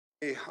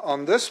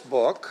On this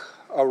book,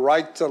 A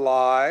Right to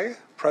Lie,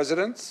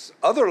 Presidents,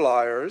 Other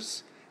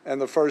Liars,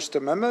 and the First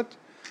Amendment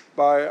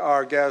by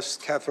our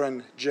guest,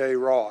 Catherine J.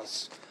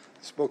 Ross.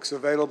 This book's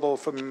available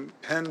from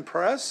Penn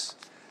Press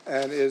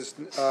and is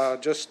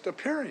just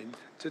appearing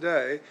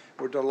today.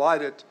 We're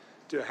delighted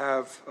to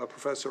have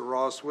Professor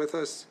Ross with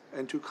us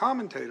and two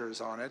commentators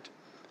on it,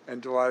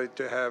 and delighted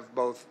to have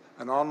both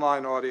an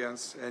online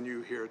audience and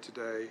you here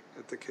today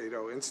at the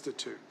Cato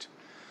Institute.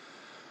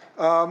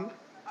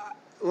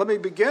 Let me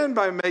begin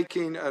by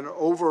making an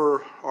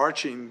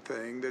overarching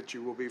thing that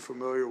you will be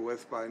familiar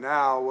with by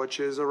now, which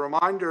is a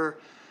reminder,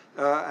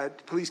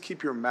 please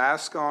keep your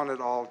mask on at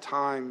all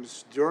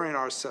times during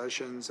our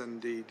sessions,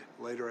 indeed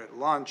later at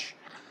lunch,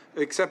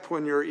 except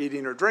when you're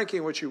eating or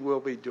drinking, which you will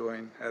be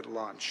doing at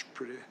lunch.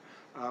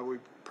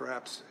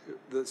 Perhaps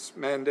this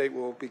mandate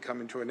will be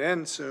coming to an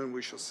end soon,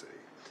 we shall see.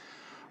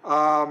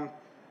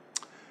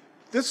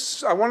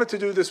 I wanted to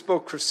do this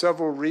book for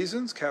several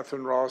reasons.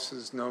 Catherine Ross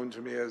is known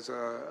to me as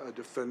a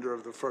defender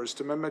of the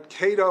First Amendment.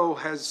 Cato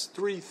has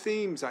three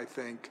themes, I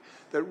think,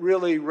 that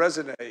really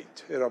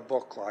resonate in a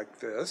book like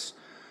this.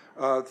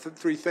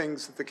 Three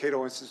things that the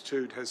Cato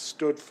Institute has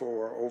stood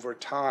for over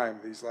time,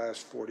 these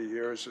last 40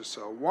 years or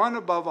so. One,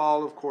 above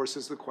all, of course,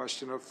 is the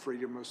question of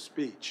freedom of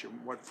speech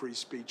and what free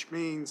speech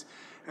means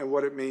and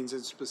what it means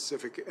in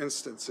specific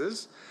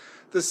instances.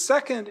 The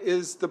second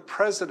is the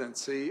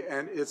presidency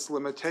and its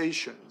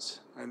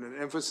limitations, and an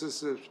emphasis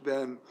has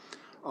been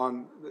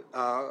on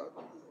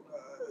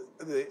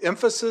the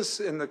emphasis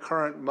in the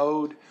current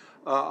mode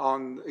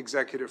on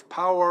executive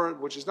power,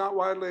 which is not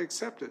widely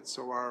accepted.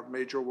 So our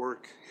major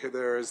work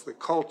there is the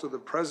cult of the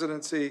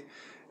presidency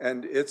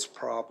and its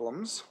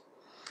problems.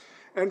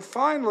 And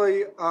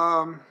finally,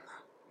 I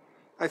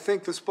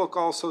think this book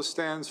also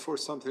stands for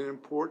something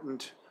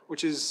important,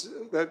 which is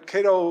that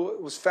Cato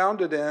was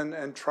founded in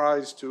and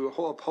tries to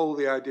uphold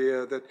the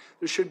idea that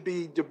there should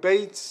be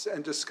debates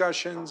and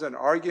discussions and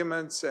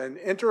arguments and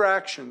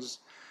interactions,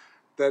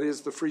 that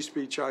is the free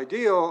speech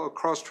ideal,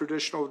 across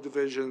traditional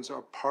divisions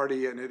of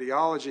party and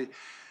ideology.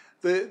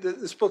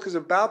 This book is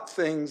about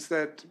things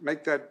that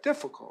make that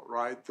difficult,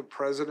 right? The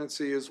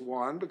presidency is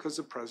one, because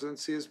the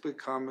presidency has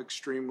become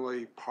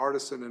extremely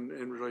partisan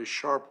in really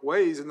sharp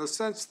ways, in the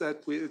sense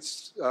that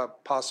it's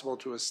possible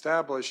to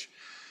establish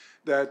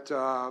that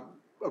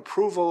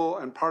approval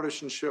and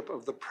partisanship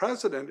of the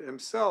president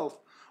himself,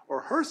 or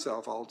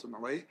herself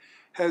ultimately,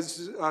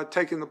 has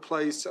taken the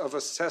place of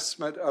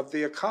assessment of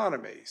the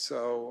economy,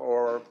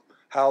 or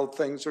how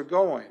things are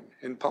going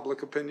in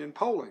public opinion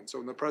polling. So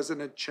when the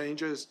president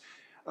changes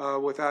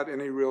without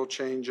any real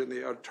change in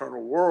the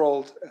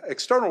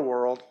external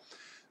world,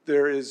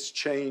 there is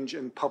change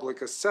in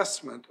public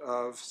assessment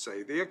of,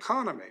 say, the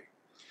economy.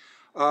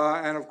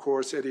 And of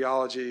course,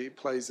 ideology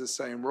plays the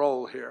same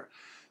role here.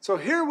 So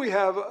here we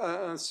have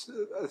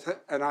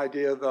an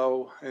idea,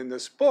 though, in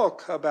this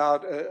book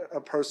about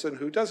a person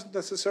who doesn't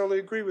necessarily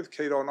agree with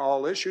Cato on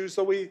all issues,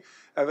 though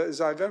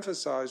as I've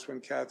emphasized when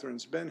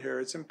Catherine's been here,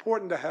 it's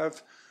important to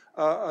have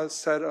a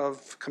set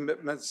of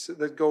commitments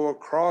that go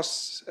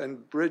across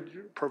and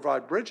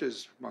provide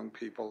bridges among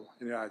people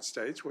in the United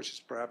States, which is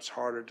perhaps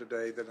harder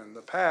today than in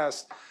the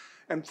past.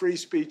 And free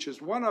speech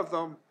is one of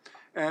them,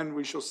 and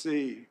we shall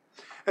see.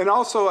 And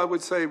also, I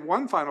would say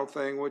one final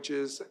thing, which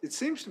is, it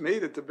seems to me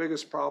that the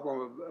biggest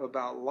problem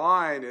about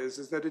lying is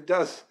that it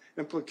does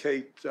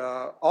implicate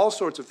all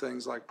sorts of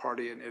things like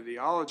party and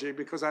ideology,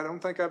 because I don't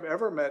think I've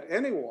ever met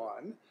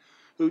anyone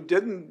who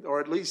didn't, or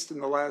at least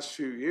in the last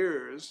few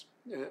years,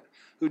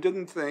 who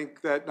didn't think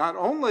that not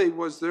only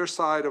was their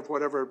side of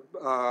whatever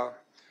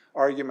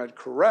argument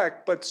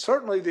correct, but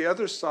certainly the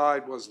other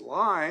side was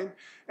lying.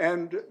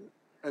 And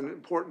an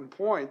important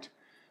point,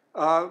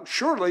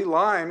 surely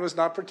lying was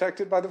not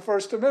protected by the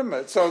First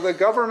Amendment. So the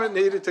government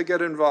needed to get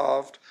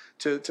involved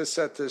to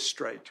set this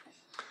straight.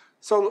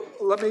 So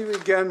let me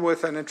begin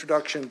with an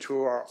introduction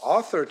to our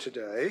author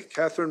today.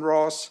 Catherine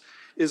Ross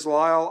is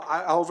Lyle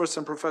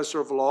Alverson Professor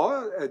of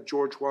Law at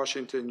George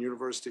Washington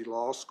University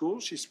Law School.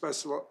 She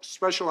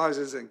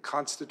specializes in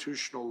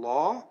constitutional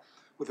law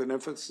with an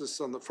emphasis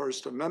on the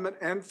First Amendment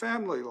and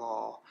family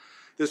law.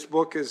 This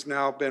book has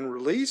now been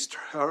released.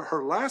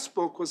 Her last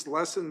book was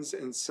Lessons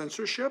in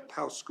Censorship,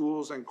 How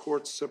Schools and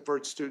Courts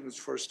Subvert Students'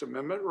 First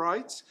Amendment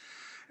Rights,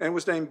 and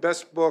was named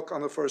Best Book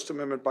on the First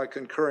Amendment by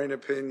Concurring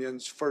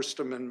Opinions, First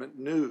Amendment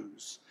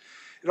News.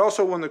 It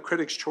also won the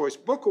Critics' Choice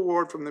Book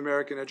Award from the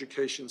American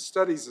Education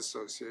Studies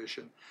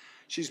Association.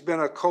 She's been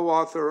a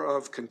co-author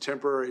of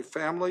Contemporary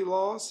Family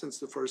Law since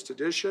the first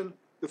edition.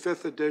 The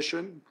fifth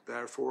edition,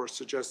 therefore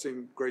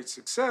suggesting great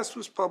success,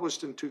 was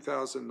published in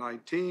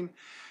 2019.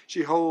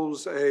 She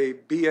holds a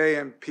BA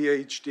and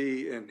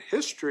PhD in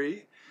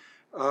history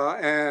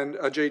and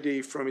a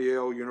JD from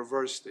Yale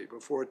University.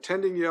 Before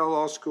attending Yale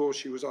Law School,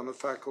 she was on the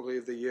faculty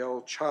of the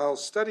Yale Child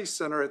Study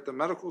Center at the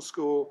Medical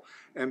School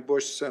and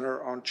Bush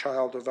Center on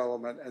Child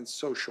Development and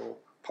Social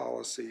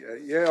Policy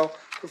at Yale.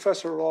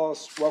 Professor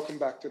Ross, welcome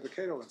back to the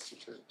Cato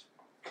Institute.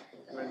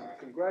 And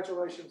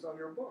congratulations on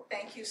your book.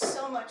 Thank you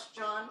so much,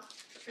 John,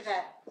 for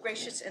that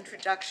gracious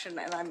introduction.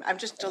 And I'm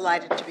just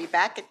delighted to be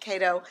back at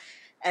Cato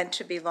and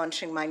to be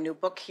launching my new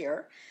book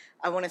here.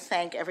 I want to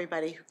thank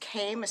everybody who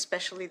came,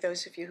 especially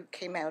those of you who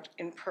came out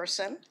in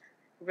person.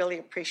 Really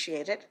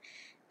appreciate it.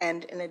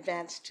 And in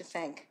advance to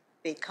thank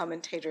the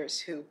commentators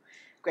who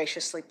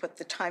graciously put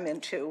the time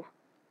into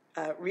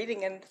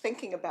reading and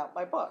thinking about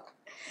my book.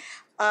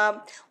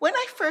 When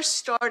I first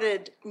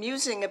started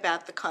musing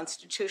about the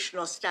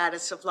constitutional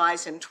status of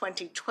lies in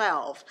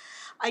 2012,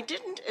 I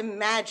didn't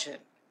imagine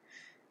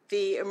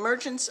the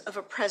emergence of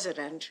a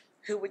president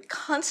who would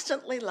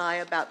constantly lie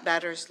about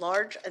matters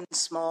large and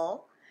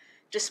small,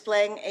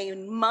 displaying a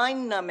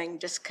mind-numbing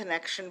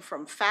disconnection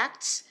from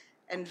facts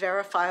and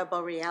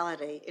verifiable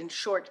reality. In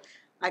short,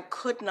 I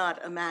could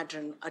not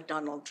imagine a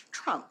Donald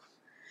Trump.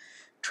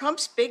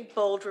 Trump's big,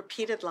 bold,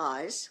 repeated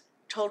lies,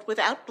 told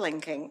without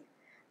blinking,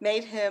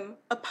 made him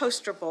a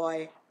poster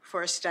boy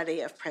for a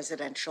study of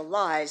presidential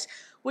lies,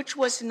 which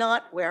was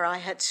not where I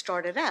had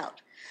started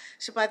out.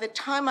 So by the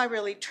time I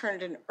really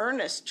turned in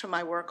earnest to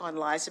my work on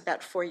lies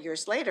about 4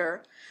 years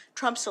later,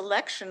 Trump's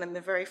election and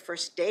the very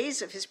first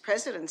days of his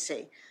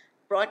presidency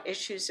brought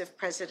issues of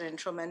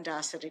presidential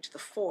mendacity to the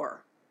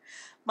fore.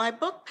 My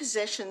book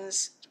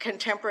positions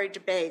contemporary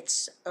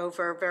debates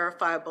over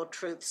verifiable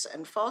truths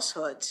and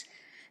falsehoods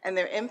and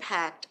their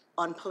impact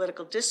on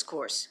political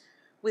discourse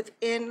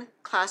within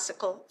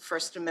classical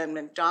First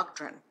Amendment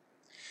doctrine.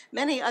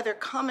 Many other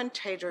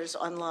commentators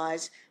on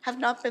lies have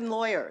not been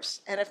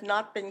lawyers and have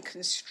not been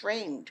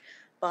constrained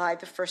by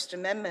the First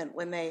Amendment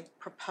when they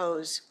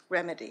propose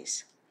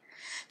remedies.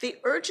 The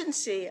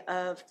urgency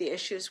of the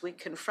issues we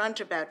confront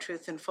about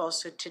truth and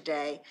falsehood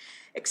today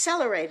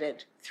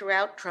accelerated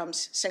throughout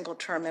Trump's single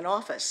term in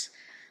office,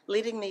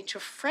 leading me to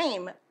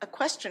frame a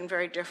question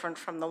very different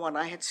from the one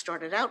I had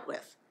started out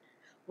with.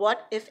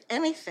 What, if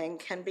anything,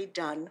 can be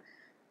done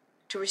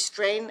to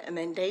restrain a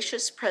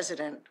mendacious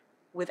president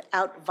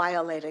without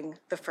violating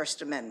the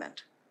First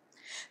Amendment?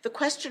 The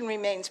question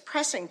remains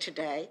pressing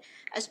today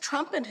as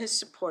Trump and his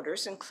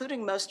supporters,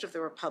 including most of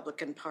the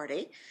Republican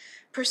Party,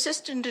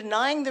 persist in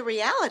denying the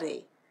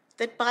reality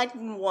that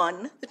Biden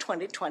won the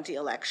 2020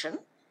 election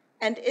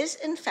and is,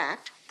 in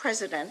fact,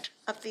 President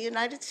of the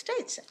United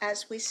States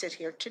as we sit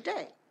here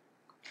today.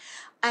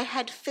 I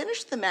had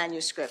finished the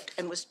manuscript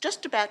and was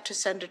just about to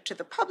send it to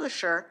the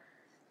publisher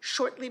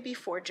shortly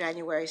before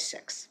January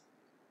 6th.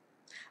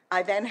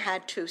 I then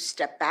had to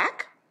step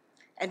back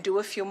and do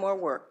a few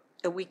more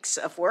weeks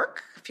of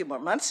work, a few more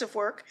months of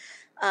work,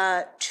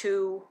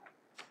 to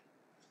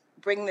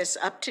bring this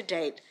up to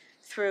date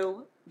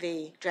through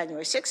the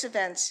January 6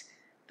 events,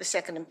 the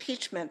second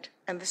impeachment,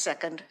 and the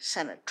second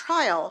Senate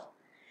trial.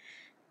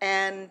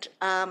 And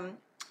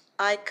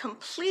I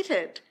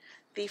completed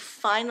the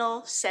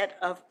final set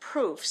of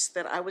proofs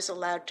that I was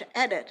allowed to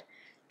edit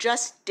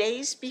just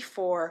days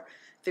before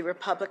the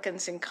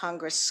Republicans in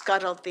Congress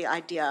scuttled the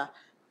idea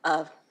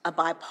of a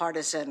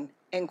bipartisan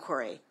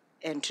inquiry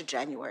into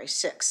January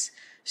 6th.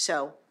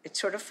 So it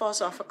sort of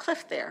falls off a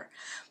cliff there.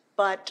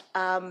 But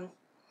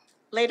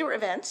later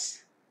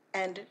events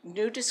and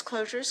new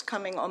disclosures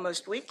coming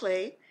almost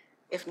weekly,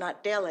 if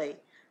not daily,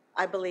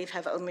 I believe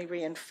have only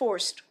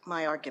reinforced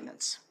my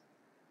arguments.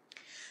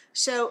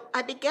 So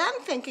I began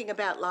thinking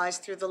about lies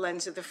through the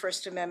lens of the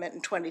First Amendment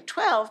in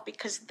 2012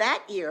 because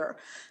that year,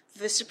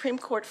 the Supreme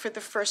Court for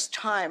the first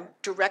time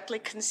directly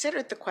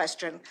considered the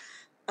question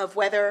of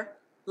whether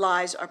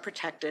lies are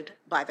protected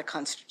by the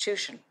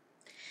Constitution.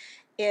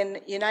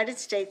 In United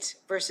States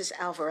versus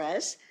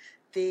Alvarez,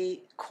 the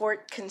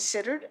court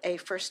considered a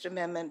First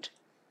Amendment,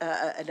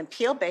 an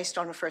appeal based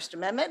on a First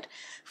Amendment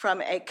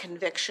from a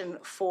conviction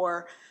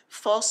for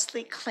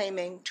falsely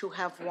claiming to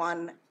have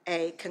won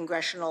a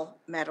Congressional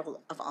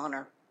Medal of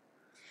Honor.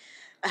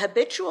 A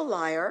habitual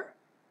liar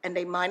and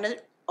a minor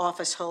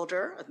office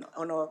holder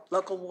on a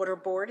local water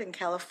board in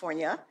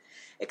California,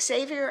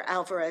 Xavier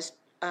Alvarez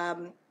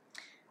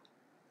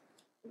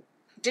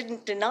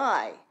didn't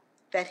deny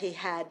that he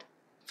had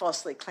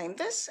falsely claimed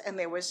this, and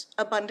there was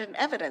abundant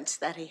evidence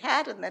that he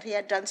had and that he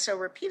had done so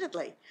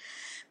repeatedly.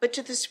 But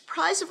to the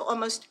surprise of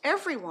almost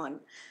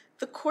everyone,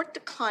 the court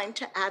declined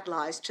to add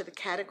lies to the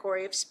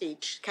categories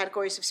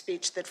of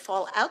speech that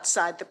fall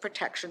outside the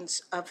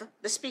protections of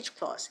the speech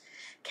clause,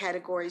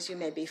 categories you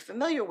may be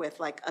familiar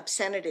with, like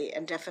obscenity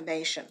and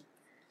defamation.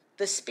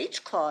 The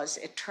speech clause,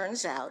 it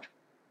turns out,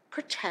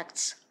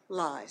 protects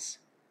lies.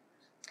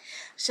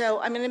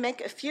 So I'm going to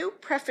make a few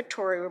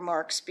prefatory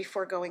remarks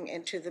before going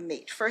into the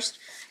meat. First,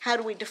 how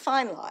do we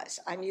define lies?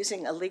 I'm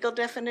using a legal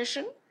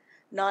definition,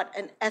 not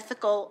an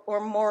ethical or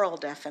moral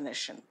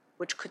definition,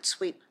 which could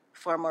sweep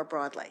far more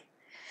broadly.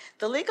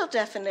 The legal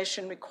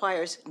definition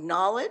requires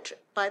knowledge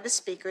by the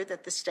speaker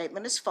that the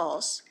statement is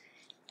false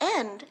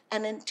and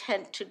an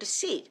intent to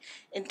deceive.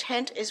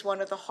 Intent is one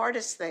of the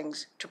hardest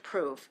things to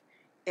prove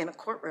in a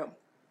courtroom.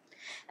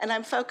 And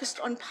I'm focused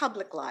on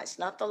public lies,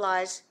 not the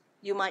lies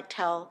you might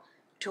tell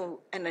to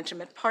an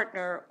intimate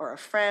partner or a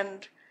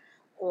friend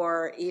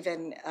or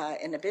even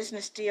in a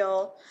business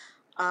deal,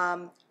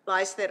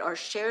 lies that are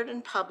shared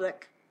in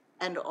public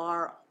and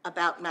are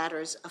about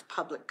matters of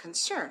public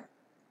concern.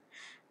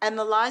 And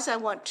the lies I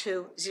want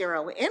to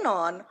zero in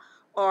on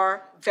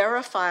are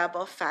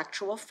verifiable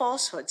factual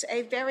falsehoods,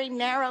 a very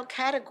narrow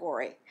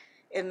category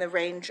in the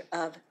range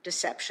of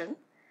deception.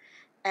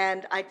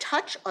 And I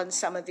touch on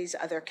some of these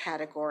other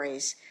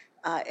categories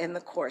in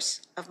the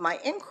course of my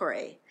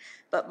inquiry.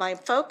 But my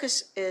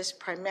focus is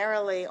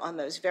primarily on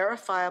those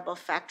verifiable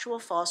factual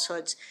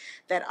falsehoods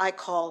that I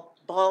call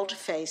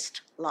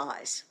bald-faced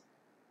lies.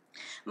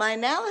 My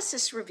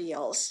analysis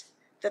reveals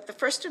that the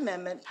First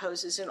Amendment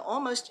poses an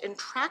almost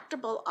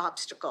intractable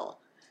obstacle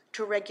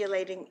to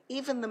regulating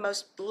even the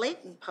most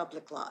blatant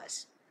public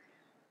lies.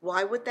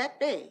 Why would that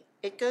be?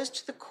 It goes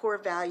to the core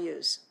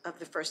values of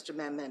the First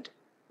Amendment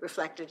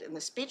reflected in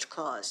the Speech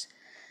Clause.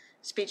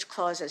 Speech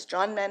Clause, as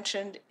John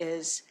mentioned,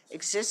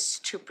 exists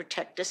to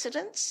protect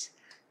dissidents.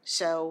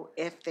 So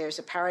if there's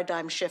a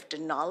paradigm shift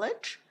in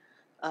knowledge,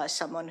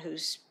 someone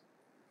who's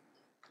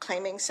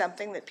claiming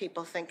something that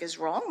people think is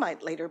wrong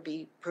might later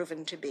be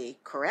proven to be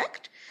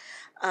correct,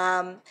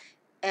 and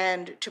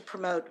to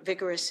promote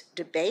vigorous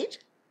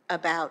debate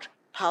about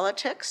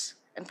politics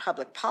and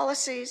public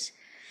policies,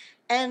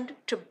 and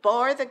to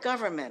bar the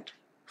government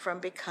from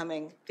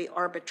becoming the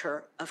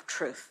arbiter of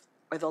truth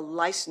or the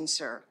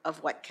licensor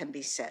of what can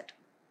be said.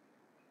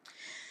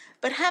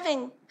 But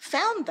having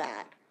found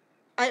that,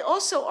 I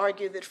also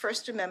argue that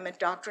First Amendment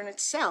doctrine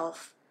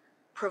itself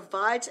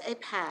provides a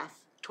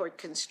path toward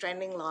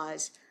constraining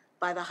lies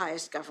by the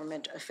highest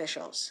government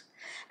officials.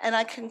 And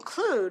I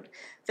conclude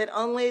that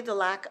only the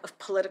lack of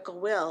political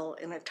will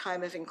in a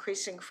time of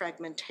increasing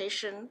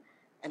fragmentation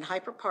and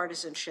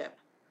hyperpartisanship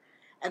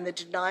and the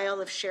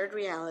denial of shared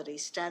reality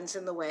stands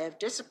in the way of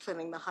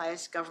disciplining the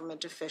highest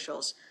government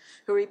officials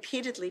who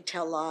repeatedly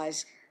tell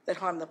lies that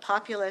harm the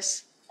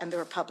populace and the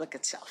republic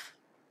itself.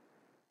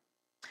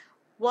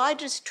 Why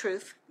does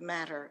truth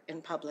matter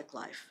in public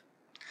life?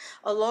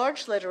 A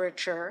large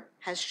literature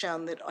has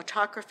shown that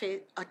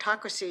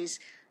autocracies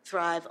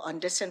thrive on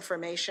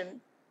disinformation,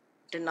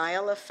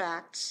 denial of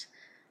facts,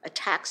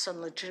 attacks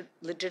on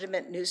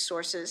legitimate news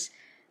sources,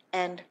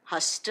 and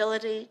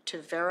hostility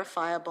to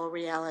verifiable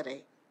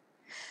reality.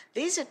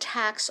 These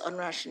attacks on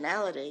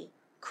rationality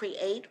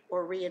create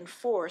or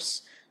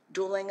reinforce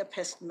dueling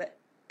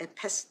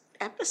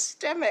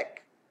epistemic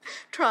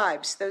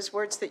tribes, those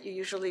words that you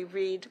usually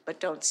read but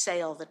don't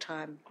say all the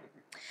time.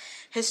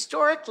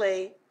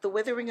 Historically, the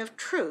withering of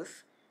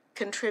truth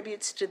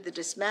contributes to the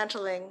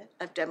dismantling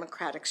of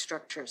democratic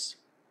structures.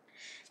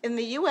 In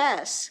the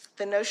US,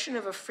 the notion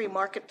of a free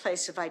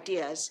marketplace of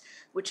ideas,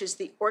 which is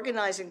the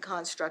organizing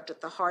construct at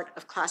the heart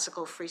of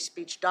classical free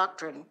speech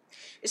doctrine,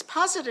 is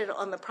posited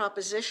on the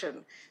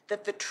proposition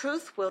that the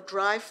truth will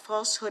drive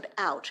falsehood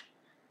out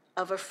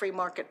of a free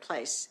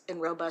marketplace in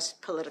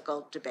robust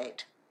political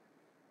debate.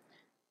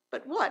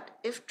 But what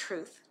if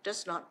truth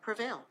does not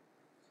prevail?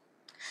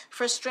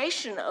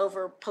 Frustration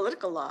over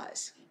political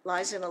lies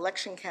in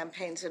election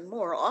campaigns and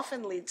more,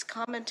 often leads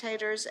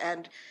commentators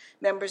and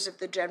members of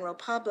the general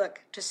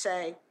public to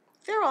say,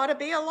 there ought to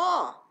be a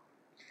law.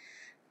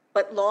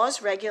 But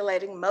laws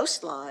regulating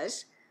most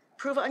lies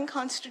prove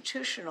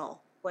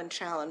unconstitutional when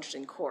challenged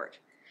in court.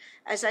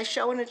 As I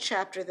show in a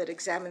chapter that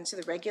examines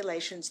the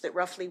regulations that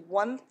roughly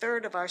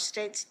 1/3 of our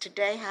states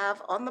today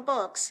have on the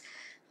books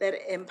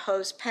that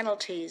impose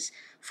penalties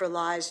for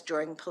lies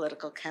during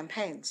political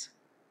campaigns.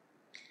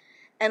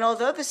 And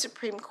although the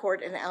Supreme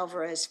Court in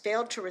Alvarez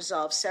failed to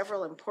resolve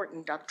several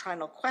important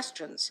doctrinal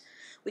questions,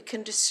 we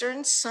can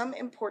discern some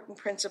important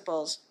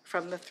principles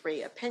from the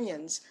three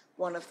opinions,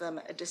 one of them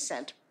a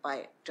dissent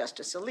by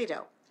Justice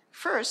Alito.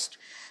 First,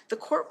 the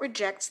court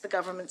rejects the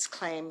government's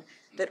claim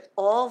that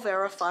all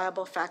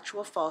verifiable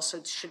factual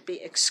falsehoods should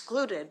be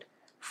excluded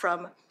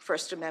from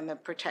First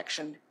Amendment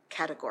protection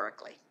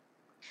categorically.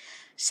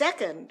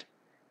 Second,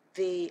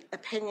 the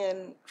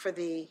opinion for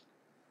the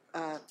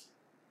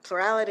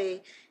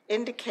plurality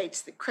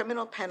indicates that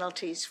criminal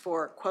penalties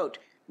for, quote,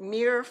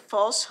 mere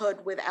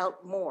falsehood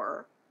without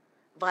more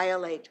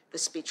violate the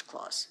Speech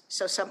Clause.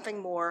 So something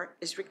more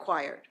is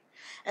required.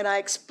 And I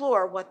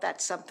explore what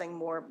that something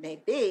more may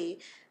be,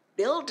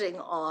 building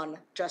on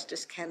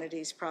Justice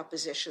Kennedy's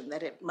proposition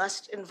that it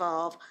must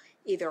involve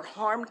either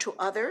harm to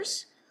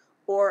others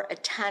or a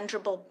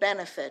tangible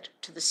benefit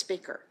to the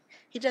speaker.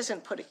 He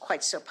doesn't put it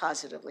quite so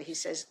positively. He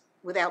says,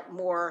 without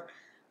more,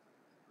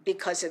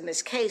 because in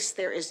this case,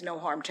 there is no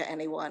harm to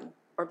anyone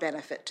or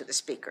benefit to the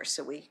speaker.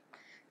 So we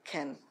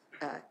can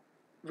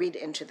read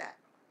into that.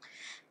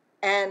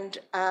 And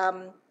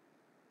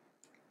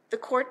the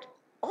court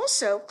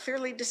also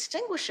clearly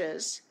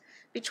distinguishes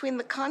between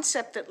the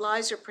concept that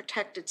lies are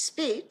protected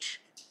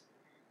speech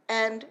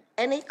and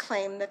any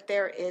claim that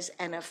there is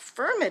an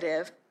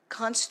affirmative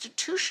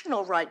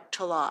constitutional right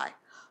to lie.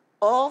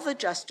 All the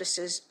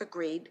justices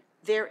agreed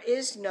there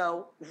is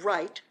no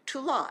right to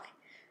lie,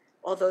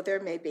 although there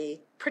may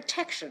be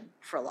protection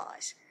for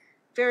lies.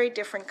 Very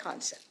different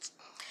concepts.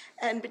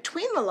 And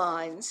between the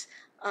lines,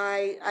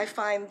 I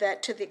find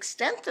that to the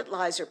extent that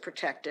lies are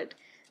protected,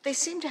 they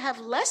seem to have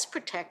less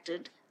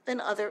protection than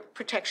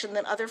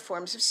other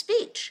forms of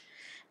speech.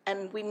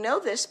 And we know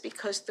this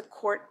because the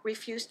court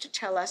refused to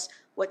tell us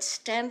what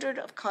standard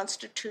of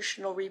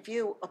constitutional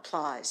review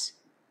applies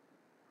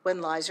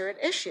when lies are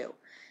at issue.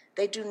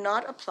 They do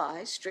not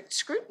apply strict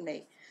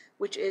scrutiny,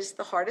 which is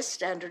the hardest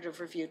standard of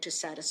review to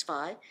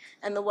satisfy,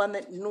 and the one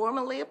that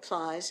normally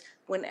applies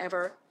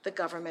whenever the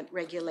government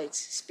regulates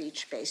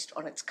speech based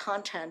on its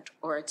content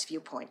or its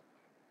viewpoint.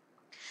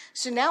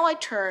 So now I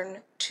turn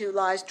to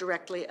lies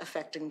directly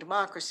affecting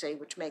democracy,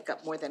 which make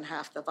up more than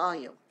half the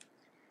volume.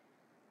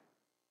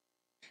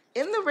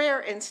 In the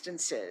rare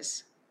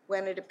instances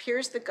when it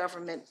appears the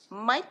government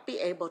might be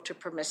able to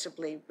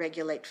permissibly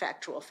regulate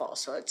factual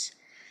falsehoods,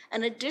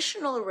 an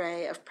additional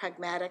array of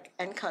pragmatic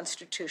and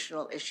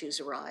constitutional issues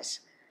arise.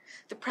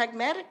 The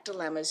pragmatic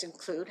dilemmas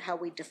include how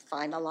we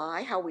define a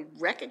lie, how we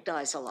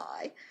recognize a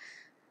lie,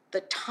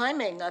 the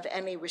timing of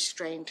any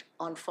restraint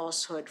on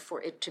falsehood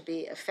for it to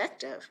be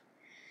effective,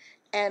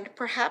 and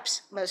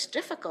perhaps most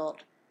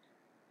difficult,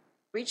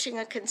 reaching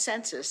a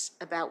consensus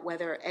about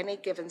whether any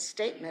given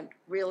statement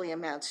really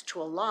amounts to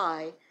a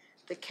lie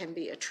that can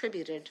be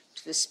attributed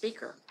to the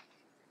speaker.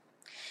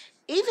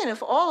 Even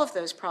if all of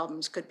those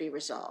problems could be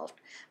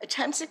resolved,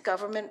 attempts at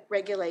government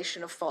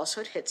regulation of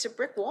falsehood hits a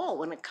brick wall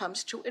when it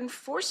comes to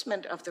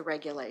enforcement of the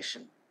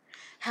regulation.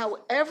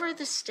 However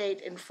the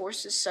state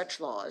enforces such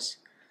laws,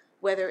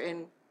 whether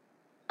in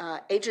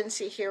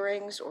agency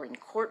hearings or in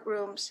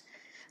courtrooms,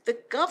 the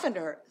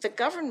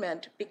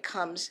government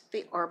becomes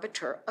the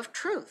arbiter of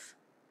truth.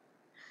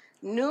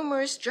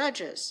 Numerous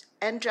judges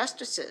and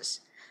justices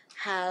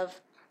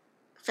have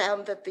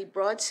found that the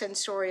broad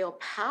censorial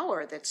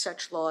power that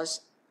such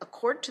laws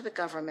accord to the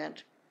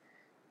government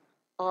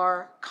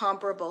are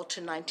comparable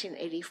to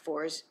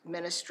 1984's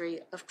Ministry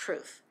of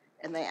Truth.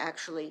 And they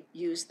actually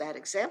used that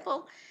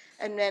example.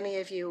 And many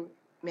of you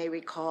may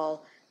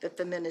recall that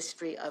the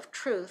Ministry of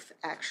Truth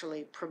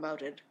actually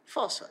promoted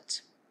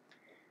falsehoods.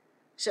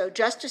 So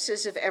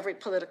justices of every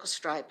political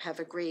stripe have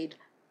agreed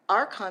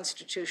our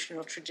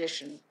constitutional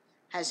tradition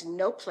has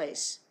no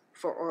place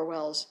for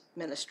Orwell's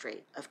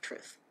Ministry of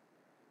Truth.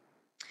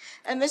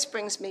 And this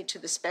brings me to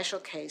the special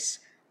case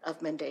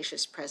of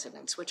mendacious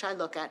presidents, which I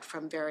look at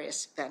from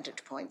various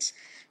vantage points,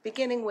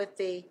 beginning with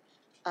the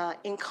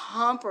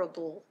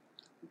incomparable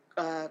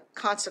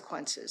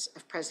consequences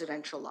of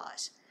presidential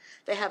lies.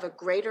 They have a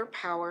greater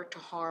power to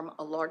harm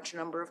a large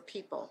number of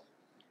people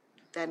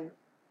than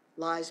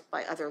lies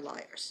by other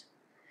liars.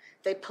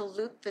 They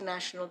pollute the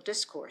national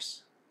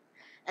discourse,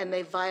 and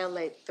they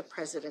violate the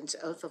president's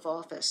oath of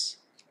office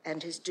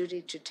and his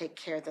duty to take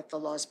care that the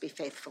laws be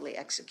faithfully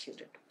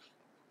executed.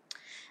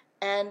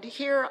 And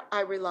here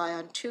I rely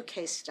on two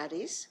case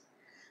studies,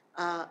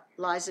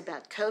 lies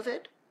about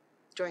COVID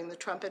during the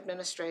Trump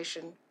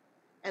administration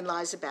and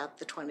lies about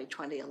the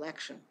 2020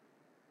 election.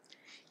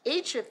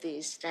 Each of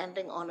these,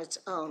 standing on its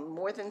own,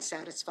 more than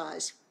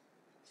satisfies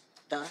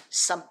the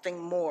something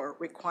more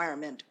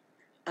requirement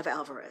of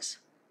Alvarez.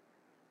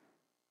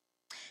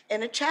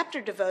 In a chapter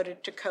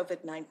devoted to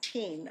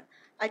COVID-19,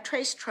 I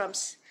trace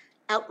Trump's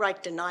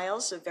outright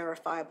denials of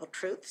verifiable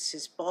truths,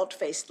 his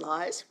bald-faced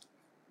lies,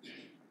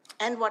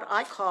 and what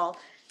I call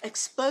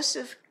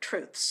explosive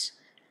truths,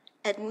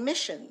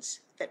 admissions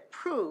that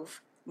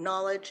prove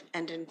knowledge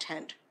and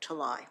intent to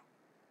lie.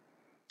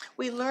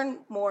 We learn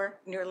more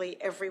nearly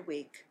every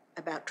week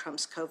about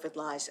Trump's COVID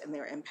lies and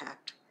their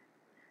impact,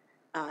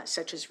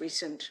 such as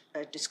recent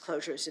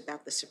disclosures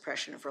about the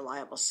suppression of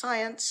reliable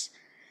science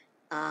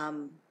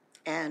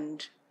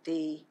and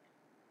the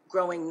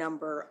growing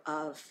number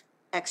of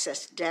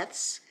excess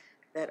deaths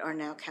that are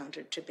now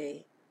counted to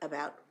be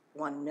about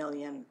 1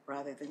 million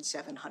rather than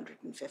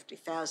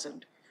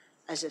 750,000,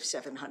 as if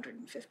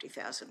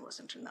 750,000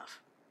 wasn't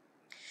enough.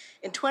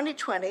 In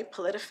 2020,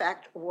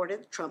 PolitiFact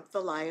awarded Trump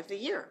the Lie of the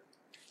Year,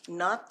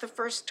 not the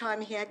first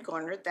time he had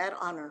garnered that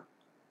honor.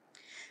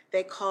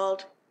 They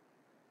called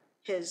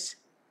his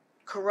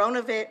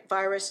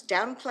coronavirus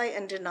downplay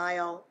and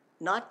denial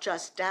not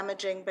just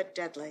damaging but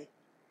deadly.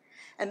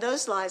 And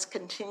those lies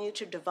continue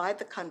to divide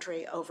the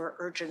country over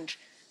urgent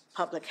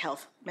public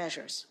health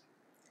measures.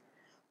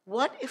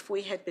 What if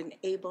we had been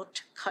able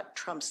to cut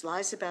Trump's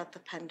lies about the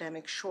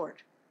pandemic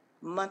short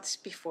months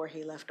before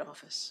he left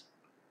office?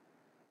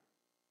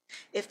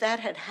 If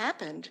that had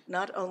happened,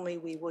 not only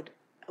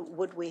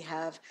would we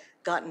have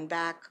gotten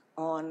back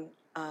on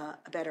a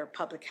better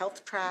public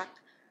health track,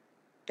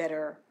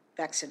 better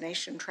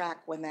vaccination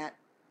track when that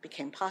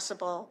became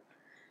possible,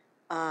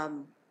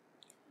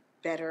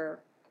 better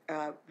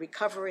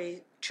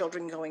recovery,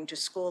 children going to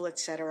school,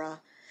 etc.,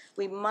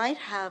 we might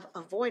have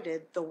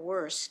avoided the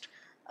worst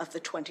of the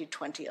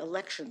 2020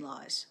 election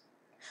lies,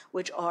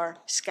 which are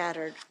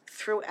scattered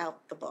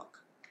throughout the book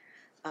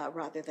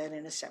rather than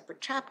in a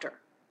separate chapter.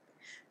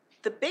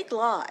 The big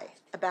lie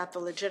about the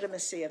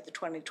legitimacy of the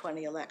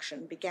 2020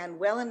 election began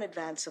well in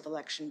advance of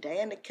Election Day,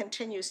 and it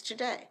continues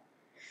today.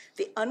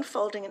 The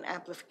unfolding and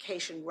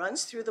amplification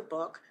runs through the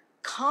book,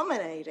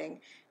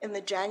 culminating in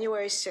the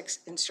January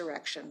 6th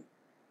insurrection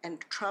and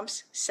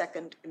Trump's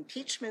second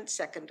impeachment,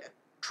 second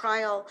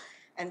trial,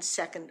 and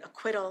second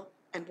acquittal,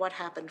 and what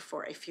happened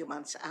for a few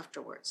months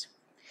afterwards.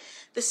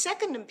 The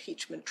second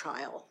impeachment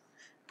trial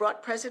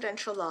brought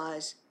presidential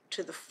lies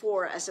to the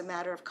fore as a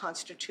matter of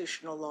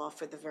constitutional law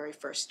for the very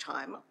first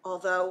time,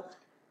 although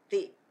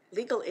the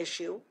legal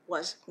issue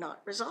was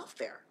not resolved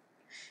there.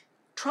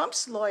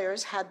 Trump's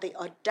lawyers had the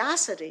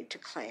audacity to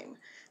claim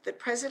that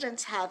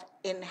presidents have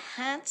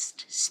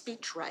enhanced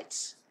speech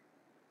rights.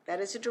 That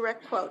is a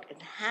direct quote,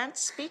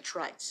 enhanced speech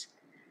rights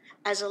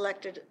as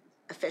elected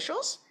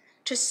officials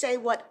to say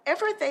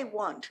whatever they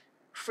want,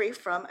 free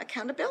from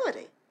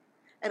accountability.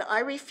 And I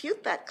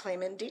refute that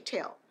claim in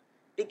detail,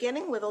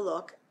 beginning with a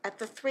look at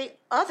the three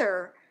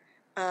other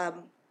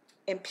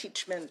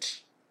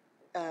impeachment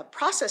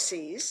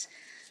processes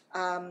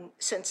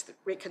since the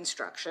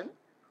Reconstruction: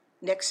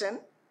 Nixon,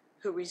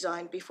 who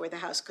resigned before the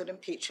House could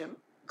impeach him,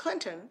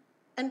 Clinton,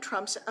 and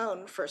Trump's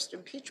own first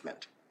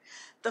impeachment.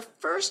 The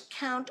first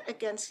count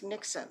against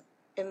Nixon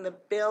in the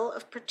bill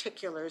of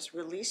particulars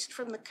released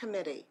from the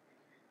committee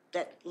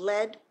that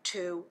led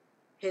to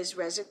his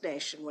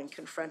resignation when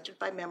confronted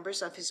by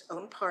members of his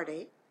own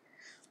party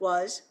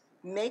was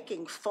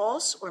making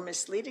false or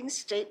misleading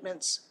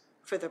statements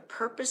for the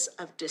purpose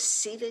of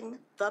deceiving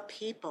the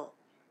people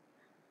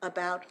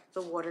about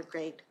the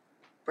Watergate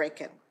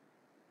break-in.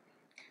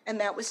 And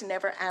that was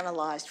never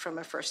analyzed from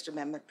a First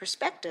Amendment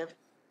perspective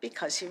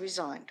because he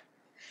resigned.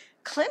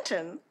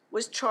 Clinton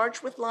was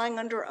charged with lying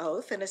under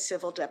oath in a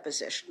civil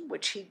deposition,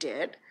 which he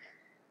did,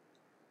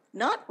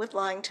 not with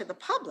lying to the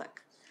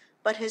public,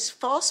 but his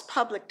false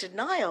public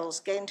denials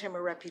gained him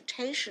a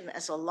reputation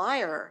as a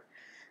liar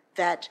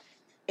that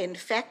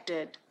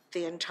infected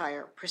the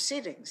entire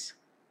proceedings.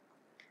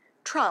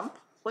 Trump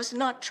was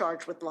not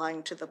charged with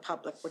lying to the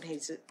public when he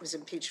was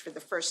impeached for the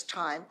first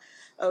time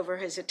over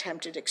his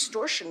attempted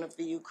extortion of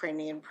the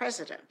Ukrainian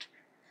president,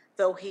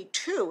 though he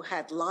too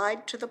had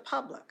lied to the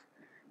public,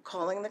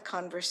 calling the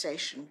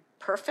conversation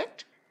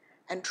perfect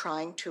and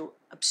trying to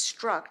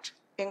obstruct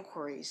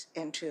inquiries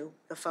into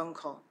the phone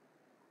call.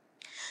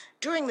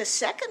 During the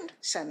second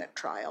Senate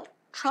trial,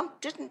 Trump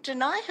didn't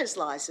deny his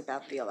lies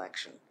about the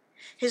election.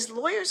 His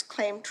lawyers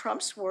claimed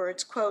Trump's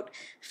words, quote,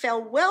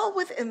 fell well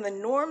within the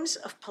norms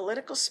of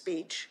political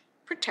speech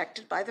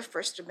protected by the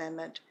First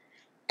Amendment,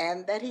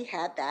 and that he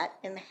had that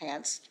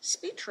enhanced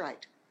speech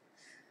right.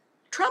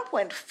 Trump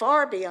went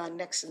far beyond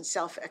Nixon's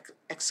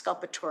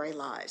self-exculpatory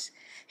lies.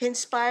 He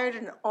inspired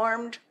an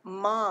armed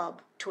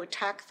mob to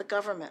attack the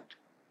government,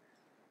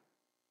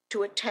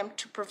 to attempt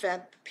to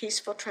prevent the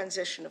peaceful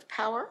transition of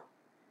power,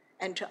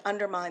 and to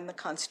undermine the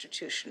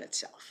Constitution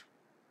itself.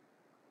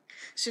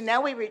 So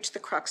now we reach the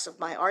crux of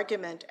my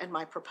argument and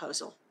my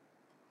proposal.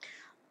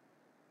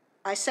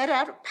 I set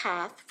out a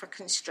path for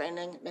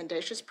constraining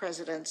mendacious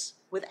presidents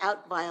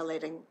without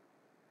violating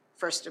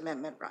First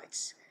Amendment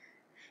rights.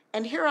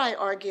 And here I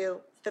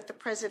argue that the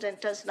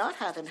president does not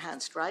have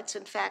enhanced rights.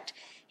 In fact,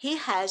 he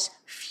has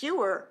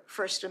fewer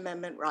First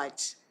Amendment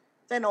rights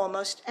than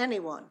almost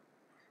anyone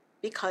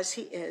because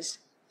he is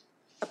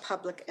a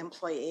public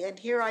employee. And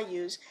here I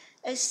use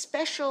a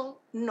special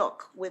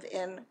nook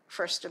within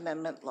First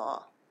Amendment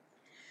law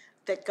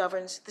that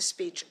governs the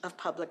speech of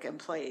public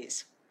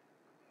employees.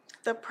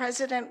 The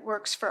president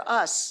works for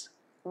us,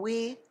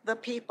 we the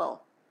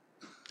people.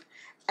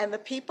 And the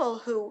people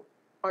who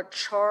are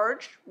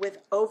charged with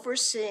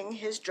overseeing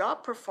his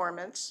job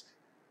performance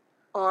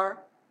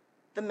are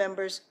the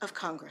members of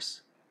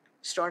Congress,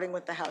 starting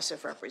with the House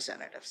of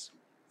Representatives.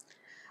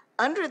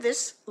 Under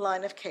this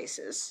line of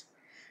cases,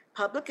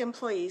 public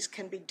employees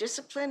can be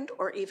disciplined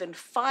or even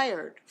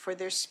fired for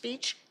their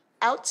speech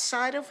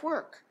outside of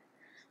work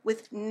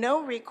with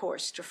no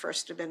recourse to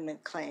First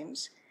Amendment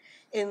claims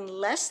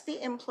unless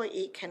the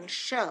employee can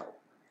show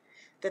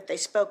that they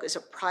spoke as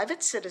a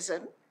private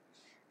citizen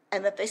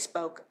and that they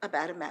spoke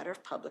about a matter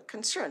of public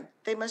concern.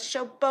 They must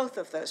show both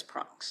of those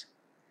prongs.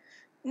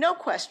 No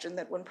question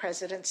that when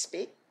presidents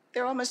speak,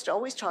 they're almost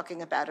always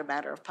talking about a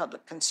matter of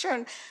public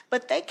concern,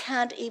 but they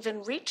can't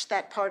even reach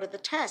that part of the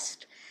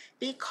test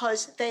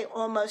because they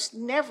almost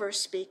never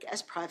speak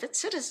as private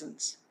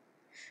citizens.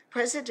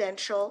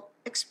 Presidential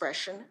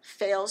expression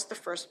fails the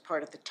first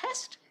part of the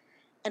test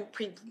and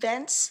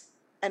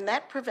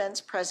that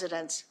prevents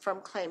presidents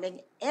from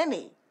claiming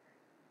any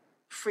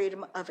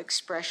freedom of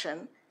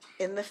expression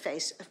in the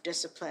face of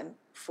discipline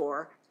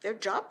for their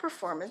job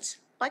performance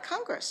by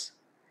Congress.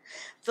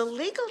 The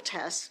legal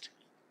test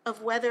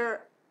of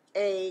whether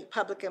a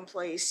public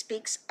employee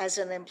speaks as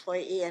an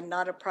employee and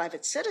not a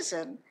private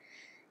citizen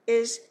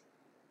is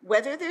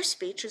whether their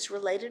speech is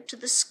related to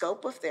the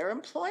scope of their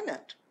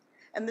employment.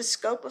 And the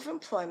scope of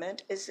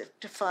employment is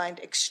defined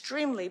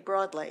extremely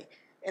broadly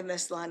in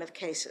this line of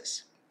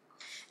cases.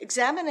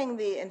 Examining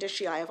the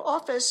indicia of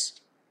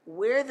office,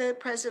 where the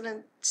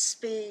president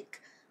speak,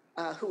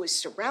 who is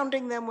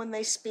surrounding them when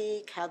they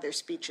speak, how their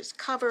speech is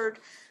covered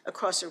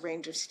across a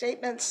range of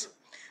statements,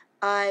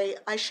 I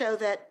show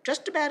that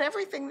just about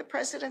everything the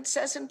president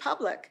says in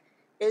public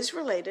is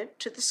related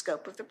to the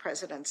scope of the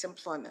president's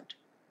employment.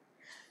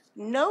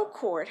 No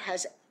court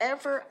has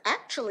ever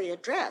actually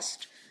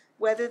addressed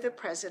whether the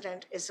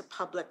president is a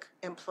public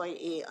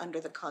employee under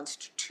the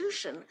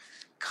Constitution,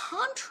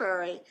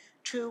 contrary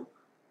to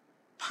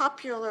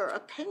popular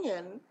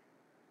opinion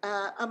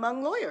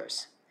among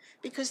lawyers.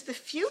 Because the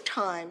few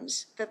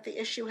times that the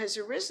issue has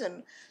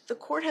arisen, the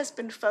court has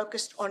been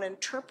focused on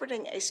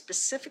interpreting a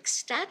specific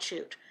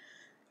statute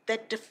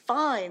that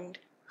defined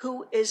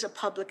who is a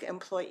public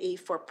employee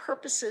for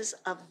purposes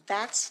of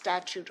that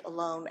statute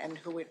alone and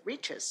who it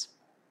reaches.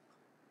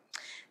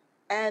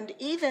 And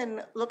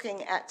even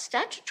looking at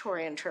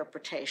statutory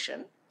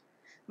interpretation,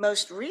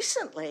 most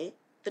recently,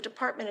 the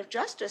Department of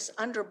Justice,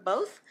 under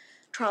both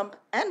Trump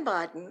and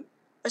Biden,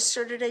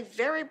 asserted a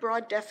very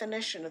broad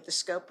definition of the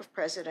scope of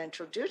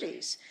presidential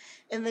duties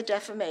in the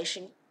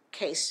defamation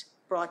case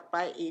brought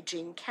by E.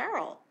 Jean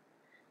Carroll,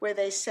 where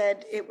they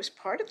said it was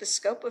part of the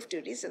scope of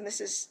duties, and this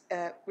is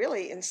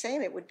really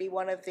insane. It would be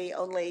one of the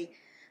only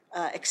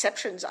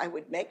exceptions I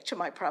would make to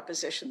my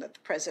proposition that the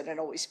president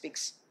always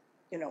speaks,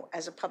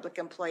 as a public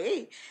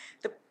employee.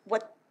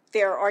 What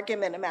their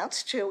argument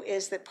amounts to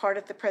is that part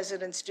of the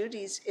president's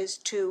duties is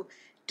to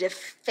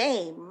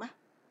defame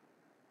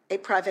a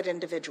private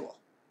individual.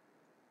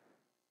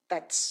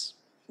 That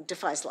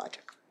defies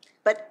logic.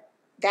 But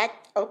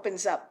that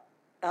opens up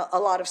a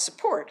lot of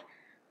support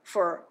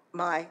for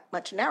my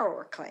much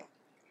narrower claim.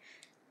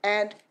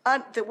 And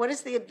what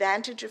is the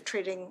advantage of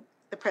treating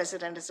the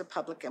president as a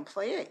public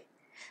employee?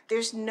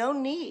 There's no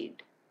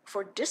need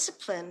for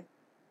discipline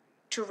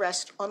to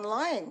rest on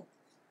lying,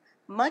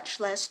 much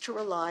less to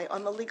rely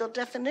on the legal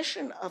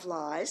definition of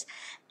lies.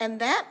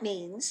 And that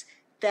means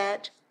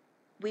that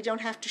we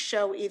don't have to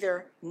show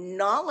either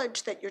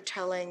knowledge that you're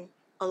telling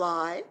a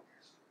lie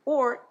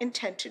or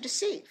intent to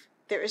deceive.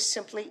 There is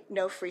simply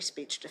no free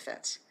speech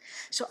defense.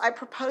 So I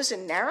propose a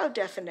narrow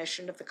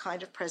definition of the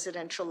kind of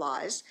presidential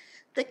lies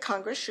that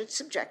Congress should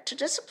subject to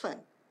discipline.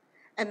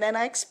 And then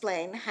I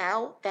explain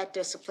how that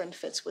discipline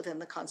fits within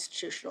the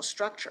constitutional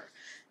structure.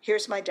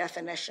 Here's my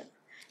definition: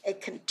 a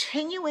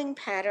continuing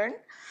pattern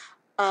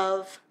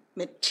of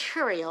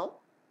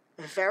material,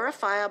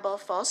 verifiable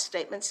false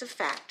statements of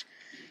fact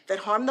that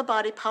harm the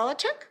body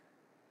politic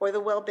or the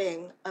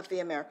well-being of the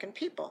American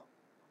people.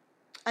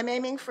 I'm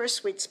aiming for a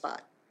sweet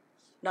spot,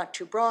 not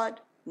too broad,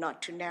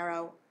 not too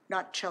narrow,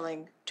 not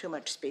chilling too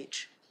much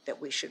speech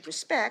that we should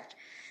respect,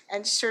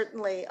 and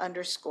certainly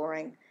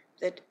underscoring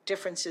that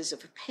differences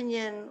of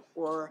opinion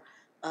or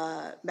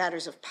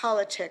matters of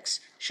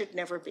politics should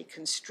never be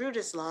construed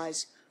as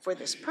lies for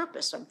this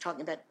purpose. I'm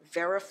talking about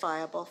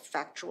verifiable,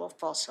 factual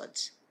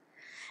falsehoods.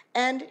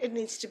 And it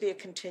needs to be a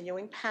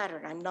continuing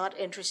pattern. I'm not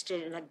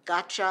interested in a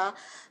gotcha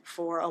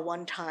for a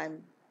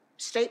one-time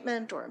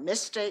statement or a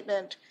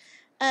misstatement.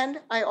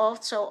 And I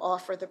also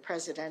offer the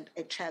president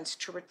a chance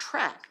to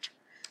retract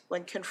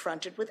when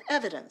confronted with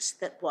evidence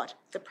that what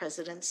the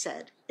president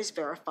said is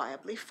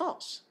verifiably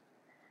false.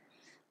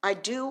 I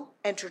do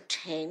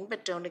entertain,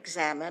 but don't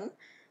examine,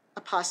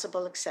 a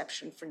possible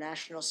exception for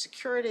national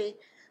security,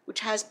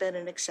 which has been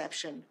an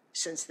exception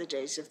since the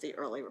days of the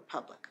early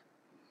republic.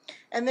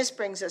 And this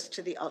brings us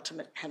to the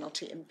ultimate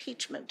penalty,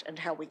 impeachment, and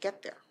how we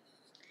get there.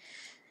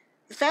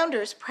 The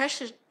founders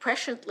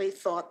presciently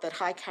thought that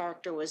high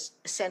character was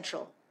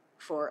essential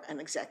for an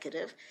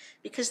executive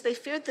because they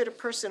feared that a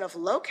person of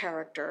low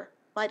character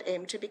might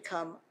aim to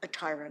become a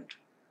tyrant.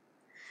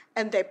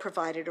 And they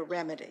provided a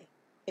remedy: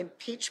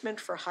 impeachment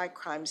for high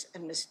crimes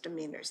and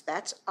misdemeanors.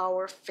 That's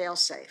our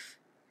fail-safe.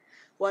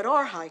 What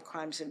are high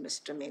crimes and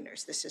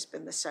misdemeanors? This has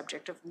been the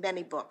subject of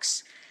many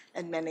books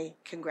and many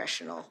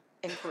congressional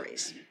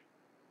inquiries.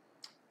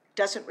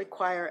 Doesn't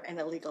require an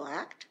illegal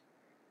act.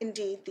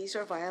 Indeed, these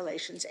are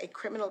violations a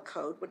criminal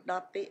code would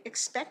not be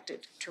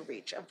expected to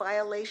reach. A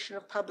violation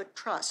of public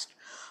trust,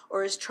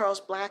 or as Charles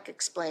Black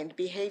explained,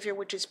 behavior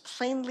which is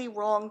plainly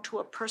wrong to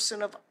a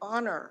person of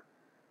honor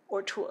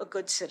or to a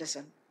good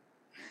citizen.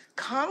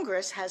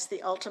 Congress has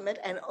the ultimate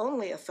and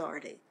only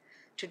authority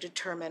to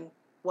determine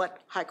what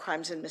high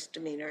crimes and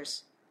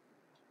misdemeanors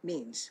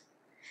means.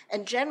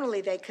 And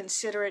generally, they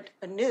consider it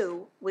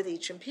anew with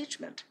each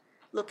impeachment,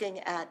 looking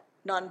at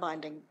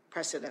non-binding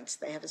precedents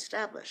they have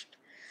established.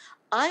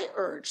 I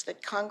urge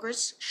that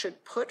Congress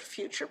should put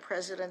future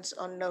presidents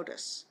on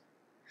notice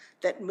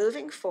that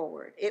moving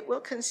forward, it will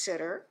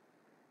consider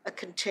a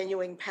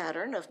continuing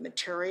pattern of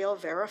material,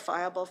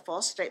 verifiable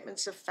false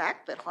statements of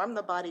fact that harm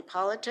the body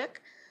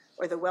politic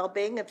or the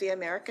well-being of the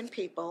American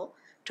people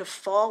to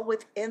fall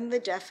within the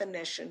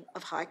definition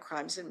of high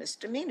crimes and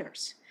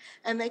misdemeanors.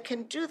 And they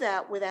can do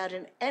that without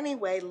in any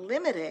way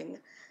limiting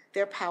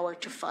their power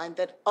to find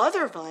that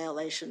other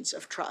violations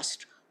of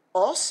trust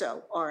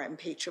also are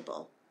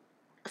impeachable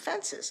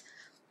offenses.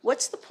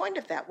 What's the point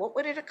of that? What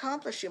would it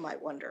accomplish, you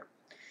might wonder?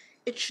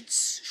 It should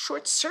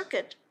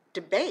short-circuit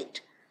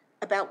debate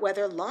about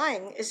whether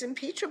lying is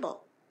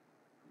impeachable,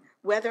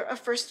 whether a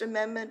First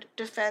Amendment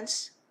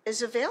defense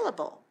is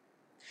available.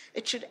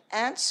 It should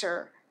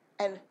answer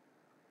and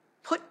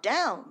put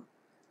down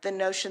the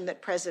notion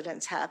that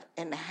presidents have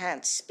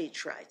enhanced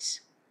speech rights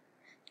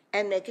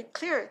and make it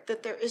clear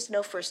that there is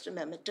no First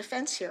Amendment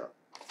defense here.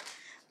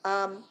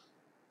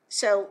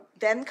 So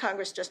then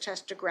Congress just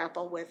has to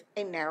grapple with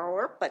a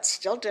narrower but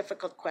still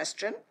difficult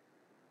question: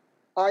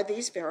 are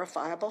these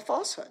verifiable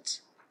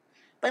falsehoods?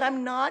 But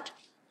I'm not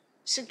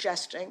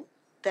suggesting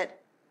that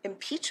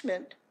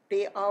impeachment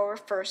be our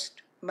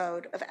first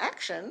mode of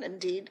action.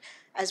 Indeed,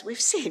 as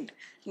we've seen,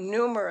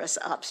 numerous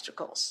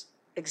obstacles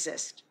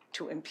exist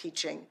to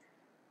impeaching,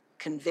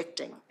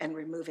 convicting, and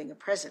removing a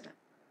president.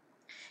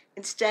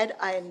 Instead,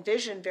 I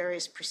envision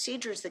various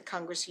procedures that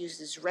Congress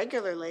uses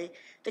regularly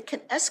that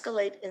can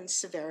escalate in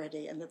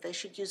severity, and that they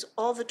should use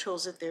all the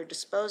tools at their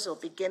disposal,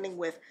 beginning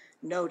with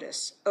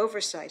notice,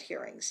 oversight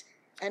hearings,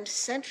 and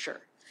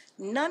censure,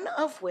 none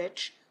of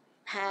which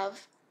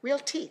have real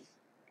teeth.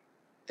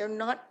 They're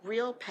not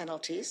real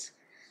penalties,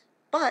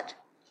 but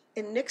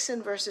in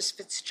Nixon versus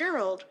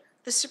Fitzgerald,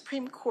 the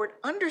Supreme Court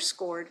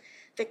underscored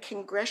that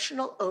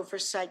congressional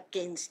oversight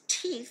gains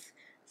teeth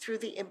through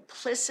the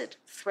implicit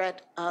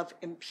threat of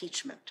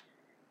impeachment.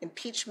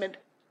 Impeachment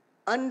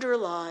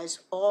underlies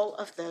all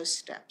of those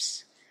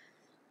steps.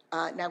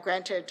 Now,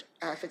 granted,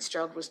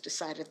 Fitzgerald was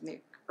decided in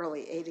the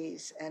early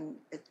 80s and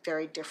a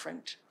very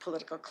different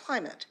political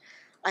climate.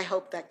 I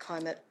hope that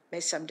climate may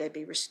someday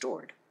be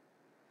restored.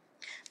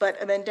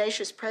 But a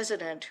mendacious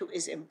president who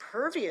is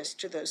impervious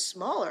to those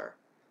smaller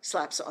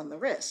slaps on the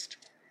wrist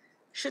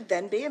should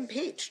then be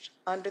impeached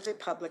under the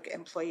public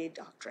employee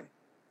doctrine.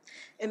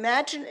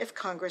 Imagine if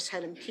Congress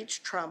had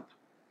impeached Trump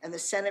and the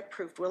Senate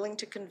proved willing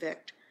to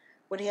convict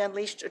when he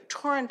unleashed a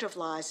torrent of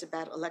lies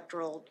about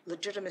electoral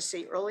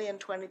legitimacy early in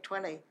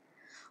 2020,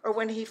 or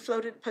when he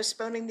floated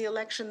postponing the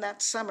election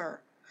that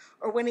summer,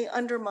 or when he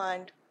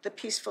undermined the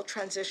peaceful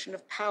transition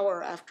of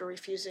power after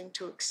refusing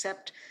to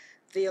accept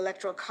the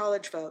Electoral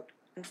College vote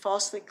and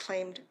falsely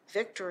claimed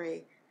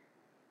victory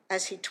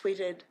as he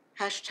tweeted,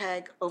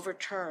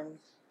 #overturn.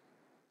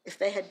 If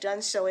they had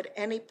done so at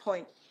any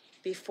point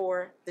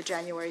before the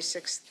January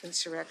 6th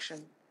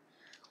insurrection,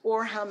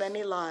 or how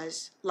many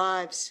lives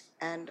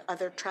and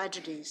other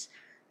tragedies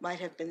might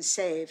have been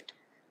saved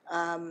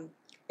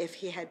if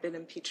he had been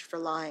impeached for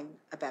lying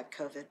about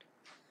COVID.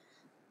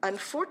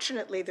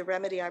 Unfortunately, the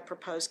remedy I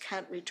propose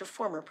can't reach a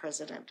former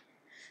president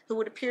who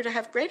would appear to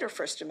have greater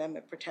First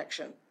Amendment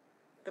protection,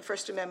 the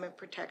First Amendment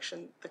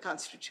protection the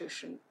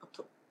Constitution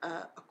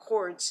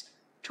accords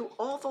to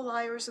all the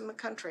liars in the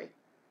country.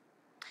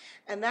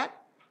 And that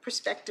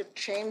prospective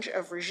change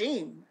of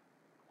regime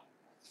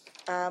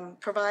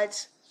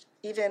provides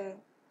even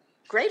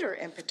greater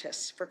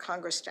impetus for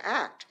Congress to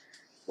act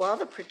while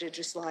the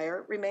prodigious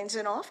liar remains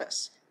in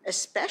office,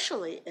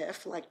 especially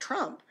if, like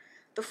Trump,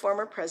 the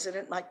former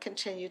president might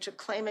continue to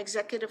claim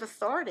executive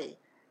authority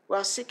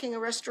while seeking a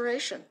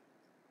restoration.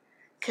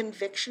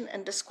 Conviction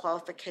and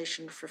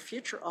disqualification for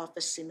future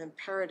office seem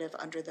imperative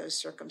under those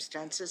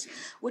circumstances,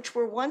 which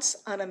were once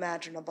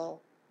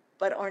unimaginable,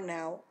 but are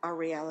now our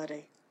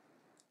reality.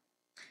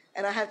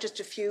 And I have just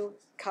a few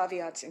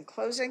caveats in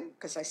closing,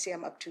 because I see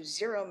I'm up to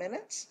 0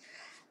 minutes.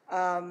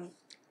 I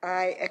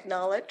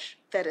acknowledge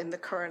that in the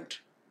current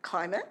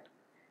climate,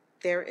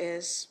 there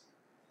is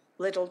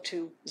little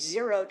to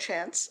zero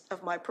chance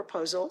of my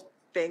proposal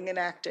being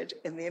enacted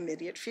in the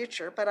immediate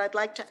future, but I'd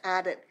like to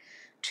add it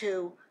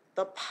to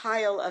the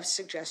pile of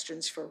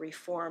suggestions for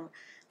reform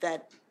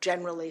that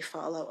generally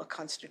follow a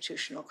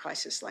constitutional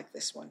crisis like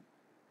this one.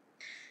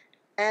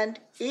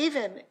 And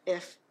even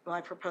if my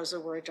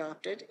proposal were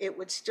adopted, it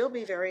would still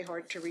be very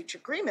hard to reach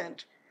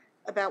agreement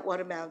about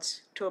what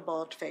amounts to a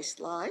bald-faced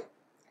lie.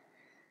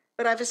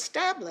 But I've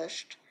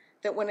established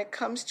that when it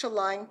comes to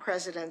lying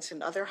presidents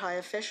and other high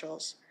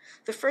officials,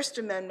 the First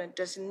Amendment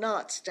does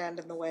not stand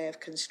in the way of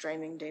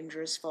constraining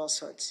dangerous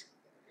falsehoods.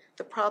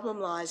 The problem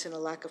lies in a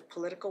lack of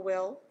political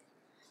will,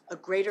 a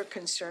greater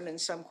concern in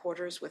some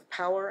quarters with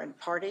power and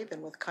party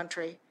than with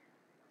country,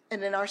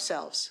 and in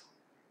ourselves,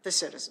 the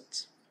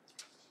citizens.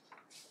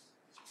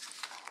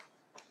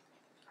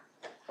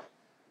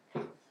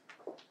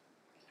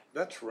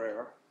 That's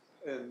rare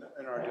in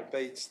our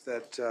debates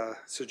that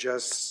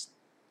suggests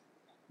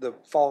the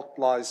fault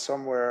lies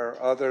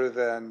somewhere other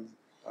than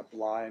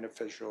blind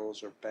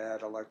officials or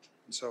bad elections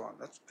and so on.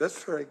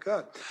 That's very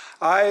good.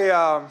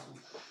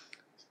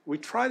 We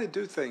try to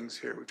do things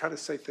here. We try to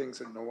say things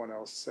that no one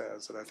else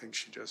says, that I think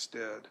she just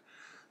did,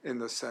 in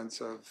the sense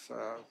of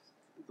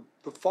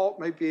the fault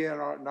may be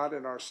not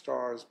in our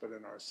stars, but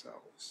in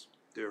ourselves,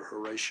 dear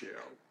Horatio.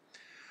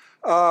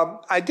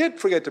 I did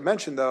forget to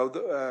mention, though,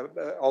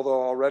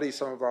 although already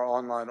some of our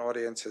online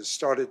audience has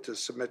started to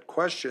submit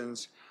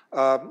questions,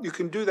 you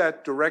can do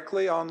that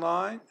directly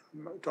online,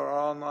 to our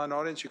online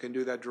audience. You can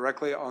do that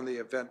directly on the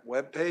event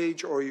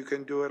webpage, or you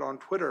can do it on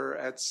Twitter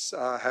at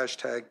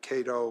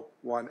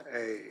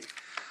 #Cato1A.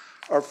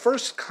 Our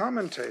first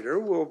commentator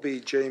will be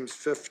James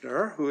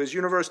Fifner, who is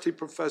University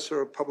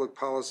Professor of Public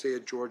Policy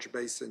at George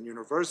Mason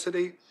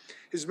University.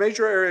 His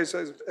major areas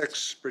of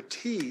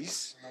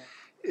expertise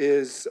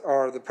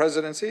are the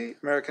presidency,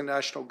 American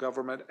national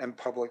government, and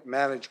public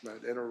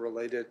management,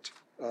 interrelated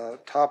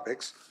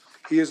topics.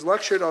 He has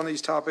lectured on these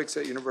topics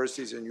at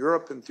universities in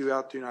Europe and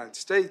throughout the United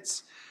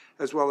States,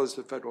 as well as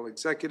the Federal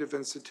Executive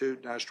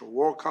Institute, National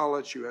War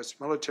College, U.S.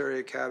 Military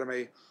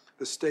Academy,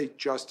 the State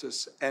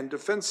Justice and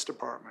Defense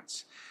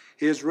Departments.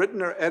 He has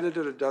written or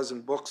edited a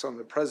dozen books on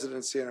the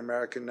presidency and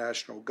American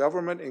national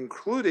government,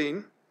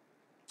 including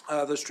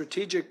The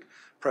strategic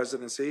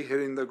presidency,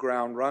 hitting the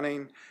ground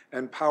running,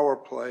 and power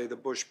play, the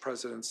Bush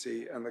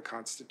presidency and the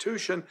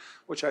Constitution,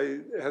 which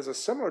has a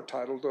similar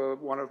title to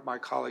one of my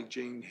colleague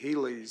Gene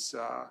Healy's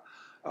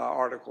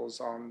articles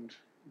on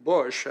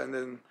Bush, and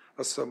then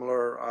a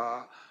similar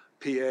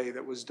PA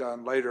that was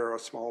done later, a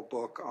small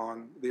book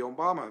on the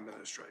Obama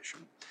administration.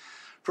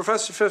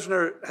 Professor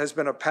Pfiffner has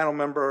been a panel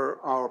member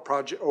on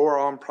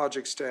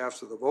project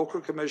staffs of the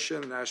Volcker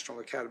Commission, National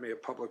Academy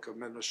of Public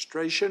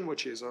Administration,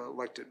 which he is an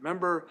elected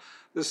member,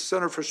 the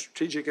Center for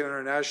Strategic and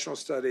International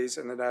Studies,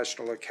 and the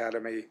National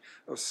Academy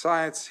of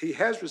Science. He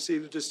has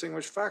received a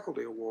Distinguished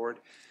Faculty Award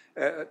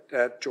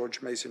at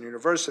George Mason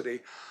University.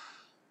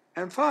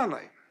 And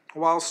finally,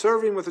 while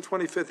serving with the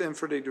 25th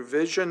Infantry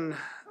Division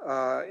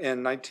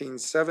in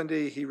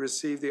 1970, he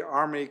received the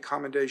Army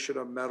Commendation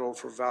of Medal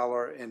for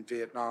Valor in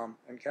Vietnam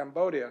and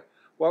Cambodia.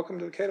 Welcome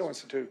to the Cato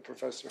Institute,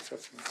 Professor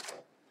Pfiffner.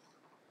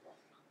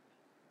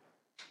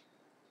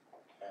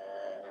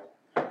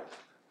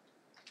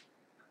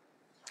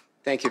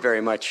 Thank you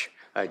very much,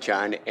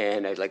 John,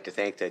 and I'd like to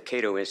thank the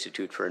Cato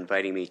Institute for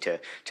inviting me to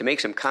make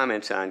some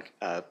comments on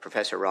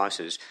Professor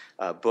Ross's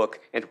book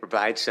and to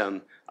provide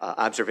some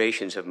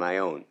observations of my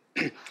own.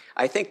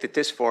 I think that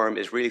this forum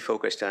is really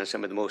focused on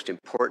some of the most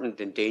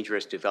important and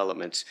dangerous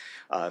developments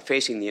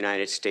facing the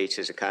United States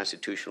as a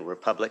constitutional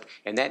republic,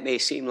 and that may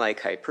seem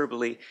like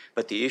hyperbole,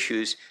 but the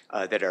issues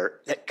of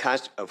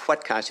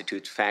what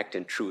constitutes fact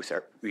and truth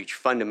reach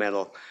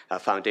fundamental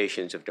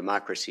foundations of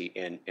democracy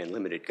and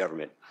limited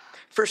government.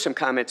 First, some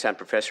comments on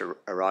Professor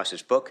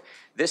Ross's book.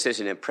 This is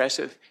an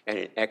impressive and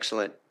an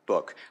excellent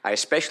book. I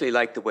especially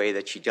like the way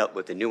that she dealt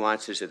with the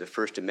nuances of the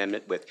First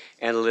Amendment with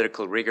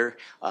analytical rigor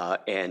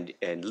and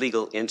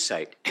legal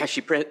insight.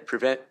 She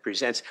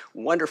presents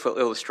wonderful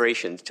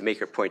illustrations to make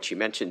her point. She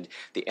mentioned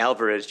the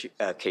Alvarez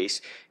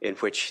case in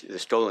which the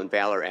Stolen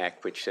Valor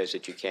Act, which says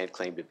that you can't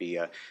claim to be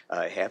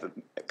have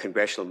a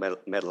Congressional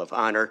Medal of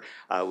Honor,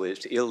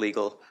 was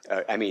illegal.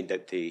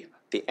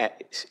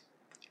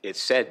 It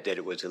said that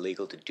it was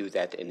illegal to do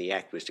that, and the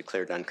act was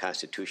declared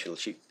unconstitutional.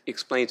 She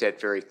explains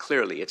that very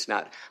clearly. It's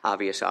not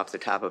obvious off the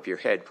top of your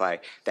head why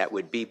that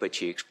would be, but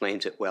she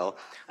explains it well.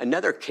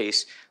 Another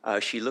case,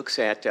 she looks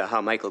at how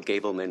Michael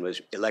Gableman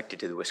was elected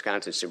to the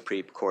Wisconsin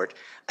Supreme Court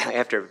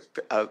after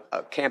a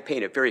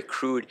campaign of very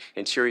crude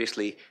and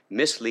seriously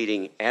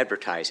misleading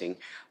advertising,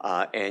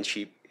 and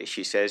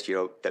she says,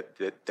 that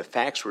the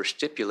facts were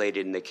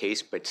stipulated in the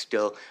case, but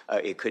still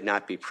it could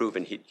not be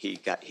proven. He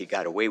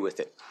got away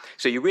with it.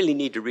 So you really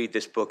need to read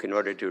this book in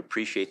order to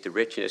appreciate the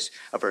richness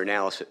of her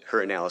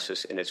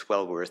analysis, and it's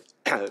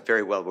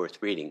very well worth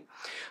reading.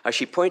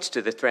 She points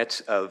to the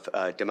threats of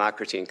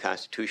democracy and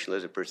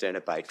constitutionalism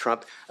presented by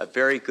Trump, a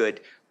very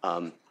good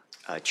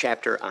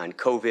chapter on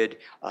COVID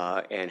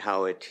and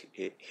how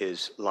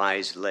his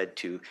lies led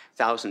to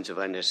thousands of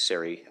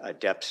unnecessary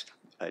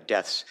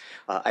deaths.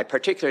 I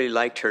particularly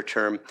liked her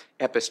term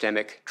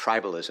epistemic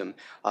tribalism,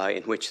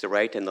 in which the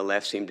right and the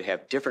left seem to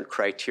have different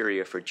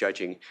criteria for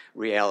judging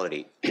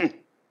reality.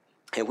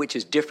 And which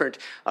is different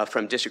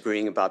from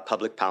disagreeing about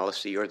public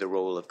policy or the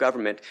role of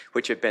government,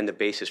 which have been the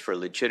basis for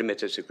legitimate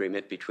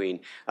disagreement between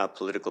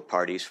political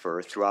parties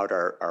throughout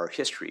our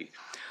history.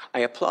 I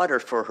applaud her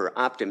for her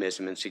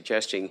optimism in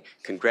suggesting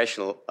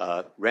congressional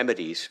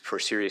remedies for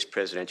serious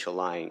presidential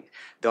lying,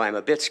 though I'm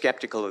a bit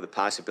skeptical of the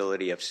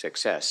possibility of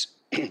success.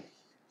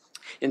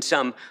 In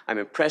sum, I'm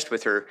impressed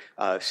with her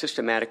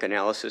systematic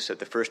analysis of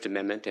the First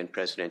Amendment and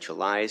presidential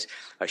lies.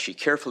 She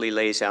carefully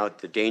lays out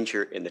the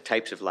danger in the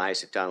types of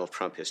lies that Donald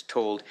Trump has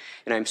told,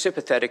 and I'm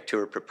sympathetic to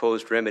her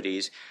proposed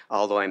remedies,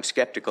 although I'm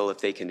skeptical if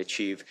they can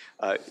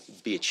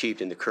be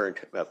achieved in the current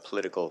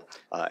political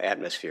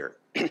atmosphere.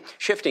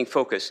 Shifting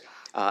focus,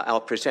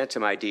 I'll present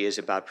some ideas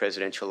about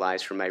presidential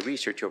lies from my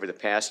research over the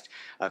past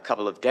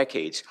couple of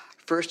decades.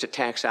 First, a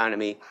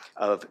taxonomy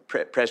of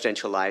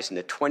presidential lies in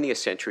the 20th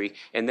century,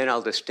 and then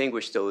I'll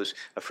distinguish those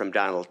from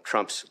Donald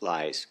Trump's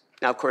lies.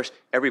 Now, of course,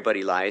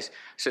 everybody lies.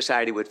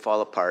 Society would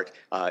fall apart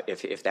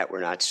if that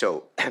were not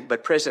so.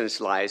 But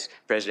presidential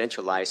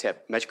lies have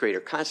much greater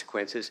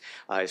consequences,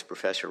 as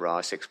Professor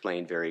Ross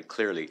explained very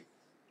clearly.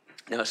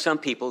 Now, some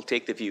people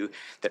take the view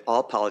that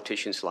all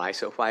politicians lie,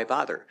 so why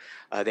bother?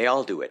 They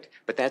all do it.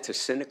 But that's a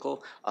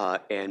cynical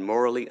and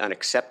morally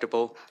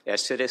unacceptable.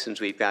 As citizens,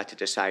 we've got to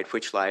decide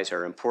which lies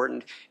are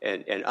important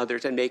and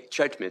others, and make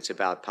judgments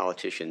about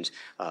politicians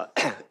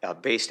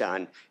based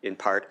in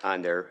part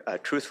on their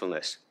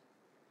truthfulness.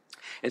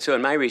 And so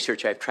in my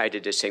research, I've tried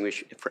to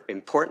distinguish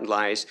important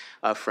lies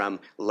from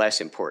less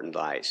important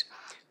lies.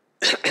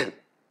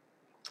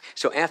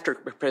 So after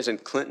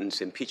President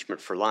Clinton's impeachment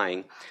for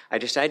lying, I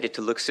decided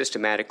to look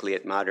systematically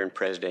at modern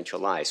presidential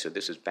lies. So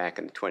this is back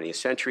in the 20th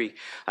century.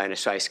 And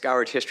so I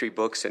scoured history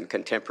books and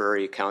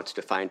contemporary accounts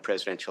to find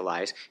presidential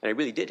lies. And I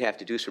really did have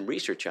to do some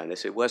research on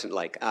this. It wasn't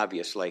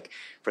obvious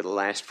for the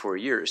last 4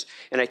 years.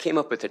 And I came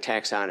up with a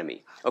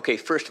taxonomy. Okay,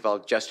 first of all,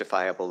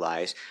 justifiable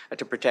lies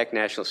to protect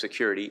national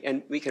security.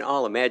 And we can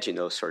all imagine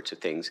those sorts of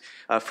things.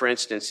 For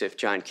instance, if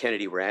John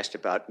Kennedy were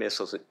asked by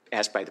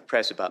the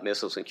press about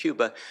missiles in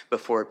Cuba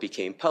before it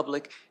became public,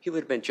 public, he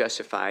would have been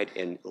justified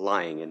in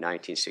lying in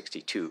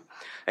 1962.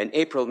 In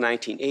April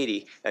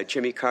 1980,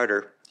 Jimmy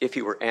Carter, if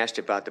he were asked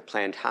about the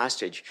planned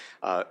hostage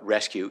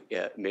rescue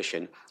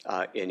mission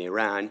in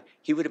Iran,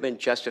 he would have been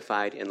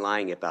justified in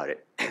lying about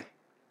it.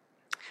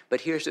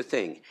 But here's the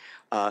thing.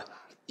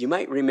 You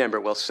might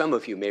remember, well, some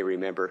of you may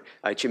remember,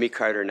 Jimmy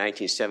Carter in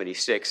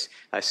 1976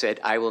 said,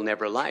 "I will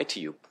never lie to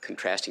you,"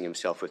 contrasting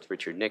himself with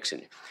Richard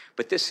Nixon.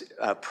 But this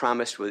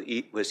promise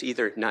was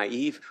either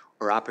naive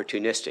or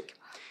opportunistic.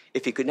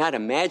 If he could not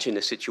imagine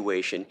a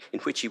situation in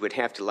which he would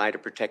have to lie to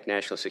protect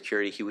national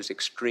security, he was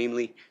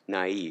extremely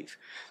naive.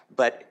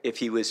 But if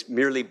he was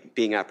merely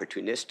being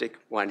opportunistic,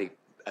 wanting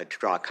to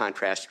draw a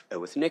contrast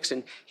with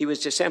Nixon, he was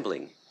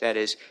dissembling. That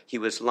is, he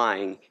was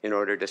lying in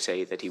order to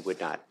say that he would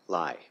not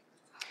lie.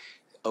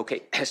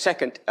 Okay,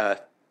 second,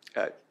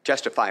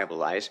 justifiable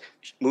lies,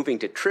 moving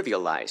to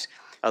trivial lies.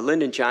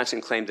 Lyndon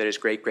Johnson claimed that his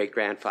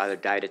great-great-grandfather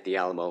died at the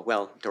Alamo.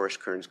 Well, Doris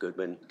Kearns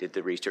Goodwin did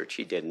the research.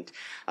 He didn't.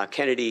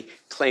 Kennedy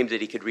claimed that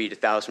he could read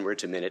 1,000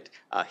 words a minute.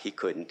 He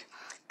couldn't.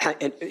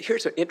 And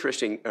here's an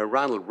interesting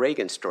Ronald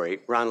Reagan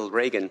story. Ronald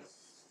Reagan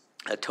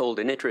told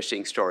an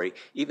interesting story,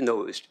 even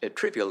though it was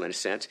trivial in a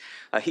sense.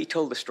 He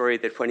told the story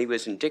that when he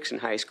was in Dixon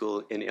High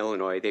School in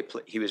Illinois,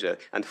 he was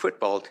on the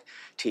football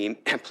team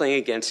playing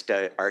against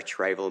arch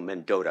rival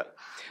Mendota.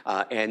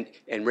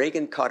 And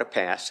Reagan caught a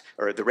pass,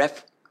 or the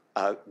ref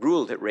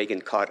ruled that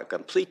Reagan caught a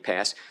complete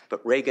pass,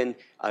 but Reagan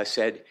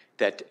said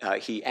that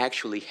he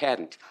actually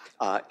hadn't.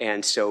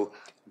 And so,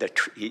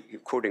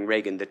 quoting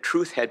Reagan, "The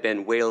truth had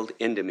been wailed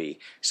into me,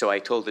 so I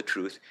told the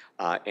truth,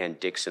 and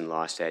Dixon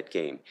lost that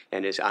game."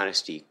 And his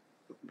honesty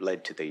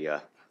led to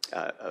the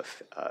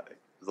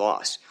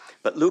loss.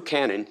 But Lou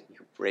Cannon,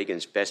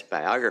 Reagan's best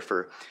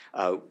biographer,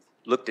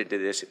 looked into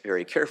this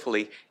very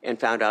carefully and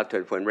found out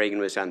that when Reagan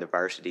was on the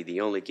varsity,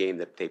 the only game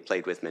that they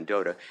played with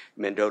Mendota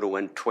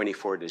won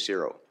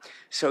 24-0.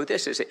 So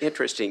this is an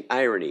interesting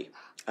irony.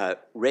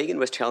 Reagan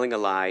was telling a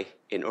lie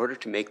in order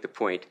to make the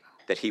point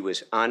that he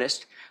was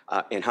honest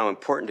and how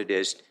important it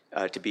is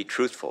to be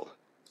truthful.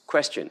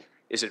 Question,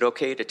 is it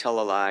okay to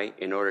tell a lie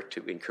in order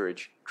to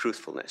encourage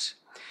truthfulness?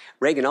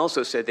 Reagan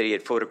also said that he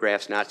had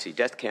photographed Nazi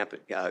death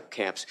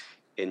camps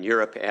in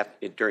Europe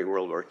during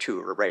World War II,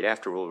 or right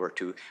after World War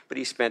II, but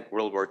he spent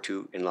World War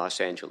II in Los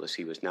Angeles.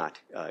 He was not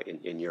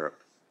in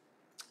Europe.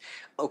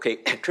 Okay,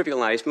 trivial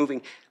lies,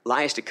 moving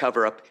lies to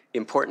cover up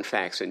important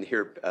facts. And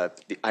here,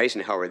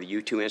 Eisenhower, the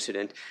U-2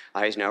 incident,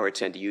 Eisenhower had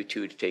sent a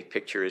U-2 to take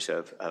pictures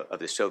of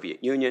the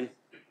Soviet Union.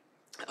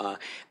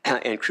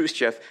 And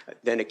Khrushchev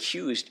then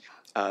accused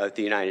the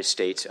United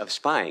States of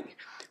spying.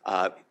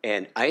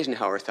 And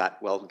Eisenhower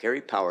thought, well,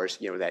 Gary Powers,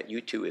 that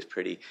U-2 is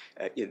pretty.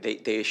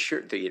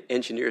 The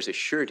engineers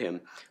assured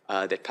him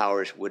that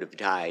Powers would have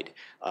died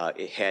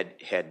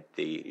had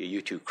the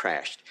U-2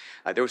 crashed.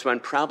 There was one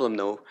problem,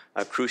 though.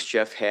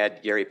 Khrushchev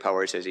had Gary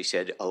Powers, as he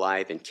said,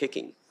 alive and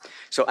kicking.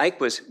 So Ike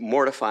was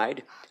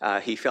mortified.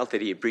 He felt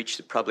that he had breached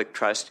the public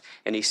trust,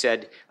 and he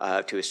said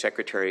to his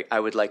secretary,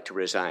 "I would like to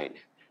resign."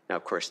 Now,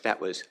 of course, that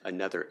was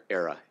another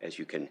era, as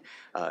you can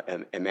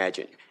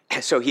imagine.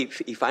 So he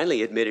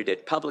finally admitted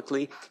it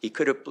publicly. He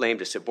could have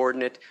blamed a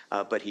subordinate,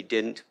 but he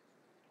didn't.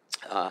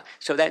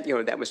 So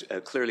that was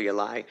clearly a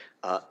lie.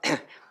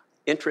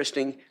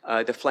 Interesting,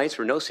 the flights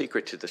were no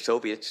secret to the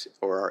Soviets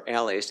or our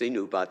allies. They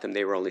knew about them.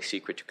 They were only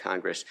secret to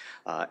Congress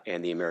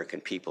and the American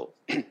people.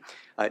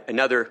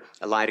 Another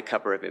lie to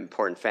cover up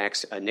important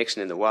facts,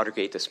 Nixon and the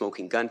Watergate, the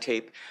smoking gun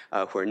tape,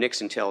 where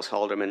Nixon tells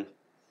Haldeman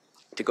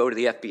to go to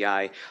the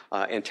FBI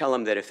and tell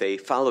them that if they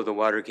follow the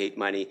Watergate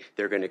money,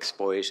 they're going to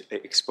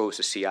expose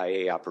a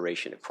CIA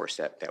operation. Of course,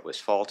 that was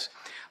false.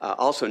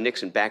 Also,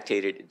 Nixon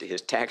backdated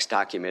his tax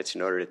documents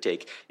in order to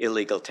take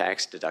illegal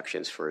tax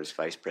deductions for his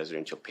vice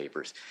presidential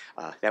papers.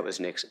 That was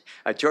Nixon.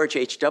 George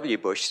H.W.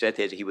 Bush said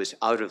that he was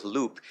out of the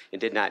loop and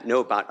did not know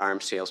about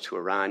arms sales to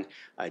Iran.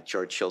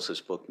 George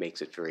Shultz's book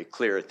makes it very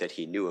clear that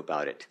he knew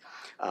about it.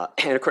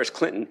 And of course,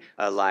 Clinton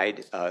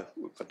lied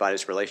about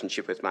his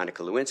relationship with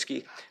Monica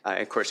Lewinsky.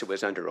 Of course, it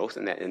was under oath,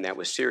 and that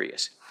was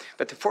serious.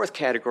 But the fourth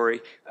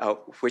category,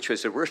 which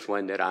was the worst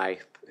one that I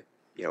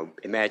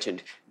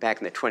imagined back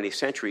in the 20th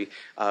century,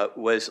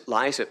 was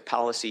lies of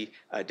policy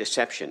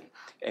deception.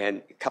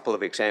 And a couple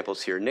of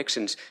examples here.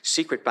 Nixon's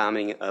secret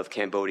bombing of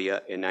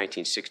Cambodia in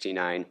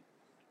 1969.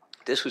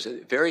 This was a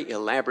very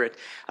elaborate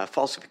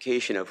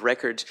falsification of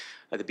records.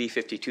 The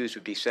B-52s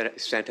would be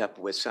sent up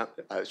with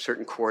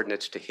certain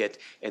coordinates to hit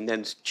and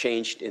then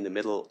changed in the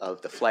middle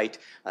of the flight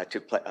to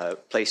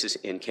places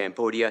in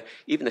Cambodia.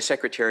 Even the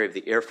Secretary of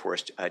the Air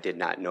Force did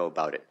not know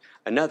about it.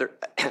 Another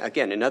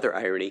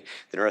irony,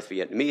 the North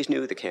Vietnamese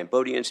knew, the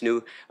Cambodians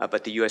knew,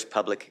 but the U.S.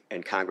 public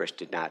and Congress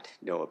did not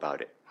know about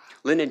it.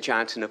 Lyndon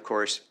Johnson, of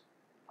course,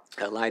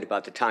 lied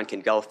about the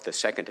Tonkin Gulf, the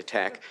second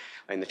attack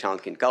in the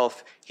Tonkin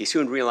Gulf. He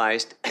soon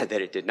realized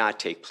that it did not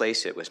take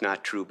place. It was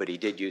not true, but he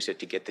did use it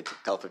to get the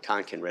Gulf of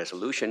Tonkin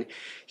resolution.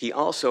 He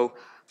also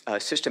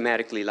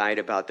systematically lied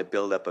about the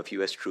buildup of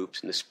U.S.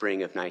 troops in the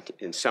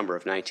summer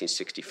of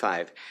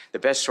 1965. The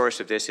best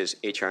source of this is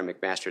H.R.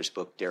 McMaster's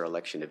book,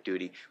 Dereliction of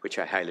Duty, which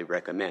I highly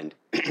recommend.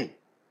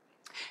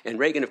 And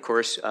Reagan, of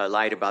course,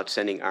 lied about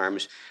sending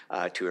arms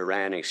to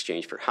Iran in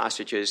exchange for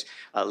hostages,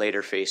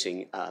 later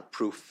facing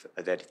proof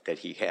that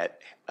he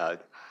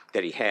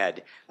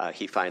had,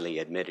 he finally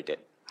admitted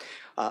it.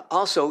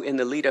 Also, in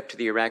the lead up to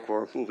the Iraq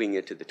War, moving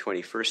into the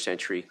 21st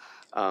century,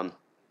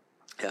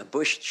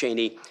 Bush,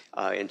 Cheney,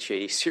 and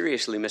Cheney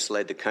seriously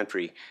misled the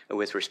country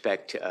with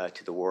respect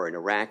to the war in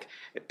Iraq,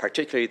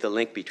 particularly the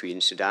link between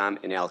Saddam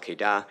and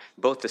al-Qaeda.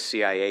 Both the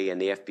CIA and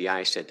the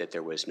FBI said that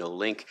there was no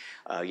link,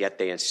 yet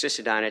they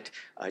insisted on it.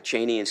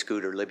 Cheney and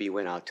Scooter Libby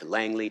went out to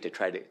Langley to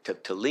try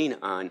to lean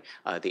on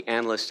the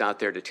analysts out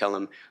there to tell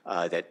them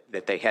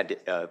that they had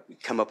to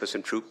come up with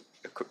some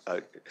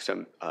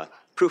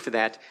proof of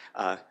that.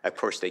 Of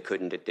course, they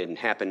couldn't. It didn't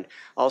happen.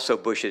 Also,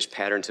 Bush's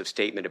patterns of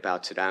statement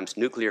about Saddam's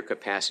nuclear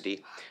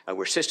capacity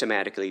were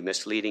systematically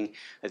misleading.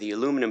 The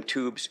aluminum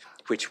tubes,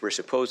 which were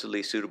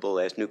supposedly suitable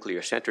as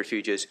nuclear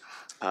centrifuges,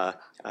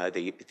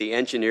 the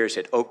engineers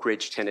at Oak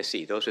Ridge,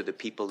 Tennessee, those are the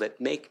people that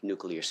make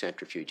nuclear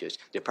centrifuges.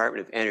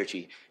 Department of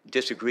Energy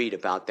disagreed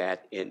about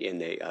that in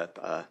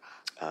the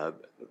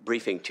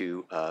briefing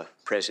to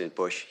President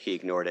Bush. He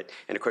ignored it.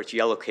 And of course,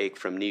 yellow cake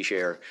from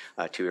Niger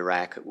to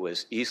Iraq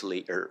was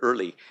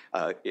early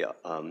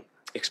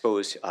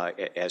exposed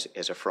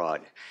as a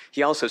fraud.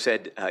 He also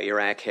said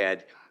Iraq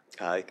had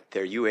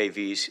their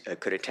UAVs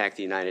could attack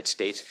the United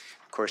States.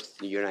 Of course,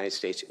 the United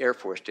States Air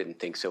Force didn't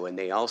think so, and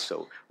they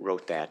also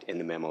wrote that in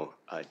the memo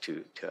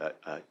to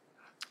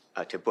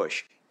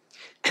Bush.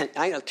 And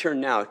I'll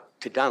turn now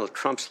to Donald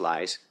Trump's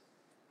lies,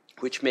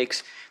 which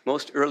makes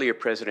most earlier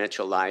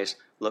presidential lies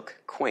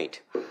look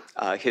quaint.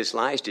 His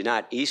lies do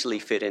not easily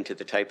fit into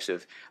the types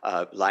of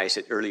lies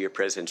that earlier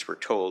presidents were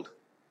told.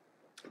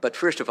 But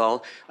first of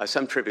all,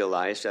 some trivial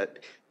lies,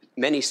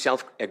 many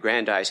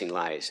self-aggrandizing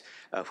lies,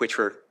 which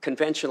were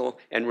conventional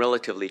and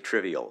relatively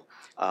trivial.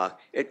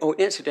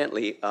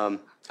 Incidentally,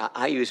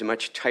 I use a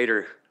much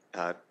tighter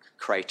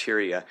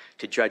criteria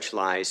to judge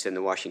lies than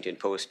the Washington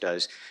Post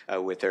does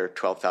with their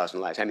 12,000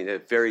 lies. I mean, a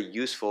very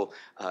useful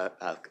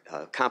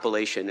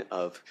compilation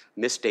of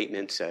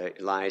misstatements,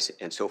 lies,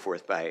 and so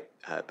forth by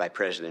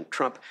President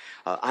Trump.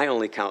 I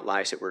only count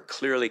lies that were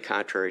clearly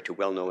contrary to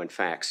well-known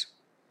facts.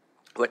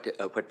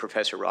 What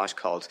Professor Ross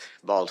calls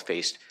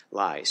bald-faced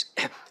lies.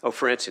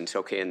 For instance,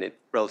 in the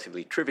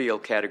relatively trivial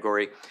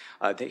category,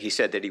 he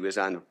said that he was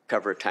on the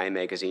cover of Time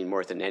magazine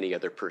more than any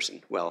other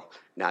person. Well,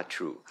 not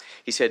true.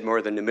 He said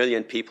more than 1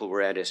 million people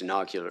were at his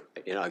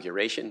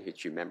inauguration,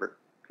 which you remember.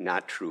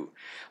 Not true.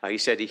 He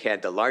said he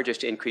had the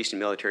largest increase in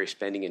military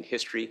spending in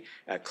history.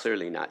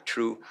 Clearly not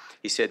true.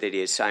 He said that he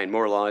had signed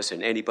more laws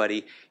than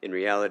anybody. In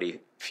reality,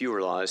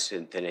 fewer laws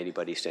than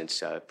anybody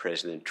since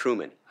President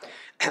Truman.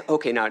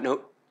 Now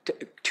note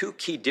two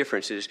key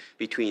differences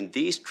between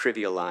these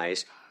trivial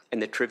lies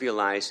and the trivial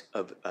lies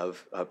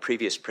of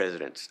previous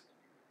presidents.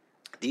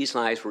 These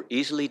lies were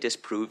easily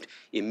disproved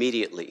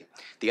immediately.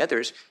 The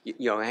others,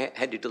 I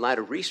had to do a lot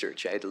of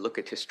research. I had to look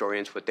at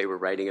historians, what they were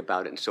writing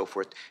about, and so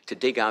forth, to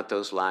dig out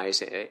those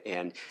lies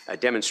and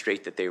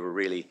demonstrate that they were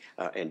really,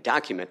 and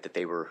document that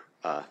they were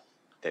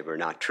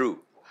not true.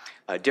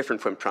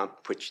 Different from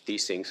Trump, which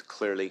these things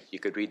clearly, you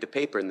could read the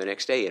paper in the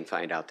next day and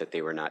find out that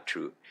they were not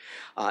true.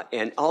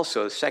 And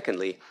also,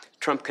 secondly,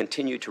 Trump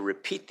continued to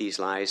repeat these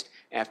lies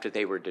after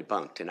they were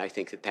debunked. And I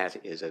think that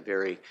is a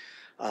very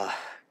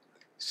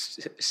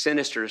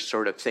sinister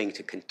sort of thing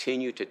to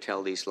continue to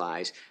tell these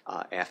lies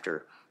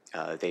after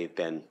they've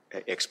been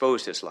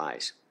exposed as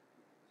lies.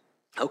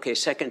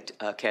 Second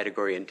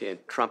category in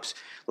Trump's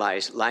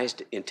lies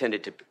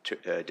intended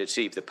to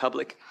deceive the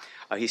public.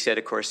 He said,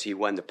 of course, he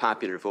won the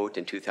popular vote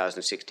in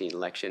 2016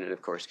 election, and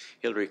of course,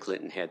 Hillary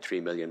Clinton had 3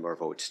 million more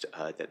votes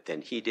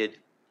than he did.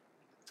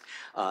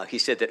 He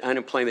said that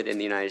unemployment in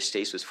the United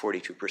States was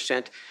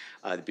 42%.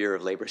 The Bureau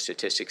of Labor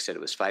Statistics said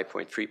it was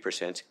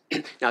 5.3%.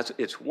 Now,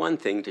 it's one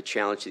thing to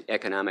challenge the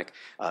economic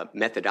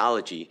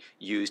methodology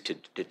used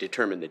to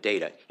determine the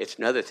data. It's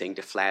another thing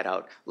to flat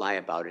out lie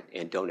about it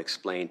and don't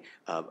explain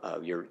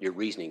your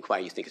reasoning, why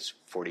you think it's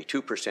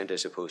 42%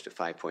 as opposed to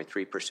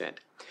 5.3%.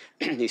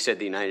 He said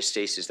the United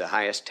States is the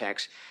highest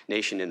tax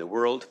nation in the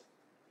world.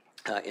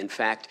 In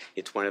fact,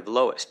 it's one of the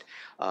lowest.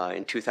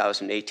 In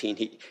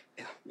 2018,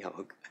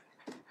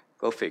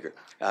 go figure.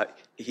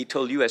 He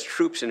told U.S.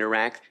 troops in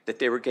Iraq that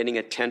they were getting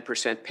a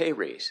 10% pay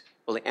raise.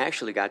 Well, they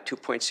actually got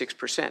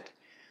 2.6%.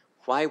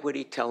 Why would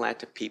he tell that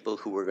to people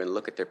who were going to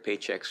look at their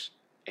paychecks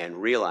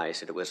and realize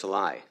that it was a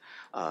lie?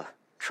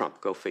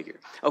 Trump, go figure.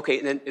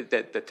 And then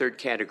the third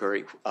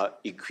category,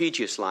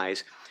 egregious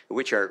lies,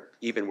 which are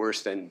even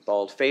worse than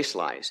bald-faced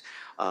lies.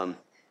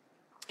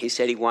 He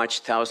said he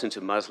watched thousands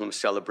of Muslims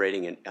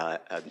celebrating in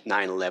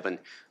 9/11.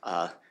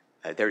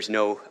 There's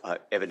no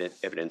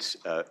evidence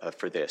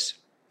for this.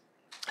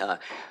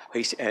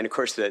 And of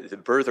course, the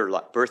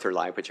birther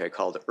lie, which I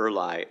call the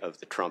lie of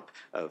the Trump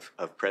of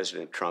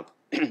President Trump,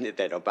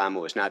 that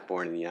Obama was not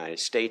born in the United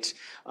States.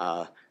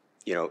 That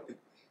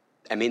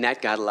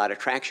got a lot of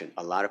traction.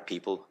 A lot of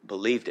people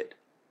believed it.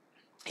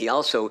 He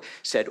also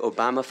said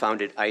Obama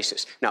founded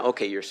ISIS. Now,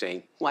 you're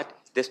saying, what?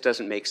 This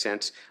doesn't make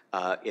sense.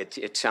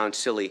 It sounds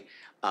silly.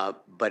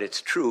 But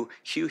it's true,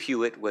 Hugh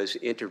Hewitt was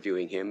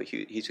interviewing him.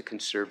 He's a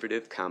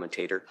conservative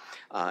commentator,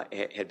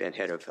 had been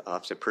head of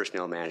Office of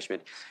Personnel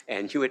Management.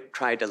 And Hewitt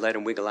tried to let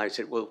him wiggle out. He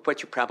said, well,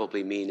 what you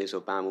probably mean is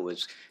Obama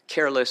was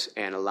careless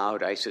and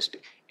allowed ISIS to,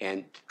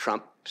 and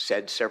Trump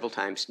said several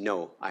times,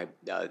 no,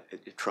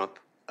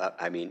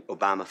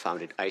 Obama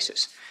founded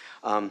ISIS.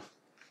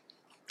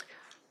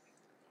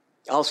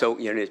 Also,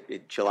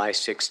 July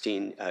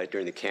 16,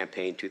 during the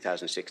campaign,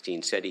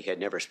 2016, said he had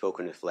never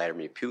spoken with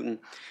Vladimir Putin,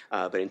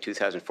 but in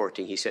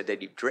 2014 he said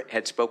that he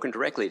had spoken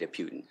directly to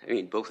Putin. I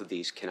mean, both of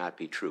these cannot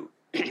be true.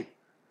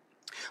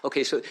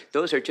 Okay, so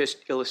those are just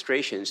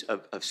illustrations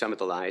of some of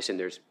the lies, and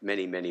there's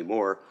many, many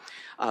more.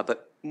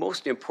 But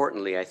most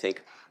importantly, I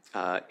think,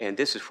 and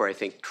this is where I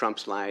think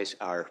Trump's lies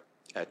are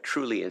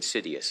truly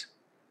insidious.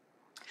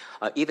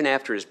 Even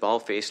after his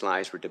bald-faced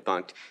lies were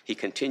debunked, he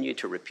continued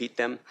to repeat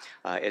them.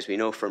 As we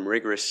know from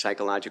rigorous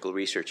psychological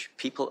research,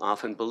 people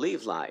often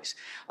believe lies.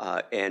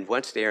 And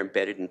once they are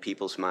embedded in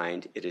people's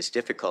mind, it is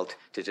difficult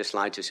to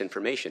dislodge this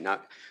information.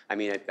 Now,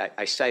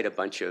 I cite a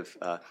bunch of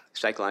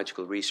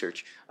psychological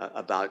research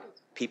about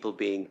people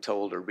being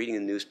told or reading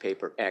the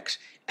newspaper X,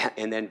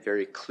 and then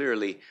very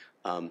clearly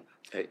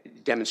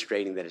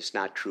demonstrating that it's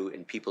not true,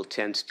 and people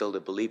tend still to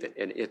believe it.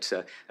 And it's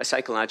a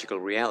psychological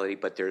reality,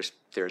 but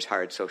there's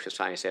hard social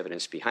science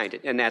evidence behind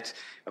it. And that's,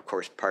 of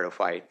course, part of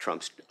why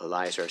Trump's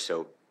lies are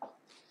so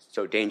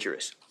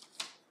dangerous.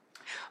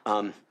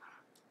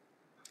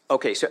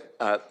 Okay, so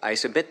I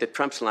submit that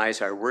Trump's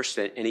lies are worse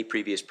than any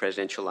previous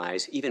presidential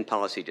lies, even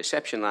policy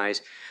deception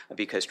lies,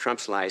 because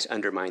Trump's lies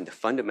undermine the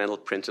fundamental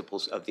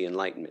principles of the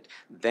Enlightenment.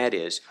 That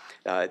is,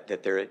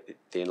 that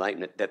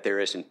there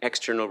is an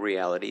external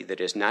reality that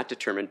is not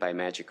determined by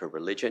magic or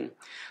religion,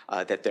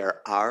 that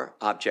there are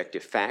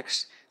objective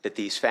facts, that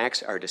these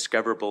facts are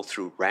discoverable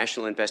through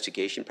rational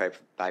investigation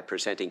by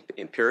presenting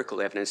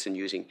empirical evidence and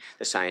using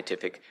the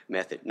scientific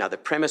method. Now, the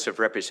premise of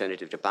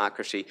representative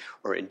democracy,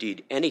 or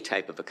indeed any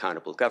type of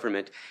accountable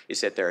government, is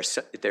that there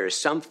is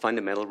some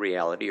fundamental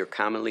reality or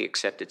commonly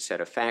accepted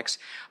set of facts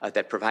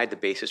that provide the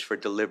basis for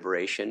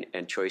deliberation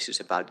and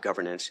choices about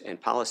governance and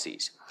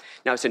policies.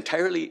 Now, it's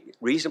entirely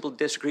reasonable to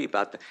disagree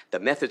about the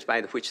methods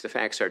by which the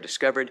facts are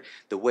discovered,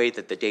 the way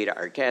that the data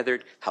are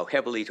gathered, how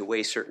heavily to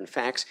weigh certain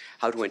facts,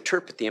 how to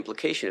interpret the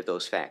implication of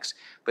those facts.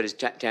 But as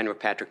Daniel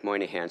Patrick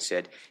Moynihan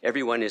said,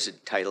 everyone is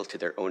entitled to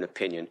their own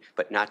opinion,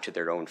 but not to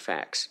their own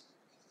facts.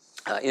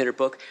 In her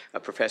book,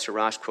 Professor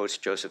Ross quotes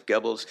Joseph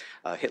Goebbels,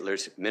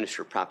 Hitler's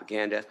minister of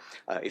propaganda,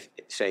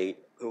 saying,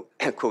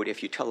 quote,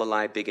 "If you tell a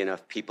lie big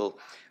enough, people,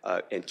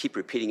 and keep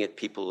repeating it,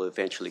 people will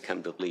eventually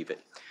come to believe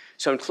it."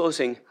 So in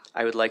closing,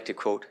 I would like to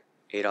quote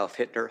Adolf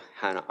Hitler,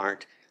 Hannah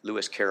Arendt,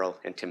 Lewis Carroll,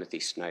 and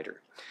Timothy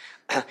Snyder.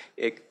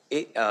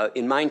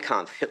 In Mein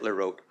Kampf, Hitler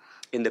wrote,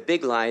 "In the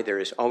big lie, there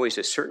is always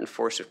a certain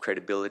force of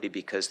credibility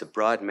because the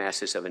broad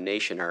masses of a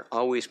nation are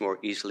always more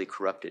easily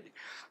corrupted.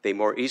 They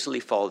more easily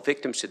fall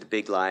victims to the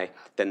big lie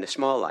than the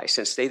small lie,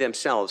 since they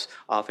themselves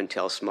often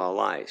tell small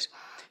lies.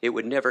 It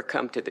would never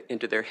come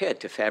into their head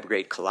to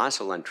fabricate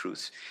colossal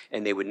untruths,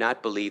 and they would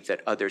not believe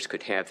that others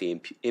could have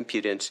the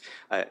impudence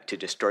to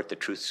distort the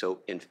truth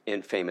so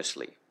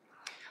infamously."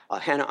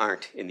 Hannah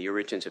Arendt, in The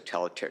Origins of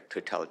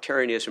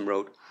Totalitarianism,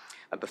 wrote,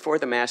 "Before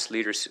the mass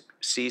leaders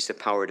seize the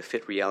power to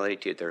fit reality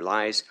to their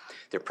lies,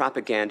 their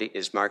propaganda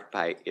is marked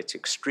by its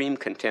extreme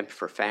contempt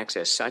for facts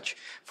as such,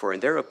 for in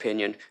their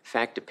opinion,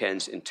 fact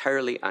depends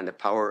entirely on the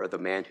power of the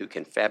man who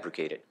can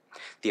fabricate it.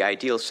 The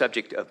ideal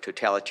subject of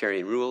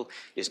totalitarian rule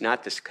is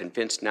not the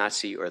convinced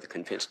Nazi or the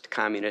convinced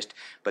communist,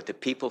 but the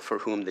people for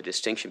whom the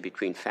distinction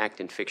between fact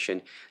and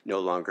fiction no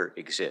longer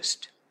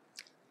exists."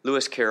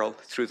 Lewis Carroll,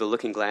 Through the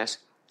Looking Glass,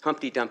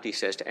 Humpty Dumpty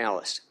says to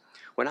Alice,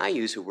 "When I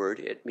use a word,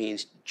 it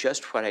means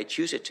just what I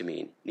choose it to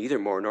mean, neither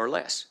more nor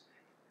less."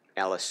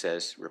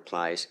 Alice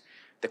replies,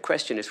 "The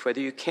question is whether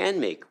you can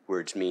make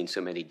words mean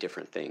so many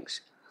different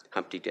things."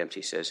 Humpty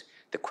Dumpty says,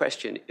 "The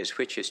question is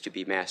which is to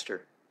be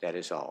master, that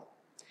is all."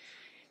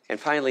 And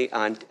finally,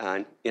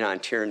 on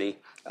tyranny,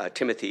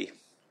 Timothy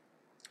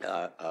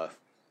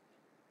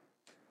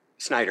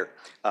Snyder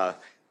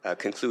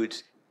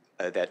concludes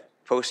that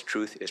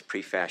post-truth is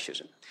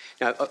pre-fascism.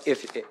 Now,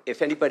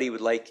 if anybody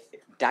would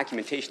like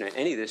documentation on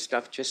any of this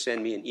stuff, just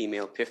send me an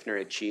email,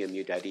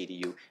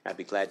 piffner@gmu.edu. I'd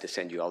be glad to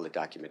send you all the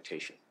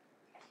documentation.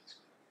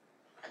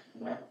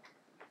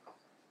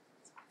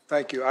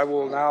 Thank you. I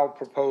will now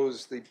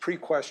propose the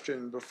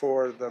pre-question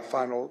before the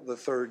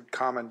third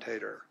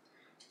commentator.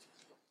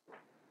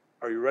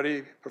 Are you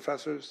ready,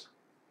 professors?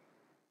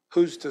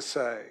 Who's to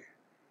say?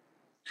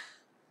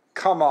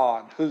 Come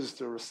on, who's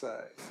to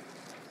say?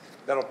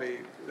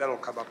 That'll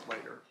come up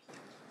later.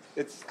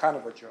 It's kind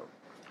of a joke,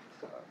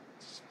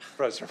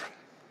 President.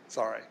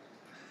 Sorry.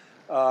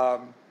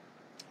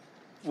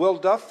 Will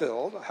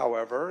Duffield,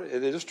 however,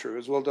 it is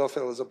true, Will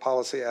Duffield is a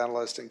policy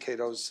analyst in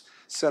Cato's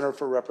Center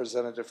for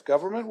Representative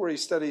Government, where he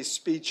studies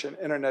speech and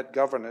internet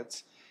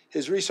governance.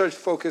 His research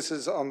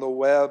focuses on the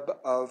web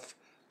of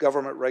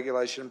government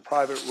regulation and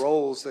private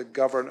roles that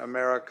govern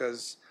American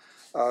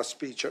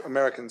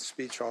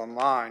speech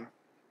online.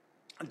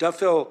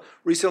 Duffield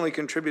recently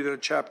contributed a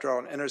chapter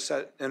on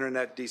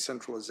internet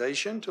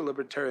decentralization to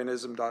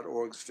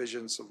libertarianism.org's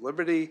Visions of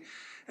Liberty,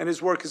 and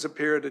his work has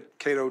appeared at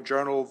Cato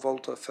Journal,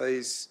 Volta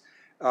Face,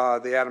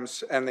 the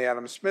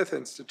Adam Smith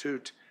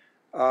Institute,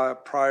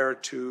 prior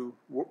to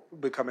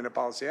becoming a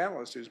policy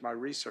analyst. He was my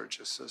research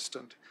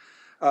assistant.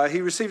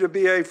 He received a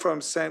BA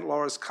from St.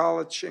 Lawrence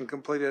College and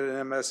completed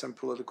an MS in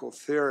political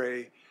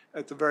theory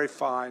at the very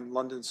fine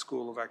London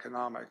School of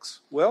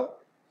Economics. Will?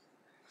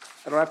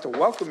 I don't have to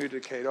welcome you to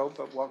Cato,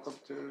 but welcome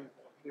to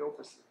the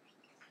Opus.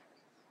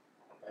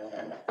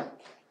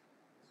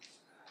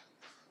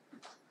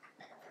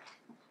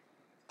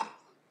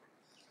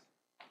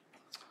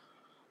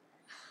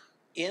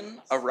 In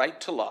A Right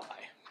to Lie,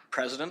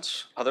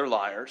 Presidents, Other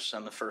Liars,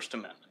 and the First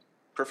Amendment,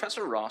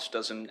 Professor Ross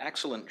does an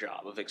excellent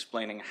job of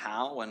explaining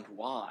how and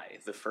why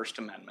the First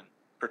Amendment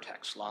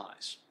protects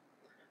lies.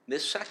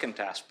 This second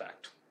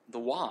aspect, the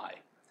why,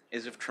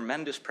 is of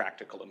tremendous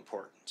practical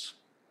importance.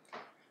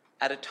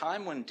 At a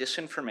time when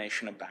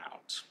disinformation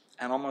abounds,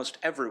 and almost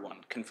everyone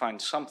can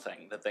find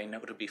something that they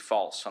know to be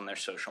false on their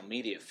social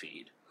media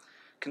feed,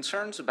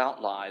 concerns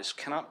about lies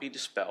cannot be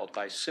dispelled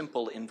by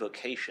simple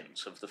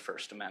invocations of the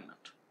First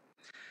Amendment.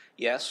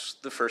 Yes,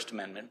 the First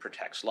Amendment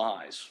protects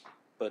lies,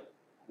 but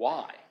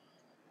why?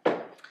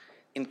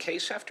 In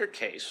case after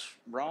case,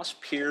 Ross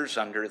peers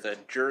under the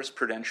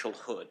jurisprudential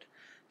hood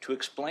to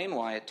explain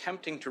why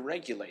attempting to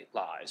regulate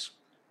lies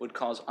would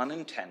cause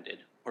unintended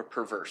or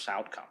perverse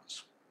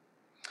outcomes.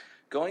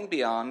 Going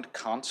beyond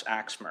Kant's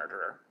axe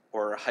murderer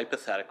or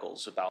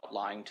hypotheticals about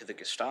lying to the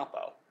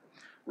Gestapo,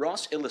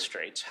 Ross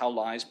illustrates how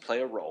lies play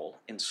a role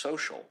in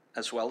social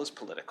as well as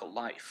political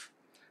life,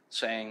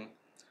 saying,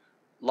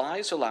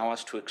 lies allow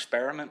us to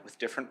experiment with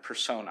different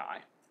personae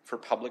for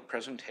public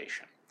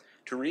presentation,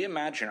 to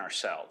reimagine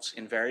ourselves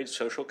in varied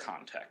social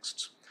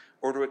contexts,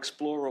 or to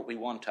explore what we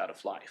want out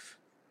of life.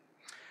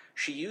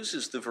 She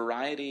uses the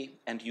variety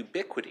and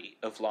ubiquity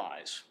of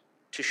lies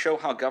to show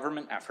how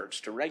government efforts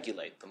to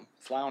regulate them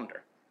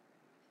flounder.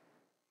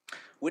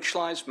 Which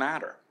lies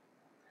matter?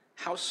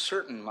 How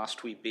certain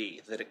must we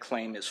be that a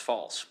claim is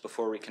false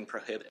before we can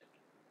prohibit it?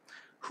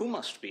 Who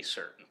must be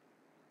certain?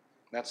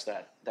 That's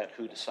that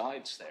who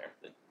decides there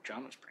that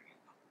John was bringing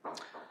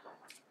up.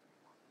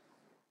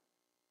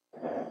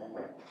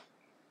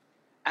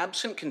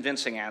 Absent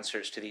convincing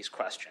answers to these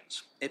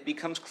questions, it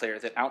becomes clear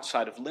that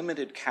outside of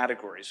limited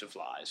categories of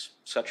lies,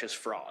 such as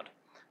fraud,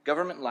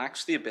 government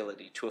lacks the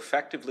ability to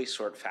effectively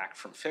sort fact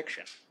from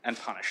fiction and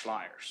punish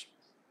liars.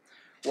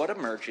 What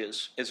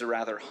emerges is a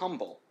rather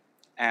humble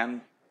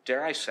and,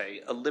 dare I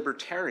say, a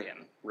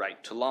libertarian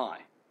right to lie.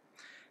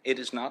 It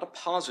is not a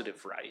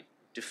positive right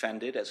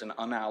defended as an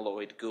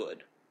unalloyed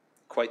good.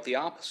 Quite the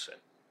opposite.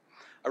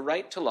 A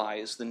right to lie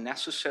is the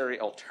necessary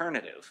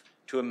alternative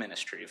to a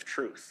ministry of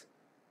truth.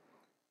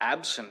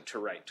 Absent a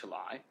right to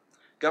lie,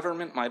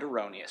 government might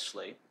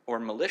erroneously or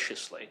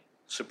maliciously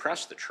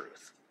suppress the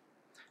truth.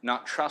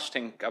 Not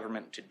trusting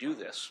government to do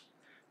this,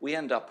 we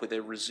end up with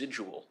a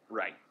residual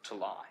right to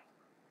lie.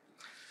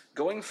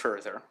 Going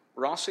further,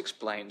 Ross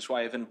explains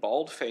why even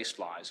bald-faced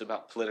lies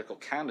about political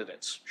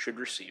candidates should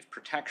receive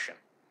protection,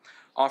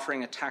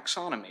 offering a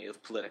taxonomy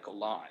of political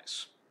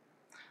lies.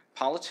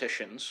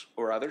 Politicians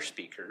or other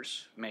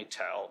speakers may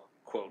tell,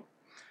 quote,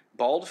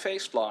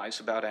 bald-faced lies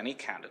about any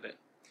candidate,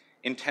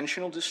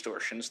 intentional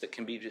distortions that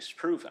can be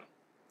disproven,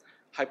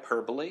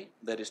 hyperbole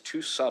that is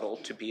too subtle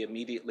to be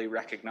immediately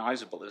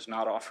recognizable as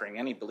not offering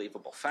any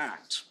believable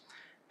facts,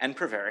 and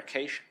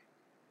prevarication.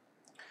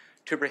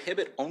 To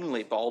prohibit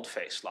only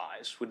bald-faced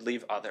lies would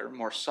leave other,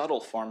 more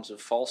subtle forms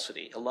of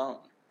falsity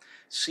alone,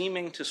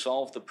 seeming to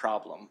solve the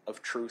problem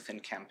of truth in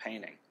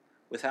campaigning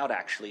without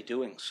actually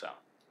doing so,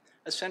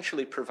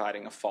 essentially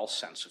providing a false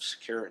sense of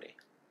security.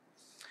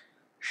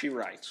 She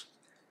writes,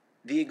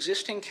 the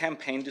existing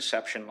campaign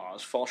deception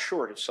laws fall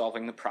short of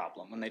solving the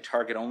problem when they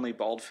target only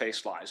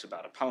bald-faced lies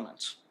about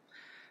opponents.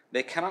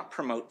 They cannot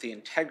promote the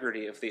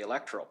integrity of the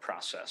electoral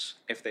process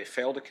if they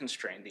fail to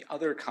constrain the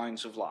other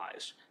kinds of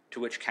lies to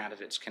which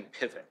candidates can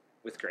pivot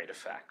with great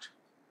effect.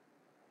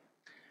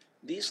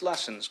 These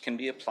lessons can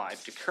be applied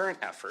to current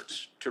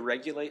efforts to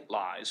regulate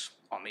lies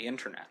on the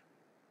internet.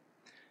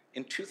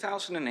 In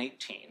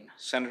 2018,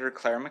 Senator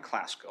Claire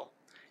McCaskill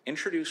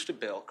introduced a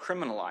bill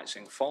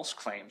criminalizing false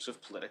claims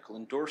of political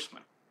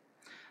endorsement,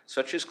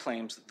 such as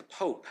claims that the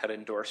Pope had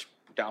endorsed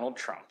Donald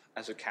Trump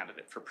as a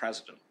candidate for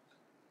president.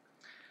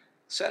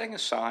 Setting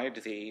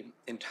aside the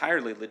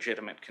entirely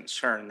legitimate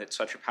concern that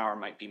such a power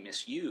might be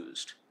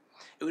misused,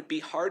 it would be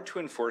hard to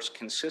enforce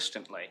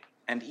consistently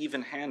and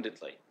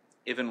even-handedly,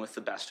 even with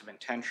the best of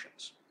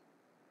intentions.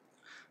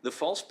 The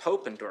false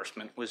Pope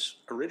endorsement was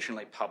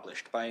originally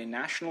published by a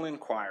National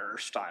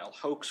Enquirer-style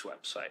hoax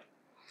website.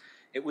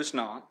 It was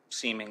not,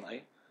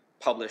 seemingly,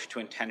 published to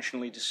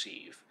intentionally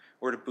deceive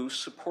or to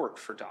boost support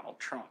for Donald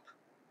Trump.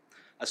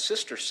 A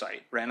sister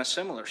site ran a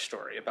similar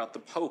story about the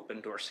Pope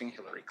endorsing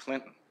Hillary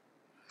Clinton.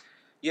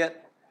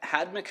 Yet,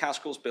 had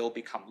McCaskill's bill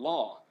become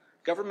law,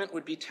 government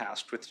would be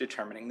tasked with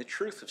determining the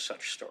truth of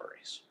such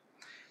stories.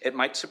 It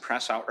might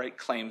suppress outright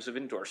claims of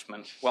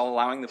endorsement while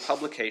allowing the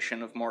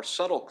publication of more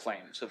subtle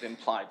claims of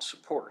implied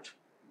support.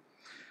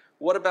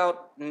 What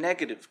about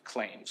negative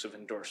claims of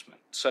endorsement,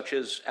 such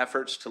as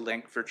efforts to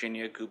link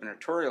Virginia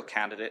gubernatorial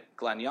candidate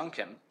Glenn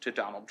Youngkin to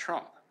Donald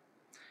Trump?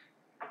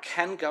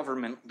 Can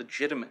government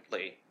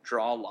legitimately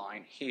draw a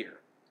line here?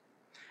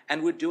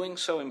 And would doing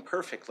so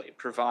imperfectly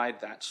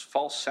provide that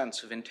false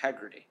sense of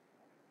integrity?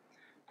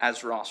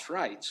 As Ross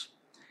writes,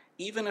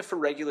 even if a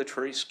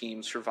regulatory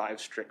scheme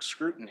survives strict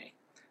scrutiny,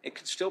 it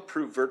could still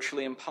prove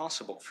virtually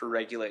impossible for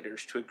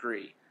regulators to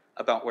agree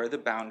about where the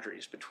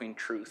boundaries between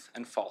truth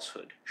and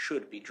falsehood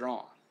should be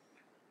drawn.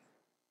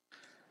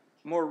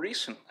 More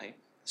recently,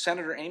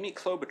 Senator Amy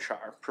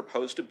Klobuchar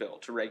proposed a bill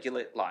to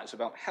regulate lies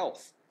about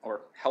health,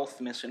 or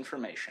health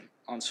misinformation,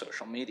 on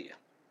social media.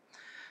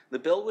 The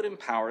bill would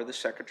empower the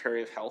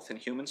Secretary of Health and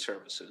Human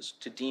Services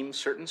to deem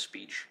certain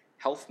speech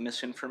health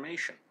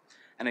misinformation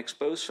and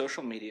expose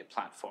social media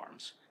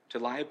platforms to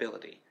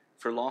liability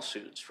for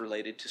lawsuits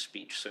related to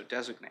speech so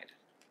designated.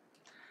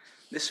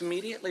 This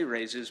immediately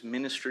raises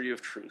Ministry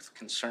of Truth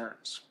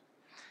concerns.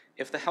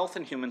 If the Health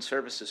and Human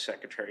Services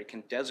Secretary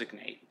can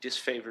designate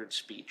disfavored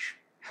speech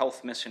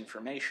health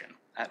misinformation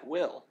at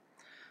will,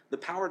 the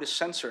power to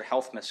censor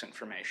health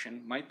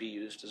misinformation might be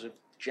used as a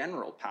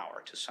general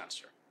power to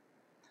censor.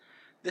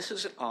 This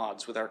is at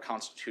odds with our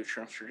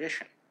constitutional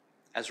tradition.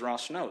 As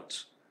Ross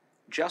notes,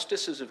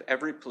 justices of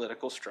every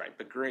political stripe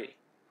agree.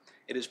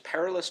 It is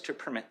perilous to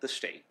permit the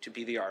state to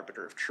be the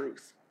arbiter of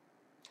truth.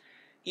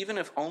 Even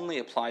if only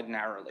applied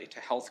narrowly to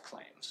health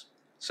claims,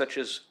 such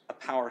a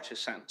power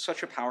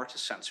to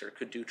censor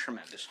could do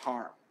tremendous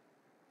harm.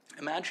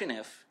 Imagine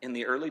if, in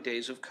the early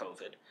days of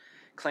COVID,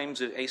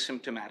 claims of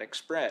asymptomatic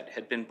spread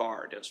had been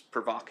barred as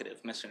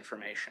provocative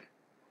misinformation.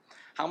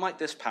 How might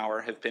this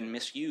power have been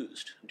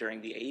misused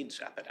during the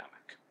AIDS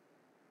epidemic?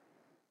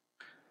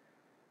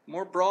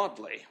 More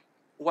broadly,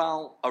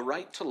 while a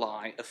right to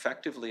lie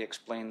effectively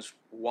explains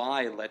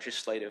why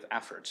legislative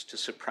efforts to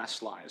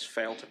suppress lies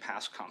fail to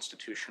pass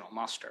constitutional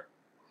muster,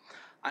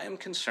 I am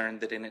concerned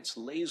that in its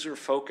laser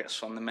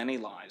focus on the many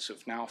lies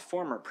of now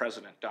former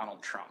President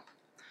Donald Trump,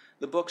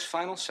 the book's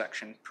final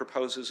section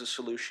proposes a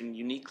solution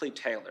uniquely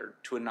tailored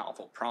to a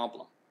novel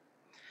problem.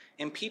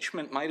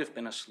 Impeachment might have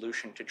been a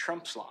solution to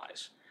Trump's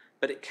lies,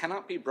 but it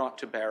cannot be brought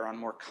to bear on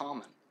more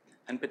common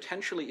and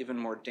potentially even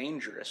more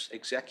dangerous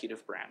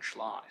executive branch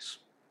lies.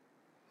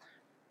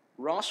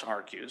 Ross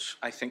argues,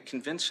 I think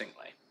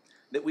convincingly,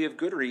 that we have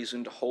good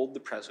reason to hold the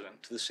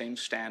president to the same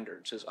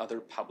standards as other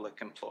public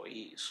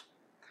employees.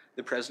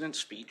 The president's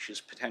speech is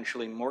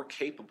potentially more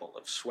capable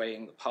of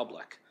swaying the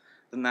public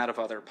than that of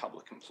other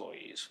public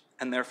employees,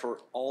 and therefore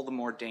all the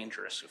more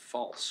dangerous if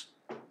false.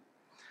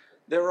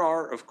 There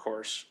are, of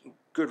course,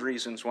 good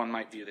reasons one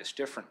might view this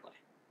differently.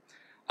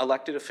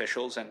 Elected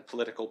officials and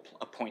political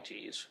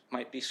appointees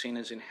might be seen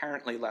as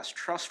inherently less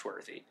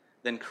trustworthy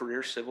than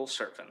career civil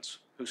servants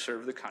who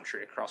serve the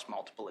country across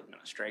multiple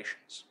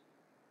administrations.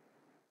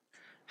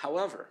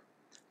 However,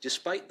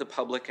 despite the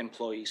public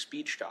employee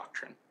speech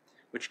doctrine,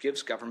 which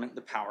gives government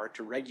the power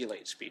to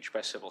regulate speech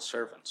by civil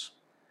servants,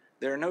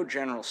 there are no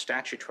general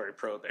statutory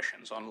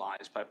prohibitions on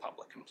lies by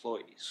public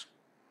employees.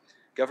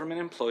 Government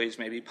employees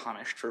may be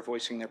punished for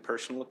voicing their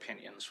personal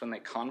opinions when they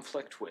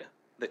conflict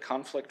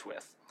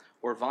with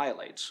or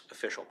violates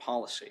official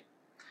policy.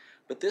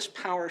 But this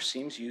power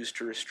seems used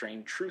to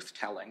restrain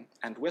truth-telling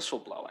and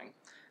whistleblowing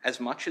as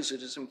much as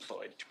it is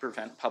employed to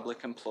prevent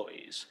public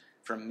employees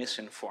from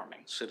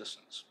misinforming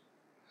citizens.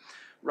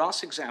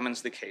 Ross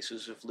examines the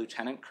cases of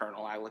Lieutenant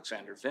Colonel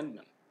Alexander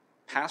Vindman,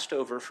 passed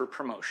over for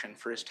promotion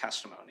for his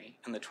testimony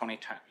in the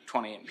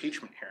 2020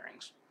 impeachment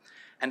hearings,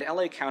 and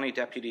LA County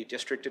Deputy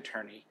District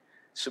Attorney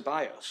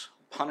Ceballos,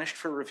 punished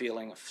for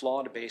revealing a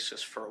flawed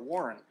basis for a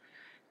warrant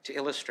to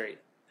illustrate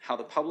how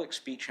the public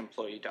speech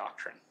employee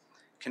doctrine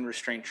can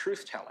restrain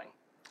truth-telling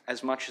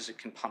as much as it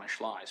can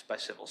punish lies by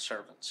civil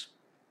servants.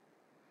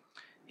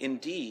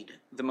 Indeed,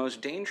 the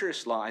most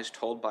dangerous lies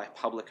told by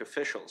public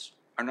officials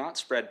are not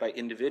spread by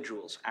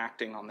individuals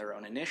acting on their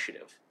own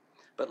initiative,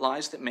 but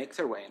lies that make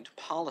their way into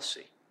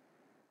policy.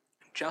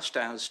 Just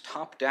as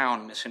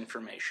top-down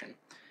misinformation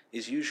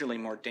is usually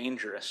more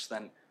dangerous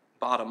than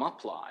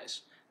bottom-up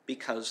lies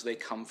because they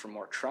come from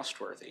more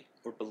trustworthy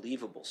or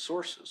believable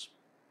sources,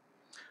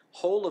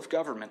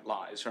 whole-of-government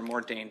lies are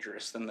more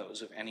dangerous than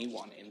those of any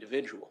one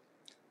individual,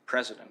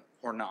 president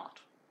or not.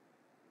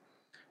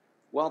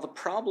 While the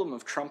problem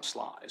of Trump's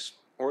lies,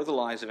 or the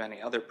lies of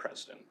any other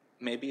president,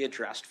 may be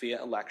addressed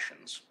via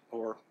elections,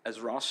 or, as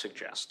Ross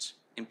suggests,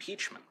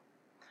 impeachment,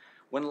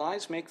 when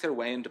lies make their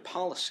way into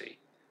policy,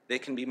 they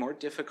can be more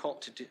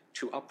difficult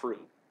to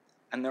uproot,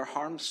 and their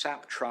harms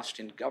sap trust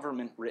in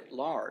government writ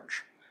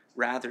large,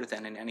 rather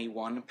than in any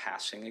one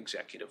passing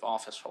executive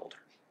office holder.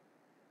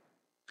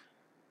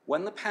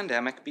 When the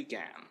pandemic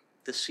began,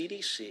 the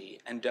CDC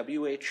and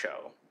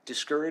WHO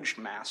discouraged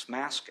mass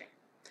masking,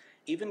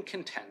 even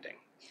contending,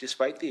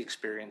 despite the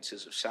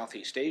experiences of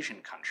Southeast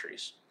Asian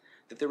countries,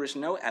 that there was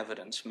no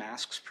evidence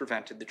masks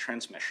prevented the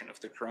transmission of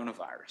the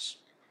coronavirus.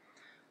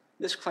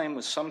 This claim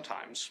was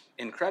sometimes,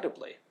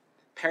 incredibly,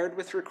 paired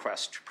with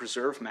requests to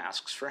preserve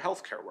masks for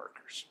healthcare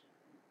workers.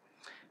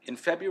 In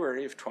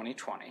February of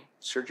 2020,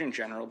 Surgeon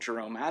General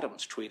Jerome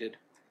Adams tweeted,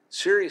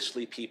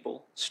 "Seriously,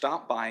 people,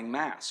 stop buying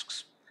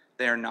masks.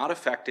 They are not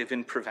effective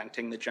in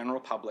preventing the general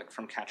public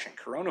from catching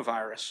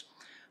coronavirus,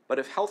 but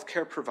if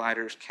healthcare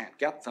providers can't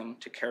get them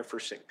to care for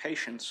sick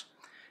patients,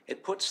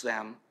 it puts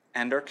them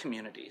and our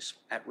communities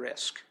at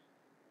risk."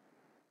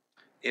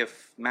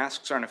 If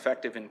masks aren't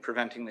effective in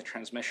preventing the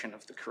transmission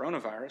of the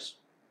coronavirus,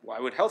 why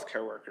would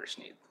healthcare workers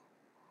need them?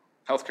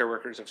 Healthcare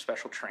workers have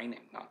special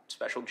training, not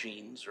special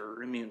genes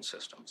or immune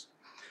systems.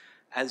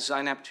 As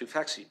Zainab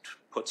Tufekci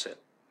puts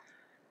it,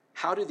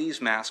 how do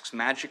these masks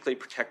magically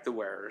protect the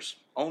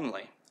wearers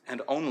only,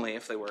 and only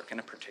if they work in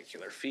a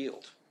particular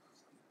field?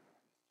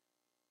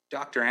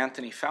 Dr.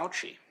 Anthony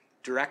Fauci,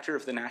 director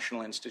of the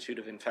National Institute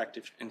of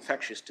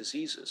Infectious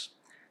Diseases,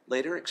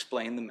 later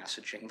explained the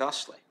messaging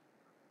thusly.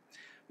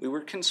 "We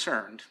were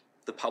concerned,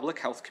 the public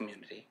health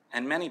community,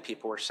 and many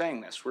people were saying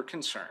this, were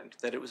concerned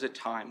that it was a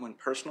time when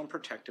personal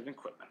protective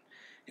equipment,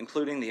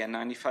 including the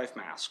N95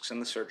 masks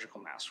and the surgical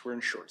masks, were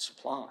in short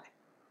supply.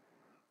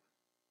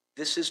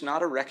 This is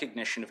not a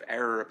recognition of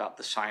error about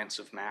the science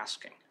of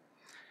masking.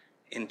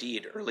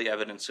 Indeed, early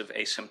evidence of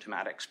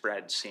asymptomatic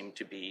spread seemed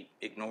to be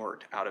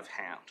ignored out of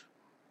hand,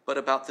 but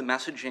about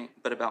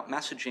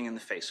messaging in the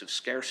face of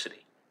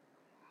scarcity.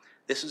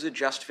 This is a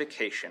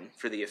justification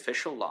for the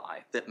official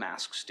lie that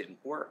masks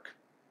didn't work.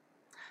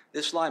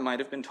 This lie might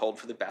have been told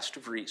for the best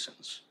of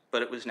reasons,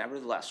 but it was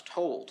nevertheless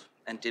told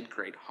and did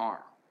great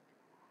harm.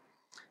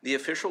 The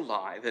official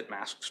lie that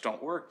masks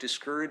don't work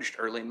discouraged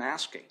early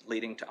masking,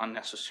 leading to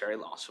unnecessary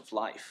loss of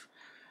life."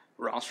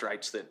 Ross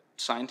writes that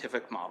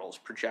scientific models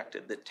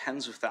projected that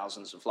tens of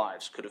thousands of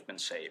lives could have been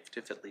saved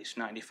if at least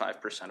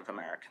 95% of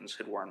Americans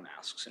had worn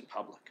masks in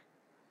public.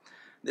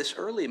 This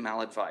early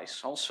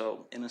maladvice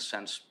also, in a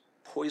sense,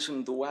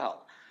 poisoned the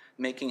well,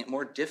 making it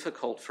more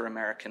difficult for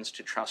Americans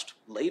to trust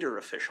later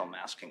official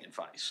masking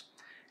advice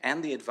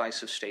and the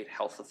advice of state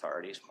health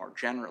authorities more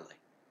generally.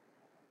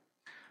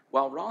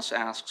 While Ross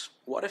asks,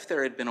 what if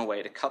there had been a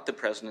way to cut the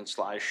president's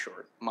lies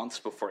short months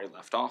before he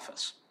left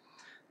office?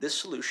 This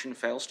solution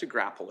fails to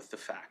grapple with the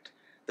fact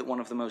that one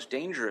of the most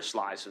dangerous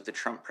lies of the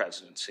Trump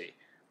presidency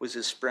was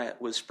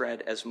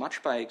spread as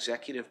much by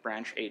executive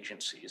branch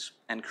agencies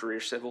and career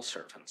civil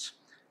servants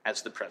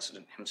as the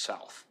president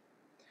himself.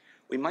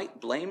 We might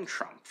blame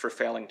Trump for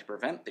failing to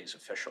prevent these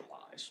official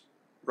lies.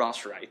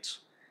 Ross writes,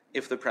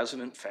 "If the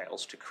president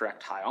fails to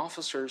correct high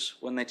officers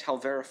when they tell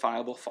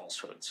verifiable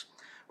falsehoods,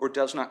 or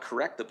does not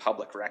correct the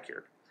public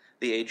record,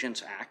 the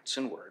agent's acts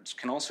and words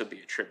can also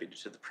be attributed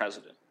to the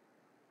president."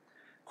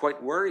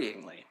 Quite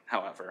worryingly,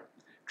 however,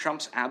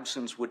 Trump's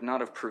absence would not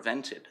have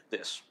prevented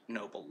this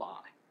noble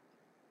lie.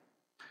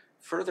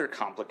 Further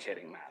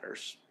complicating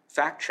matters,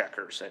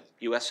 fact-checkers at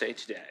USA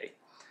Today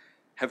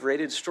have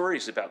rated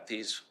stories about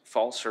these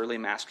false early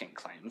masking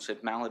claims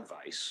and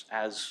maladvice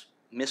as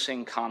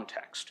missing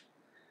context,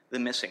 the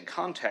missing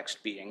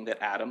context being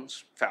that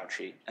Adams,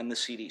 Fauci, and the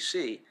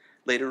CDC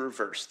later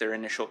reversed their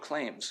initial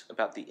claims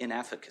about the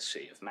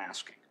inefficacy of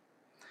masking.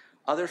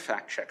 Other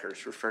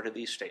fact-checkers refer to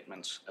these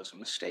statements as a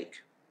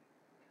mistake.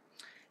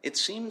 It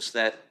seems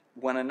that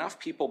when enough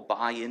people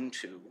buy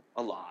into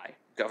a lie,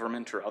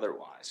 government or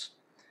otherwise,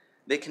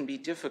 they can be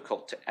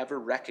difficult to ever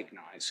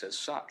recognize as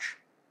such.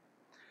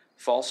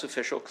 False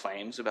official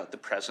claims about the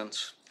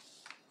presence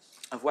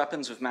of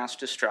weapons of mass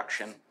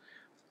destruction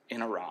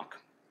in Iraq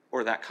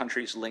or that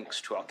country's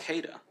links to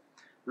al-Qaeda,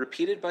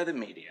 repeated by the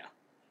media,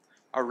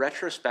 are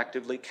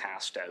retrospectively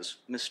cast as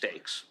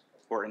mistakes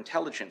or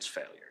intelligence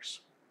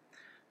failures.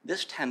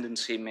 This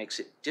tendency makes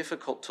it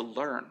difficult to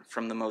learn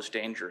from the most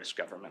dangerous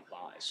government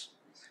lies.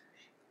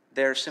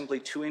 They are simply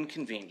too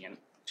inconvenient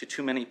to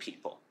too many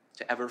people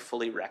to ever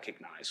fully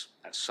recognize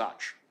as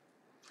such.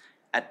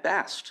 At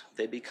best,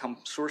 they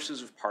become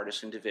sources of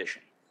partisan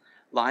division,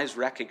 lies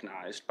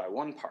recognized by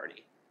one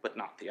party but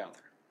not the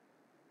other.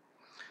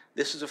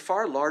 This is a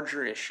far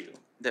larger issue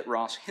that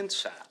Ross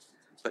hints at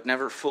but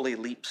never fully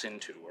leaps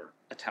into or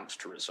attempts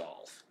to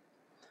resolve.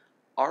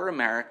 Are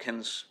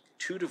Americans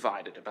too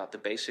divided about the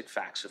basic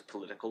facts of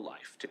political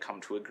life to come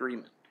to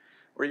agreement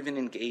or even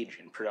engage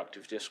in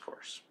productive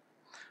discourse?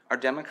 Are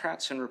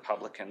Democrats and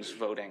Republicans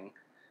voting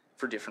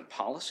for different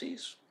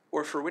policies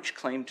or for which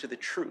claim to the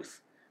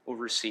truth will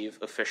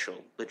receive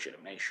official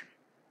legitimation?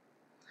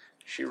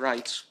 She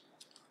writes,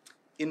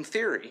 "In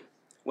theory,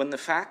 when the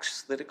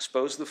facts that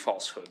expose the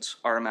falsehoods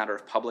are a matter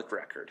of public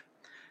record,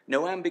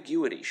 no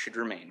ambiguity should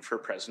remain for a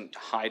president to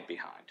hide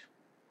behind.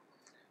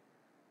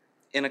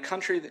 In a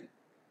country that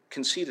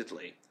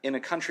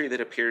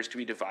appears to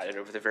be divided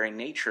over the very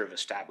nature of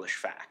established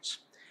facts,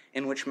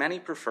 in which many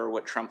prefer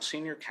what Trump's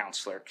senior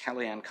counselor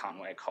Kellyanne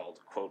Conway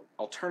called, quote,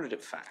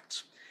 alternative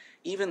facts,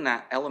 even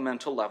that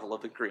elemental level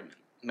of agreement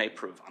may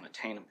prove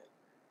unattainable."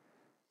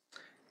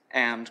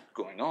 And,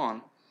 going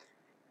on,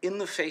 in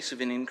the face of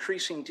an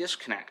increasing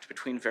disconnect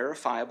between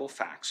verifiable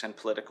facts and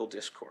political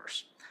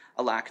discourse,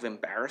 a lack of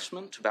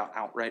embarrassment about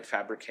outright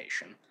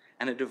fabrication,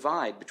 and a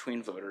divide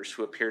between voters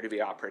who appear to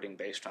be operating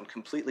based on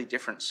completely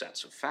different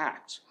sets of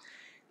facts,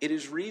 It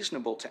is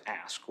reasonable to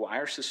ask why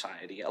our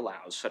society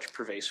allows such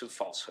pervasive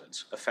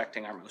falsehoods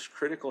affecting our most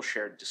critical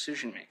shared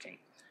decision-making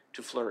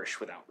to flourish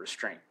without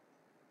restraint.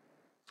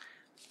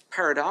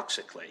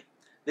 Paradoxically,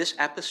 this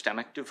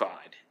epistemic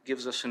divide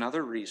gives us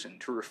another reason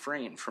to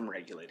refrain from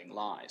regulating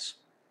lies.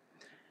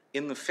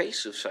 In the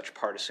face of such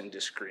partisan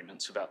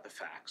disagreements about the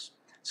facts,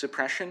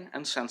 suppression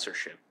and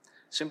censorship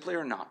simply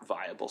are not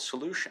viable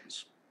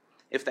solutions.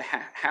 If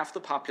half the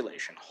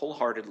population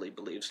wholeheartedly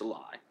believes a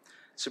lie,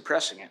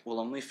 suppressing it will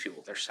only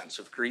fuel their sense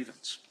of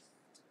grievance.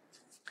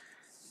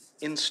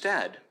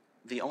 Instead,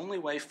 the only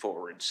way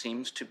forward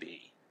seems to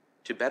be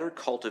to better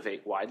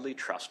cultivate widely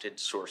trusted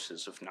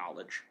sources of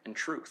knowledge and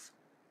truth.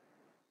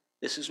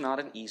 This is not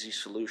an easy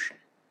solution.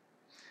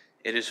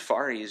 It is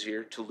far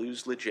easier to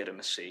lose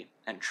legitimacy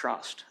and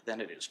trust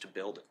than it is to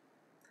build it.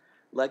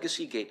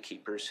 Legacy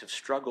gatekeepers have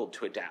struggled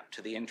to adapt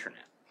to the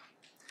internet.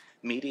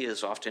 Media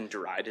is often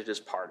derided as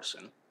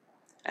partisan,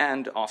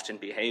 and often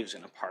behaves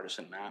in a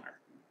partisan manner,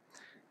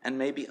 and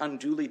may be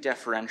unduly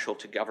deferential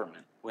to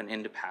government when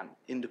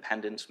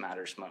independence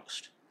matters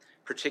most,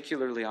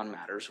 particularly on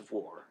matters of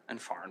war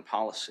and foreign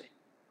policy.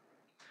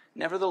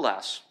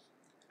 Nevertheless,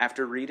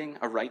 after reading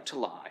A Right to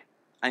Lie,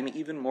 I'm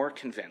even more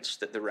convinced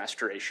that the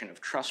restoration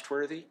of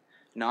trustworthy,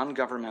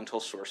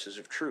 non-governmental sources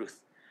of truth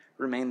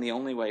remain the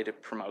only way to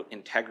promote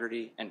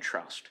integrity and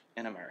trust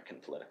in American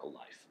political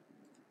life.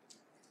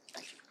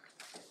 Thank you.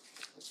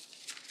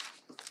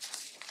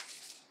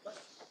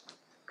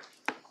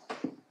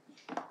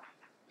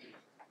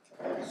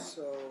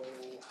 So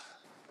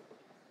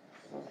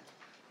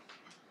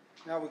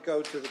now we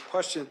go to the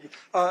question.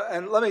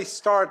 And let me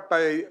start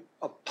by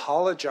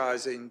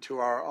apologizing to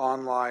our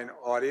online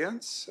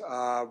audience.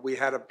 We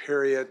had a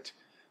period,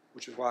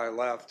 which is why I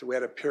left, we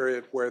had a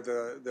period where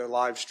the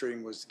live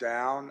stream was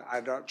down.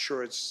 I'm not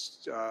sure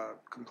it's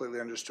completely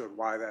understood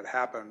why that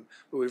happened,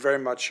 but we very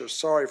much are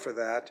sorry for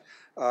that.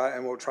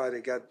 And we'll try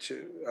to get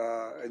to,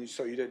 and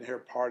so you didn't hear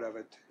part of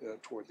it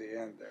toward the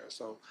end there.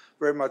 So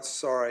very much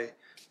sorry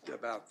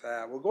about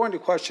that. We'll go into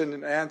question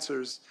and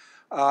answers,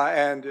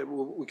 and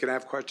we can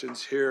have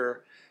questions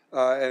here.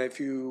 And if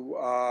you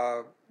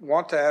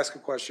want to ask a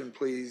question,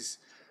 please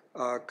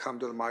come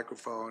to the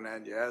microphone.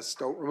 And yes,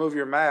 don't remove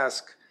your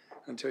mask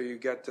until you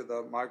get to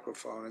the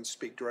microphone and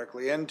speak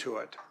directly into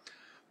it.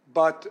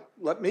 But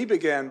let me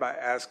begin by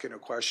asking a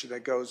question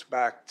that goes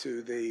back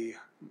to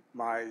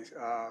my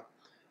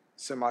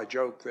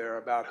semi-joke there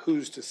about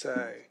who's to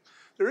say.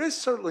 There is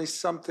certainly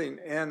something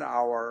in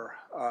our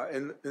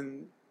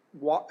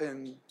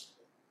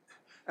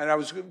and I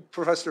was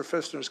Professor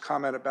Pfister's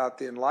comment about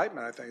the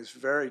Enlightenment, I think, is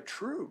very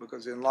true,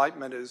 because the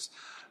Enlightenment is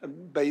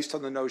based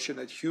on the notion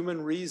that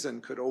human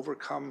reason could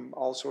overcome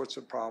all sorts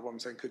of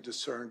problems and could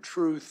discern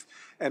truth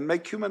and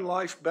make human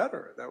life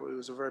better. That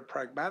was a very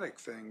pragmatic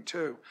thing,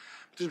 too.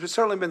 There's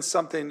certainly been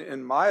something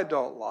in my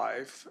adult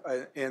life,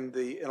 in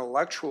the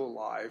intellectual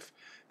life,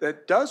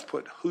 that does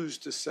put who's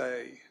to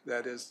say,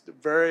 that is a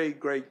very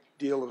great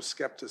deal of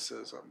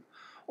skepticism.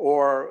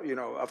 Or,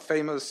 a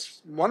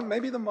famous,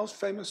 maybe the most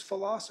famous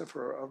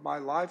philosopher of my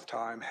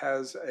lifetime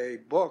has a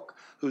book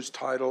whose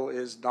title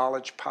is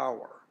Knowledge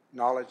Power,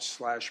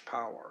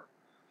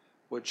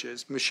 which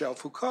is Michel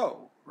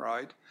Foucault,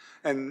 right?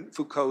 And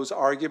Foucault's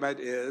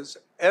argument is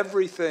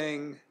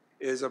everything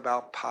is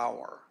about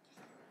power,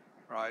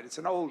 right? It's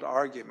an old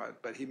argument,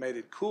 but he made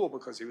it cool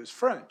because he was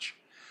French,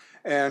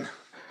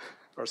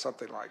 or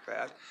something like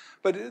that.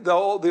 But the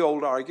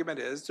old argument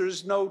is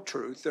there's no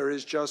truth. There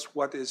is just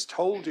what is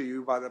told to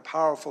you by the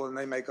powerful, and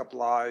they make up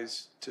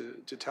lies to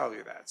tell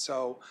you that.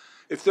 So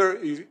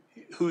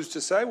who's to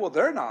say? Well,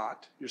 they're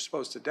not. You're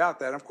supposed to doubt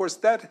that. And of course,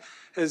 that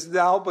has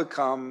now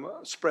become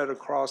spread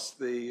across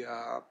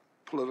the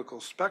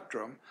political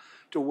spectrum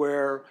to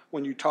where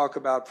when you talk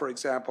about, for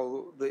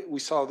example, we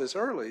saw this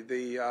early,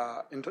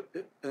 the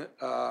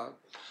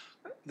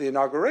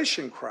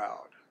inauguration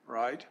crowd,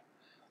 right?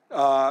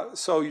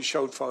 So you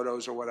showed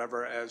photos or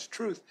whatever as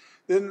truth.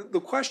 Then the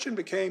question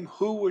became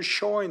who was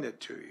showing it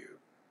to you,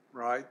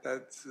 right?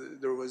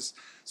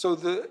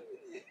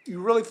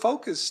 You really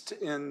focused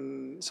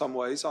in some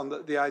ways on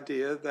the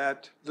idea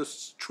that the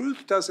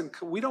truth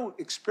we don't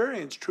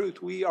experience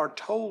truth. We are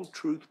told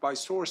truth by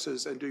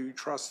sources, and do you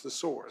trust the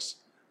source?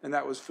 And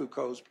that was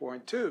Foucault's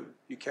point too.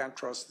 You can't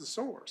trust the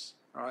source,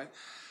 right?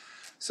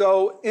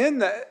 So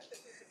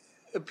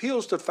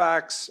appeals to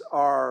facts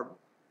are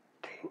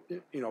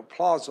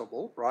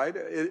plausible, right?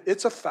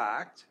 It's a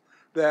fact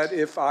that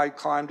if I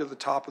climb to the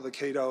top of the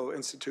Cato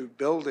Institute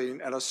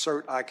building and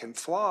assert I can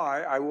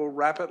fly, I will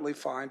rapidly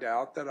find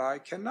out that I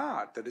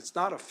cannot, that it's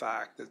not a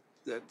fact,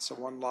 that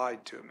someone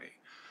lied to me.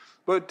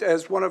 But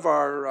as one of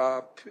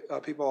our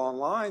people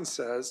online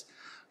says,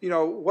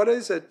 what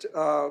is it,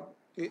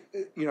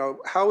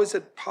 how is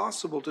it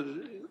possible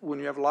when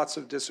you have lots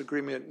of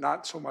disagreement,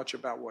 not so much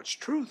about what's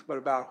truth, but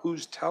about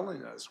who's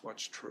telling us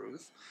what's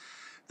truth,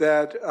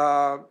 that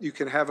you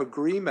can have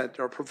agreement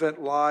or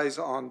prevent lies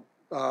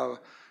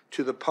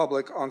to the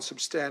public on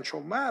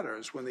substantial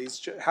matters.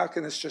 How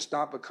can this just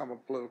not become a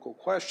political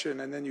question?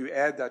 And then you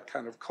add that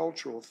kind of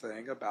cultural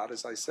thing about,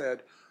 as I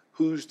said,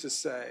 who's to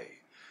say?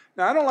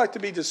 Now, I don't like to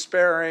be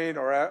despairing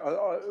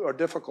or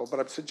difficult, but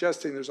I'm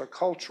suggesting there's a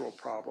cultural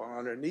problem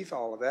underneath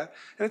all of that.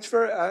 And it's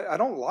I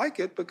don't like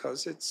it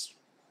because it's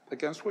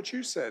against what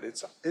you said.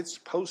 It's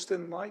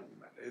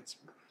post-Enlightenment.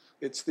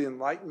 It's the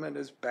Enlightenment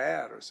is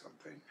bad or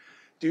something.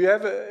 Do you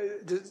have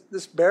does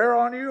this bear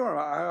on you, or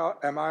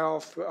am I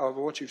off of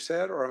what you've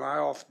said, or am I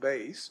off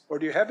base? Or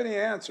do you have any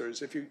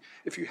answers? If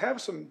you have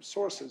some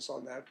sources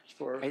on that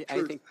for truth,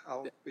 I think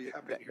I'll be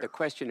happy to hear. the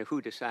question of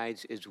who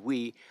decides is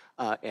we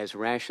as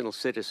rational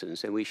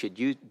citizens, and we should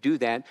do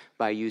that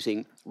by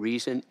using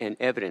reason and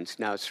evidence.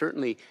 Now, it's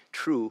certainly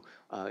true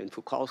in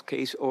Foucault's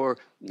case or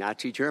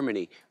Nazi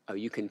Germany.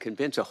 You can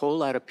convince a whole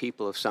lot of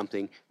people of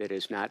something that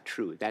is not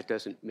true. That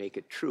doesn't make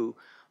it true.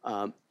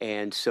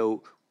 And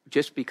so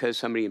just because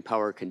somebody in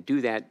power can do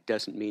that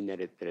doesn't mean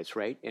that it's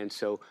right. And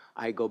so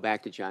I go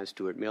back to John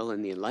Stuart Mill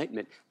and the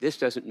Enlightenment. This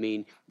doesn't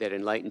mean that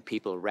enlightened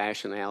people,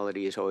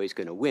 rationality is always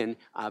going to win.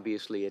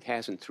 Obviously, it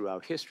hasn't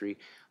throughout history.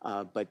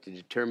 But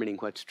determining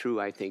what's true,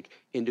 I think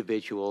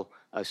individual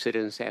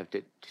citizens have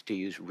to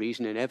use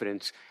reason and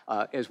evidence,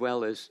 as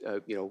well as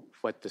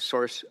what the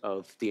source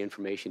of the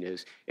information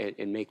is,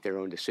 and make their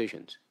own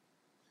decisions.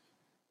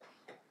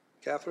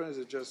 Catherine, is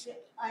it just?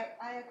 I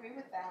agree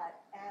with that,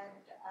 and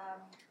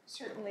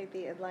certainly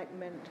the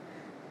Enlightenment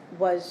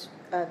was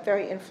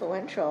very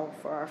influential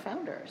for our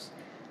founders,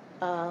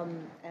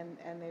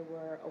 and they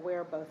were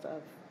aware both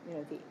of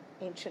the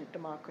ancient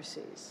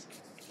democracies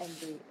and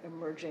the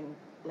emerging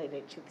late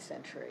 18th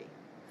century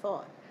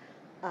thought.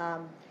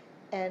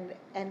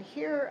 And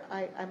here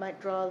I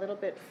might draw a little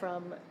bit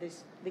from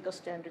these legal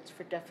standards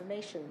for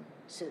defamation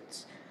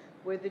suits,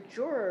 where the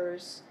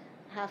jurors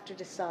have to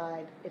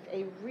decide if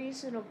a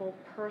reasonable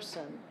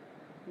person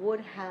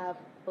would have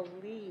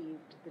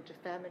believed the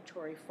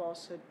defamatory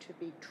falsehood to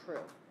be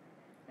true.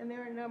 And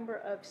there are a number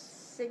of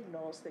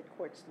signals that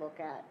courts look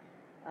at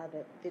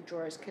that the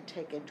jurors can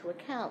take into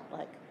account,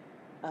 like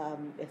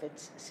if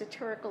it's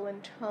satirical in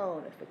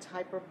tone, if it's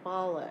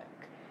hyperbolic,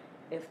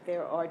 if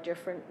there are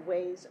different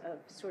ways of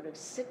sort of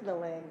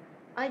signaling,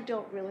 I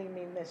don't really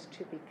mean this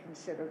to be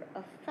considered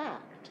a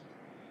fact.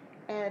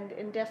 And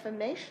in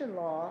defamation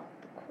law,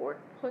 the court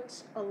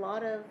puts a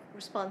lot of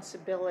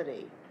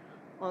responsibility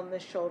on the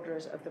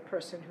shoulders of the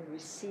person who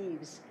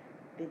receives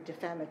the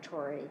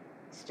defamatory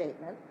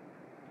statement,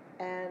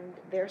 and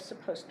they're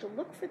supposed to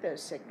look for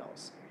those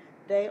signals.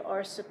 They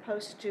are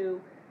supposed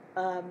to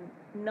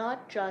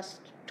not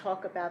just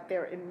talk about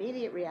their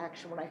immediate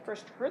reaction. When I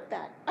first heard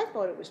that, I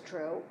thought it was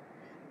true,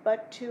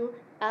 but to,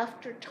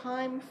 after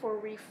time for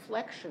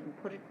reflection,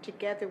 put it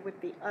together with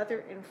the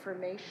other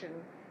information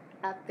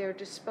at their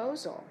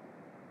disposal,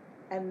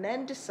 and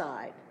then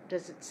decide,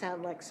 does it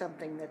sound like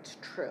something that's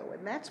true?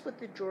 And that's what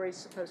the jury's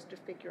supposed to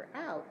figure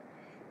out.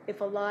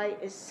 If a lie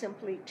is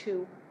simply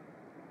too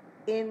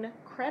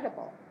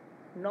incredible,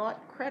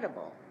 not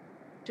credible,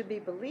 to be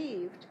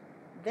believed,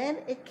 then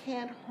it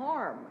can't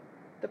harm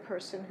the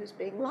person who's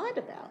being lied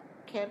about,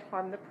 can't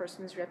harm the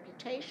person's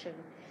reputation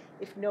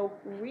if no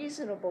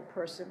reasonable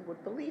person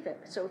would believe it.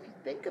 So if you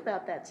think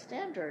about that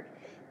standard,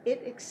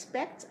 it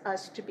expects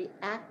us to be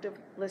active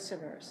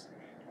listeners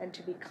and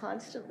to be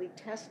constantly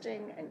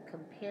testing and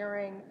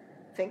comparing,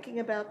 thinking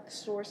about the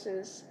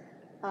sources,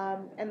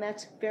 and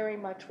that's very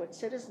much what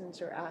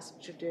citizens are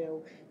asked to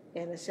do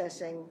in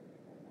assessing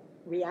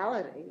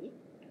reality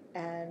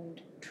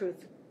and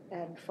truth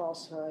and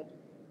falsehood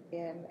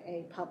in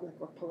a public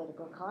or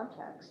political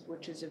context,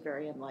 which is a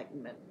very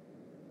Enlightenment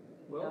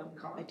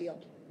ideal.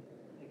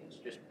 I guess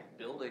just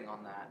building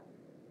on that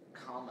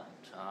comment,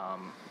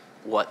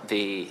 what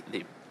the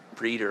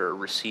reader or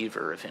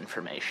receiver of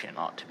information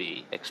ought to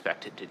be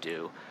expected to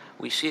do.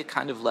 We see a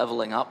kind of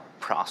leveling up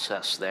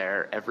process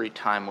there every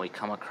time we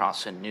come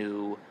across a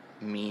new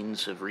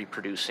means of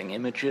reproducing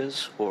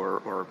images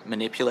or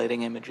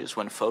manipulating images.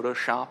 When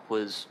Photoshop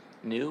was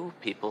new,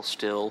 people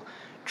still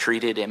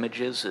treated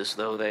images as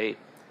though they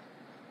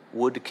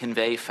would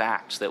convey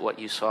facts, that what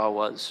you saw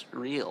was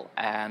real.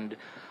 And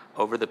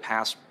over the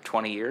past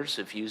 20 years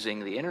of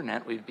using the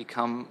internet, we've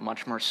become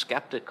much more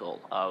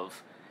skeptical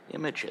of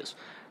images.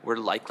 We're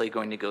likely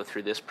going to go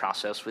through this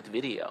process with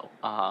video,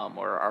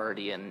 or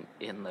already in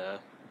the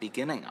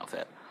beginning of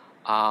it.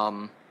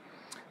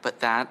 But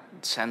that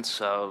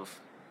sense of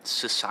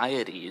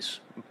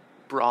society's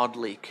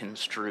broadly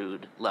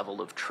construed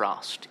level of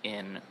trust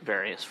in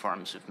various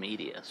forms of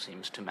media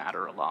seems to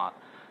matter a lot.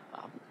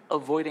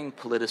 Avoiding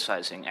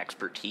politicizing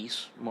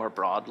expertise more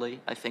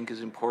broadly, I think, is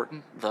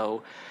important,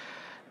 though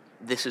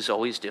this is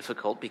always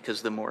difficult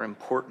because the more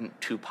important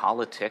to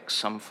politics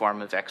some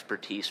form of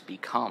expertise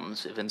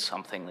becomes, even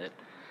something that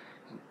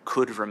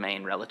could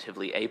remain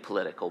relatively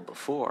apolitical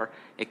before,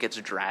 it gets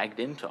dragged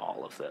into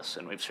all of this.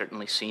 And we've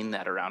certainly seen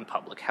that around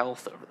public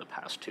health over the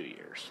past 2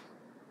 years.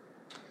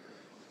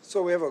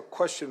 So we have a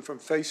question from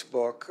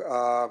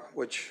Facebook,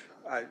 which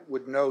I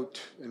would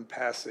note in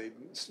passing,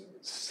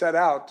 set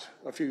out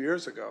a few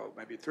years ago,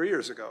 maybe 3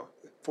 years ago,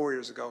 4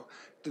 years ago,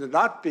 to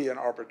not be an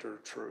arbiter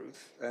of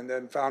truth, and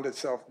then found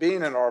itself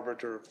being an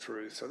arbiter of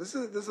truth. So this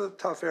is a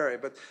tough area.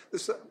 But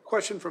this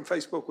question from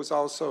Facebook was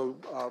also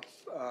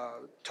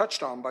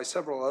touched on by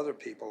several other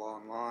people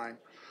online.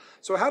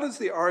 So how does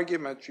the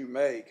argument you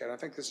make, and I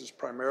think this is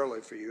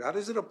primarily for you, how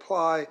does it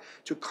apply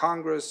to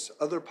Congress,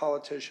 other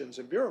politicians,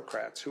 and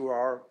bureaucrats who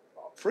are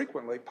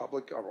frequently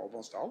public, or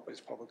almost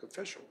always public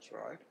officials,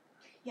 right?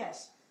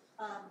 Yes.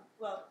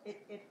 Well,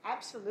 it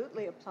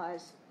absolutely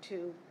applies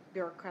to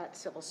bureaucrats,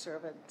 civil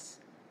servants,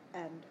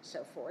 and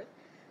so forth.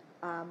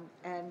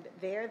 And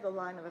there, the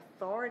line of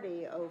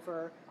authority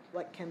over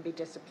what can be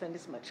disciplined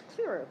is much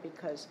clearer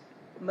because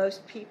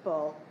most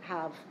people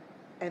have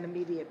an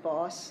immediate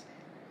boss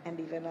and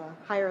even a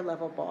higher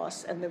level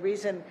boss. And the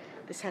reason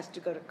this has to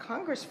go to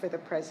Congress for the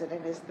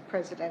president is the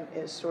president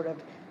is sort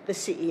of the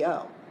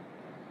CEO,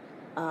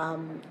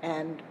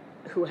 and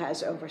who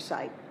has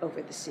oversight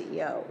over the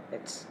CEO.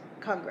 It's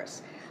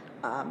Congress.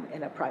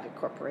 In a private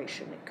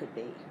corporation, it could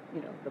be,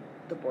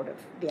 the board of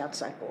the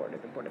outside board or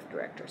the board of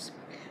directors.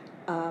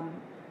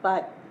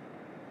 But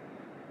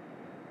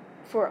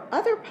for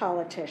other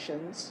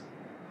politicians,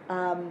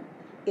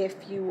 if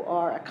you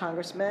are a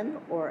congressman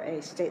or a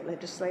state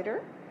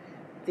legislator,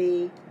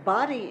 the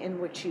body in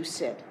which you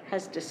sit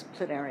has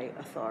disciplinary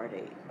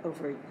authority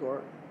over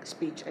your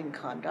speech and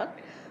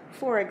conduct.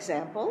 For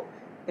example,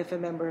 if a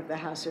member of the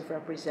House of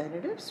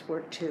Representatives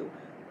were to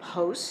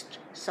post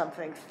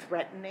something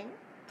threatening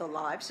the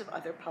lives of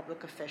other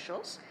public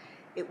officials,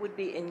 it would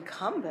be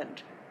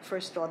incumbent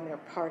first on their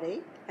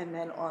party and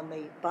then on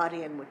the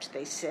body in which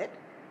they sit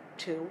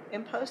to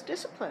impose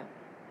discipline.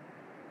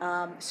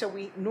 So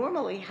we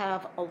normally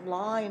have a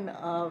line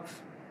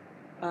of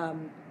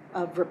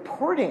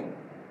reporting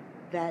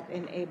that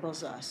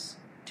enables us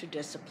to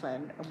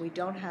discipline, and we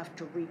don't have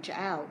to reach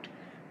out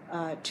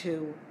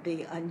to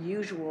the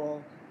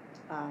unusual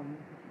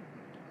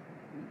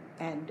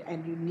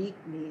and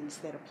unique means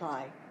that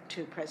apply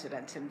to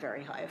presidents and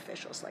very high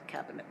officials like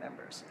cabinet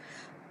members.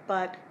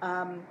 But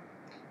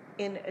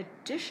in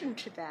addition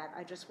to that,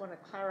 I just want to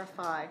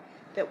clarify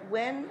that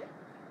when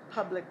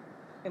public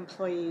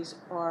employees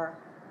are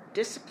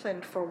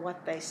disciplined for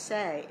what they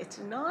say, it's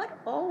not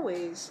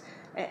always,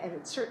 and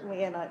it's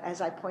certainly, and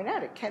as I point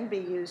out, it can be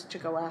used to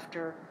go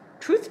after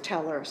truth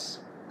tellers.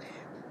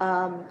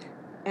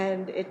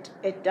 And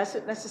it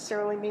doesn't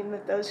necessarily mean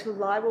that those who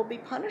lie will be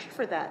punished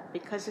for that,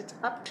 because it's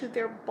up to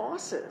their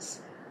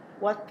bosses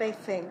what they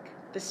think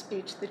the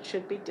speech that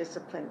should be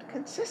disciplined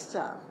consists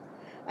of.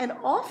 And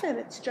often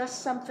it's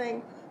just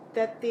something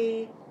that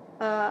the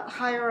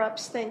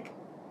higher-ups think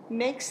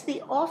makes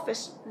the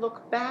office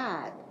look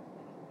bad.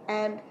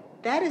 And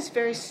that is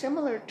very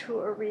similar to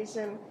a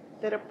reason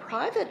that a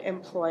private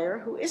employer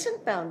who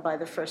isn't bound by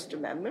the First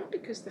Amendment,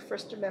 because the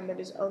First Amendment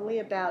is only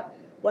about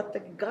what the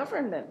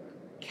government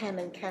can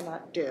and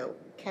cannot do,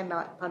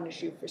 cannot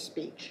punish you for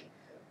speech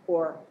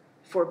or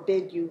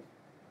forbid you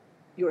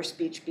your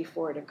speech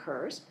before it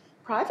occurs.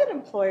 Private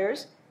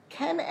employers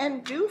can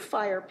and do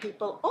fire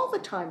people all the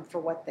time for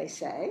what they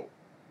say,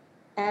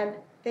 and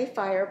they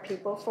fire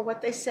people for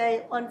what they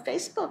say on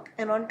Facebook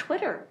and on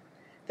Twitter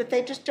that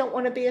they just don't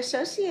want to be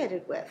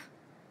associated with.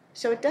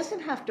 So it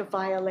doesn't have to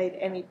violate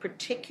any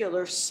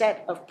particular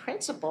set of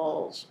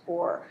principles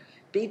or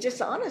be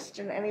dishonest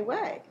in any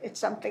way. It's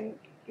something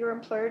your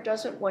employer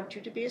doesn't want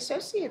you to be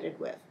associated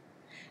with.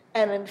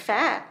 And in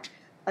fact,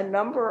 a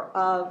number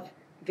of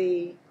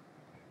the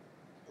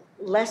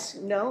less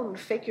known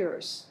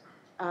figures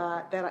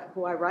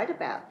who I write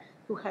about,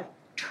 who have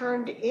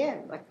turned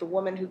in, like the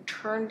woman who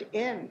turned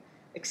in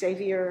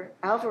Xavier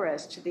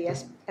Alvarez to the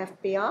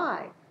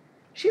FBI,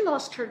 she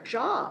lost her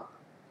job.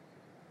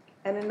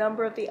 And a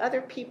number of the other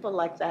people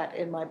like that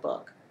in my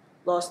book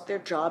lost their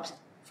jobs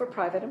for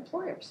private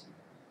employers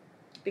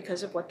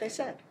because of what they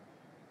said.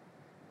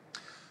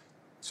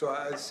 So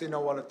I see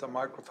no one at the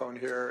microphone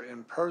here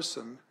in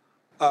person.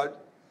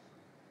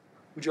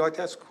 Would you like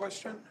to ask a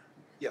question?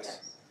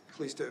 Yes.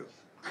 Please do.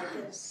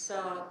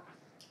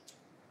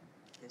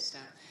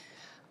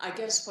 I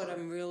guess what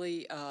I'm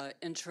really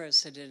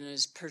interested in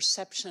is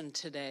perception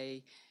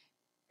today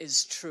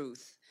is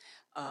truth.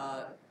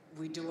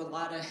 We do a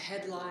lot of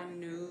headline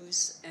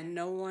news, and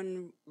no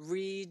one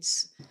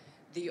reads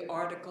the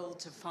article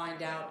to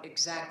find out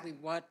exactly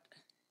what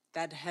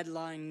that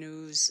headline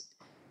news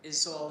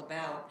is all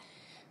about.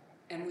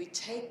 And we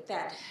take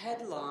that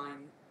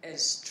headline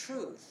as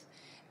truth,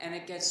 and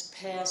it gets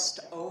passed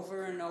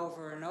over and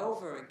over and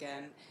over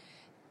again.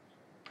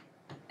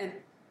 And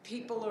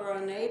people are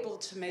unable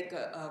to make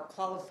a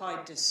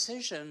qualified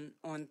decision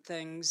on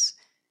things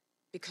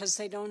because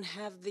they don't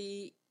have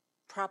the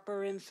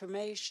proper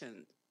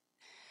information.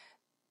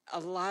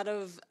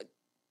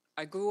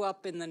 I grew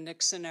up in the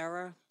Nixon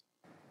era.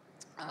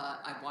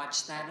 I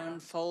watched that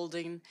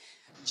unfolding,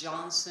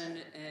 Johnson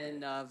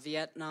in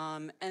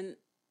Vietnam, and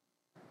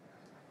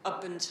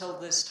up until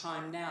this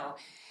time now.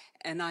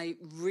 And I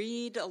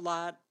read a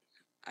lot.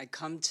 I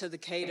come to the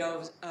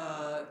Cato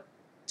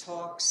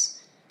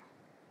talks,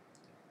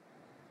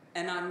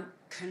 And I'm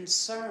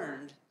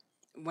concerned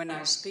when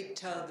I speak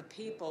to other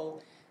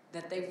people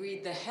that they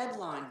read the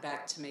headline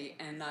back to me,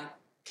 and I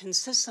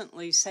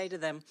consistently say to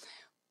them,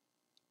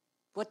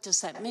 what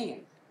does that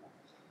mean?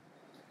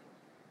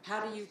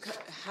 How do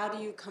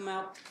you come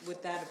out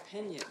with that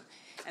opinion?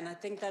 And I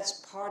think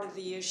that's part of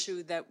the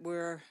issue that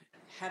we're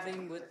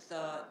having with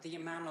the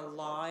amount of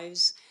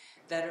lies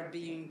that are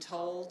being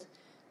told,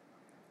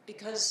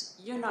 because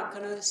you're not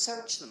going to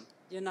search them.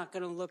 You're not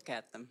going to look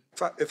at them.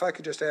 If I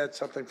could just add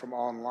something from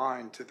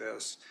online to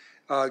this,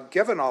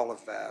 given all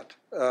of that,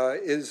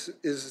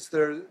 is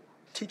there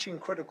teaching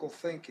critical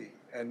thinking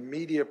and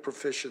media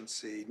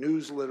proficiency,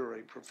 news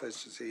literary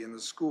proficiency in the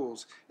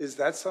schools? Is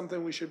that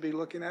something we should be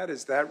looking at?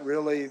 Is that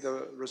really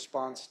the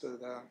response to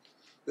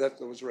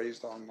that was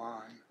raised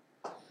online?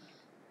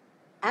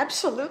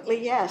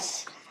 Absolutely,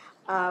 yes.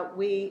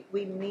 We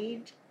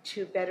need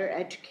to better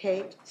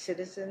educate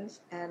citizens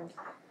and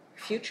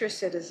future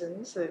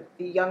citizens, the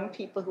young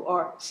people who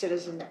are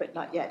citizens but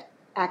not yet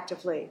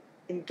actively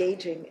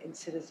engaging in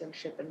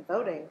citizenship and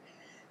voting,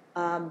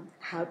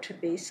 how to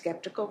be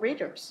skeptical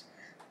readers.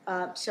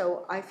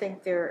 So I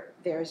think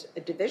there's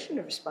a division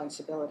of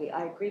responsibility.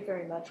 I agree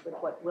very much with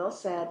what Will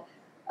said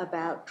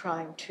about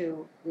trying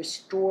to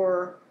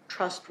restore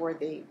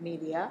trustworthy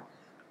media.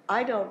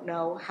 I don't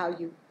know how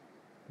you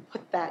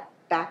put that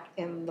back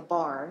in the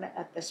barn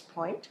at this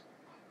point.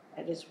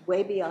 It is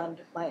way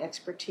beyond my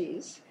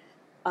expertise.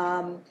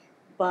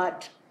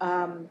 But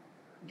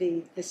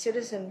the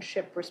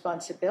citizenship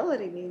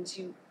responsibility means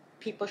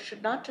people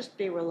should not just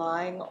be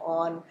relying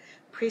on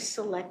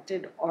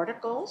pre-selected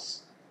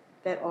articles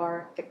that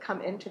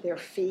come into their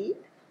feed,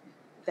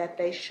 that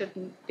they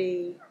shouldn't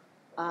be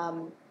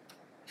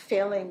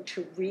failing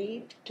to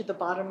read to the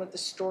bottom of the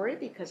story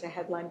because a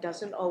headline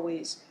doesn't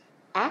always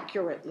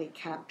accurately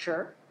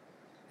capture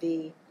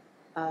the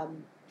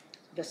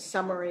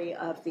summary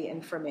of the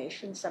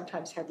information.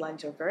 Sometimes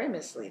headlines are very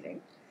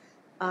misleading.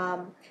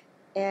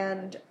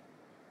 And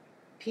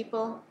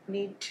people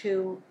need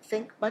to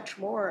think much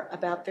more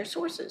about their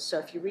sources. So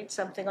if you read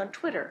something on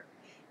Twitter,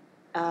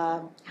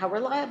 how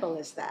reliable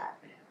is that?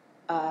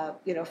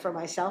 For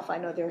myself, I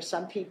know there are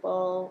some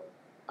people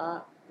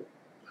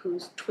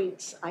whose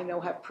tweets I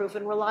know have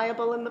proven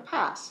reliable in the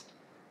past.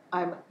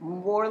 I'm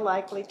more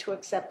likely to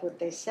accept what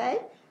they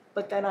say,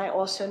 but then I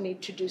also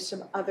need to do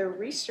some other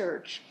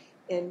research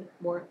in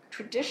more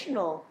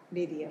traditional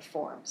media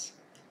forms.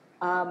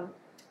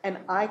 And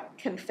I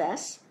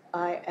confess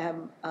I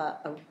am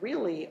a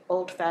really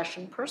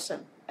old-fashioned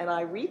person, and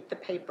I read the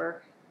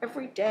paper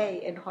every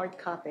day in hard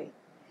copy.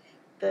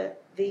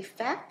 The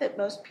fact that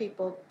most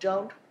people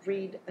don't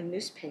read a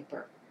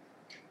newspaper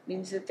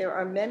means that there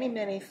are many,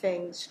 many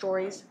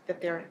stories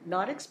that they're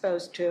not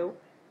exposed to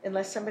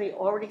unless somebody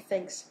already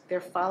thinks they're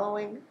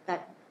following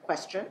that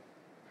question.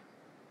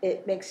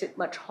 It makes it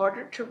much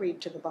harder to read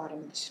to the bottom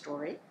of the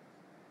story.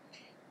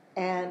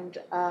 And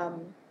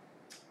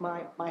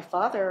my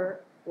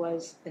father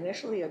was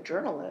initially a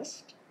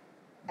journalist,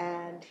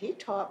 and he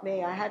taught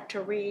me I had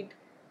to read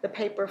the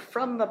paper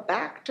from the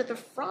back to the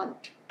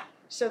front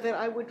so that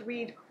I would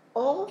read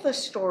all the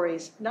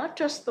stories, not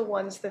just the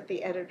ones that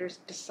the editors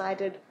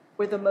decided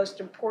were the most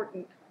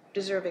important,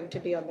 deserving to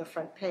be on the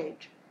front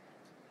page.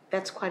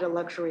 That's quite a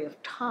luxury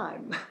of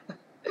time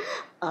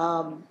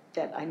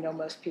that I know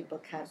most people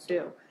can't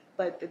do.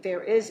 But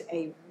there is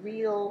a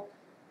real,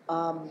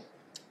 and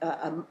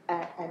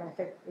I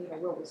think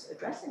Will was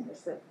addressing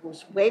this, that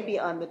was way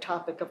beyond the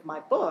topic of my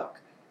book.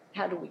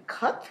 How do we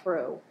cut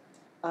through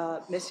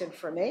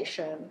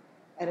misinformation?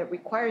 And it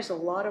requires a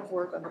lot of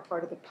work on the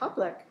part of the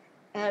public,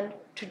 and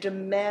to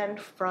demand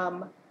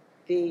from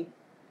the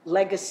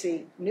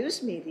legacy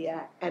news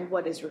media and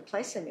what is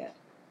replacing it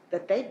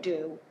that they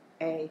do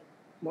a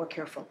more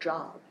careful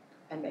job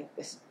and make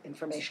this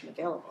information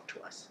available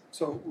to us.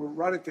 So we're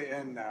right at the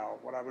end now.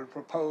 What I would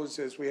propose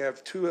is we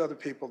have two other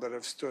people that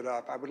have stood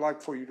up. I would like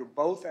for you to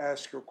both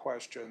ask your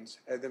questions,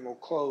 and then we'll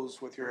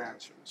close with your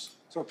answers.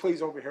 So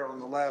please, over here on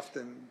the left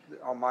and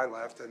on my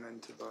left and then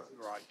to the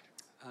right.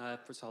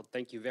 First of all,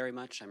 thank you very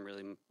much. I'm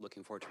really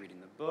looking forward to reading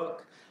the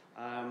book.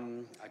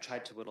 I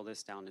tried to whittle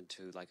this down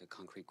into like a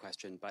concrete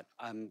question, but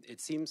it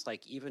seems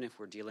like even if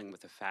we're dealing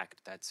with a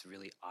fact that's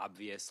really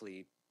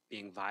obviously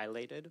being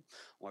violated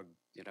or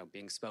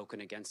being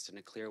spoken against in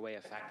a clear way,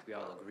 a fact we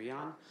all agree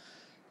on,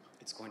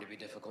 it's going to be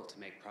difficult to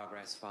make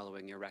progress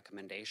following your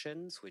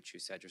recommendations, which you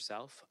said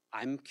yourself.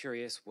 I'm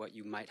curious what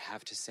you might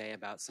have to say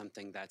about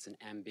something that's an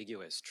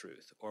ambiguous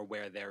truth or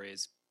where there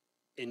is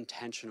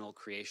intentional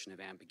creation of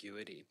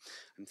ambiguity.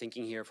 I'm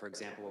thinking here, for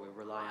example, where we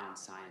rely on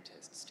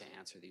scientists to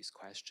answer these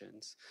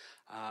questions.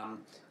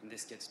 And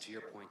this gets to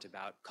your point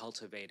about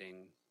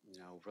cultivating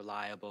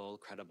reliable,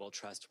 credible,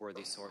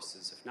 trustworthy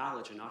sources of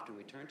knowledge, and often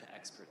we turn to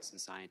experts and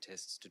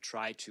scientists to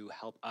try to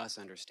help us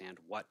understand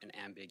what an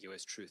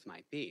ambiguous truth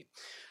might be.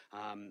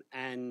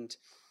 And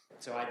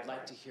so I'd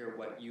like to hear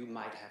what you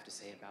might have to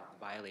say about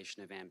the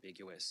violation of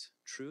ambiguous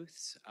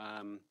truths.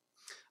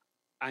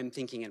 I'm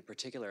thinking in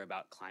particular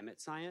about climate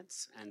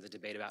science and the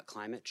debate about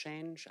climate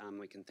change.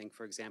 We can think,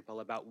 for example,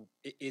 about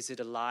is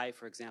it a lie,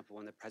 for example,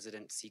 when the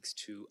president seeks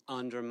to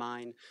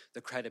undermine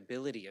the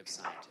credibility of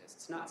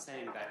scientists? Not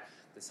saying that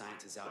the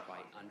science is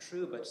outright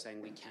untrue, but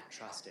saying we can't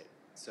trust it.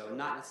 So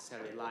not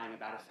necessarily lying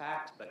about a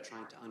fact, but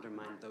trying to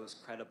undermine those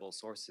credible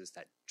sources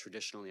that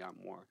traditionally are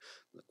more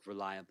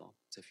reliable.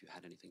 So if you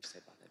had anything to say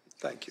about that.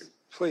 Thank you.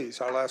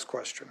 Please, our last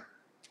question.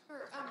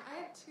 Sure. I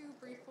had two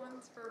brief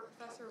ones for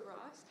Professor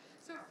Ross.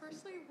 So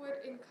firstly,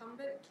 would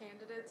incumbent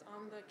candidates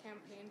on the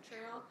campaign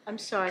trail... I'm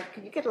sorry,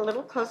 can you get a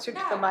little closer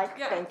to the mic?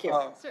 Yeah. Thank you.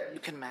 Sure. You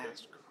can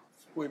mask.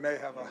 We may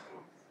have a,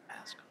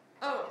 Mask.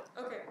 Oh,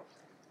 okay.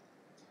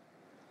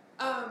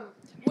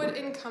 Would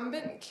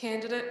incumbent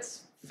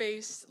candidates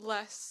face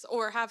less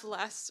or have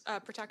less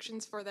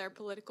protections for their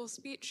political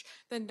speech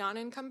than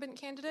non-incumbent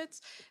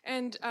candidates?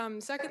 And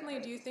secondly,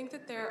 do you think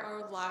that there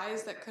are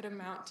lies that could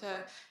amount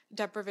to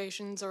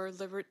deprivations or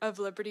of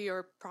liberty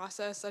or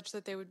process such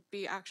that they would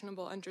be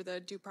actionable under the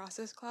Due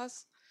Process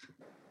Clause?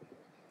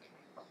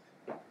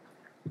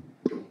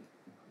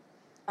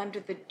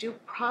 Under the Due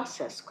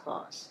Process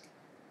Clause.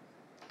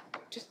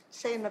 Just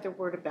say another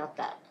word about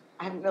that.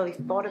 I haven't really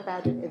thought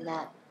about it in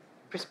that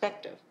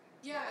perspective.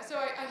 Yeah, so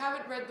I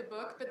haven't read the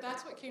book, but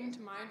that's what came to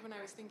mind when I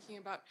was thinking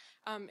about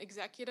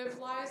executive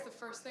lies. The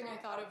first thing I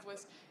thought of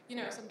was,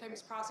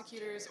 sometimes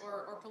prosecutors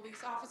or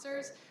police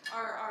officers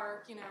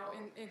are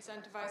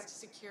incentivized to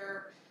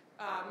secure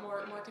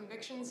more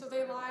convictions, so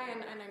they lie,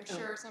 and I'm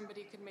sure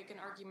somebody could make an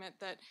argument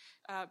that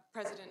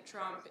President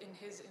Trump, in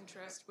his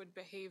interest, would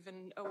behave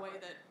in a way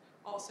that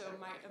also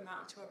might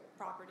amount to a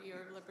property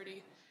or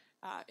liberty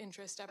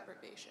interest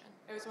deprivation.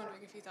 I was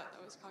wondering if you thought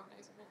that was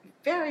cognizable.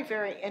 Very,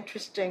 very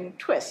interesting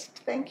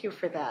twist. Thank you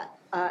for that.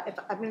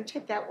 I'm going to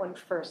take that one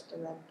first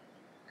and then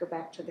go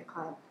back to the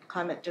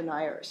climate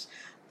deniers.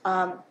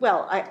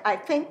 I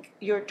think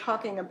you're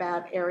talking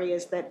about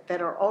areas that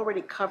are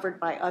already covered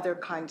by other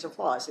kinds of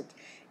laws.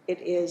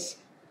 It is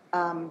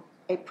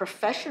a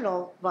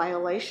professional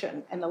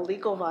violation and a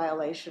legal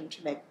violation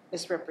to make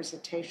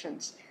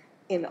misrepresentations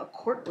in a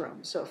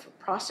courtroom. So if a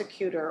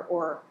prosecutor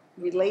or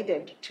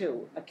related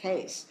to a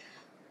case,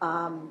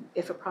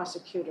 if a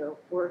prosecutor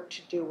were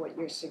to do what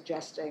you're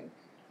suggesting,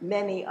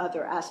 many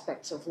other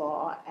aspects of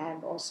law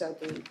and also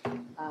the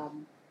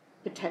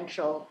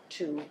potential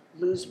to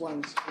lose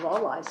one's law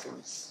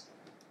license,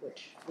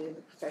 which we in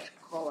the profession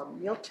call a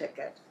meal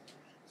ticket,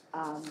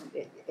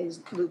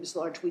 looms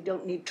large. We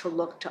don't need to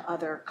look to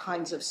other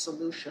kinds of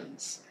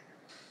solutions.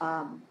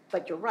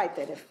 But you're right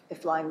that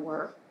if lying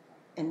were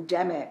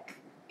endemic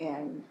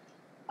in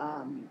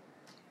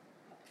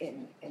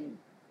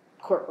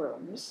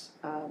courtrooms,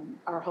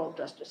 our whole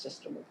justice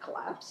system would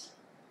collapse.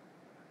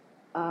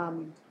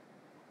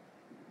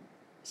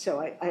 So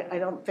I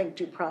don't think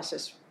due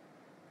process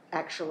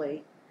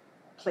actually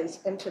plays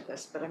into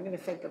this, but I'm going to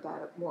think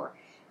about it more.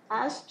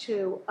 As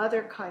to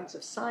other kinds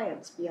of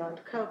science beyond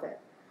COVID,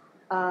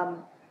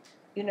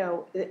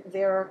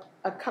 there are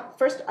a couple.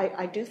 First,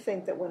 I do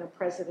think that when a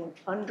president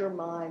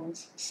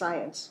undermines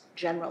science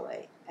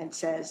generally and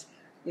says,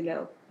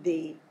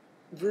 the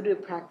voodoo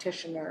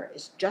practitioner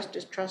is just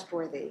as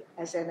trustworthy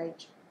as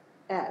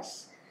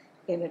NHS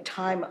in a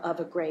time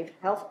of a grave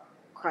health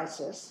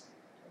crisis,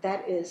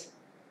 that is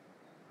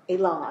a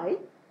lie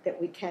that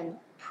we can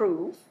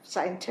prove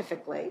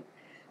scientifically,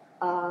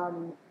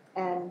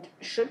 and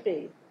should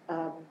be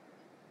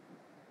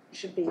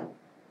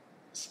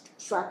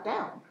slapped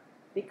down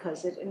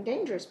because it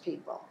endangers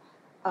people.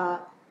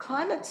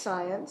 Climate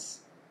science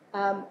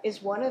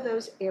is one of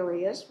those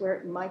areas where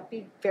it might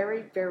be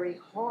very, very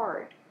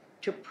hard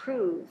to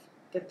prove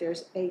that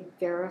there's a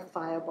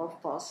verifiable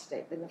false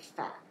statement of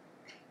fact.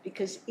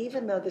 Because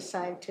even though the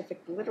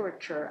scientific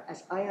literature,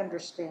 as I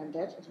understand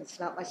it, and it's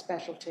not my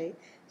specialty,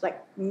 it's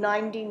like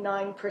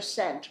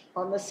 99%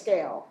 on the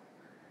scale,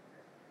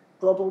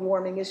 global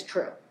warming is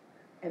true,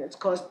 and it's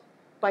caused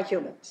by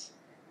humans.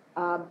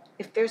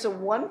 If there's a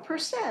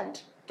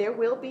 1%, there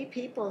will be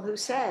people who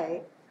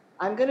say,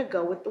 I'm going to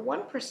go with the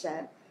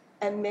 1%,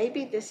 and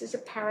maybe this is a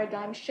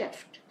paradigm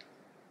shift.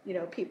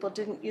 People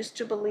didn't used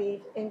to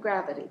believe in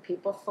gravity.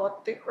 People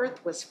thought the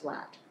earth was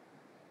flat.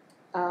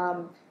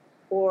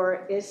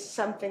 Or is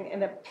something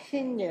an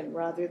opinion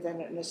rather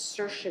than an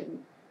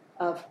assertion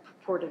of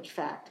purported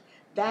fact?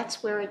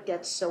 That's where it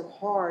gets so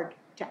hard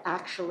to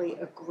actually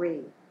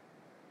agree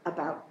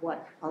about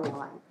what a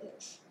lie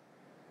is.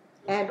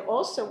 And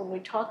also when we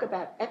talk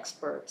about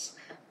experts,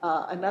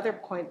 another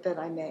point that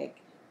I make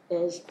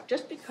is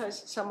just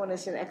because someone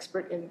is an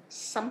expert in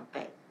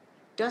something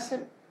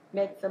doesn't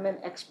make them an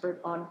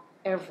expert on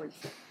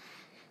everything.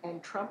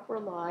 And Trump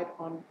relied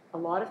on a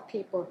lot of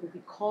people who he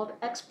called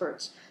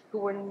experts who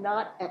were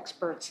not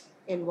experts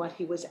in what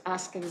he was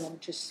asking them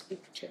to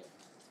speak to.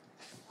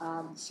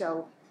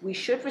 So we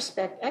should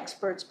respect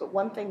experts, but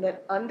one thing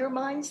that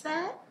undermines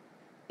that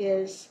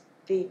is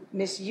the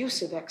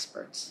misuse of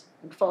experts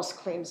and false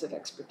claims of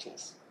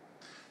expertise.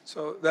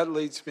 So that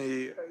leads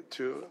me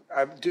to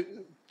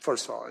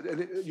first of all,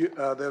 the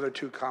other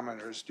two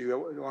commenters, do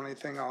you want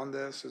anything on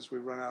this as we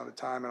run out of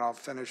time? And I'll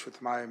finish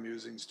with my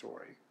amusing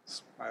story,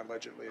 my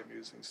allegedly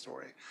amusing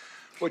story,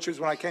 which is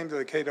when I came to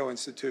the Cato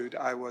Institute,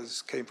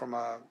 came from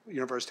a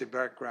university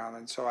background,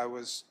 and so I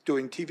was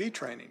doing TV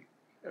training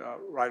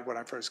right when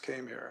I first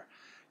came here.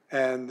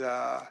 And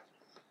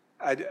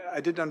I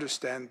didn't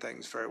understand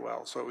things very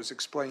well, so it was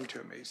explained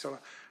to me. So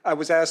I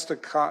was asked to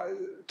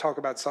talk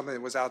about something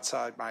that was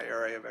outside my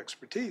area of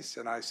expertise,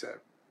 and I said,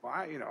 well,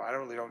 I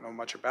really don't know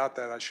much about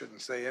that. I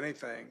shouldn't say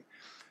anything.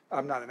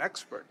 I'm not an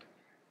expert.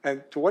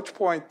 And to which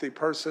point the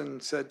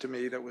person said to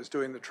me that was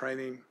doing the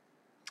training,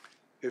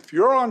 if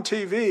you're on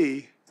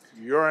TV,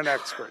 you're an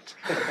expert.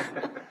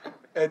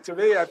 And to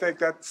me, I think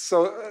that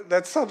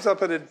sums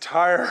up an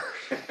entire,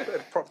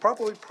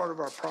 probably part of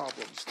our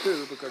problems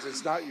too, because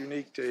it's not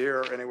unique to here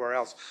or anywhere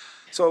else.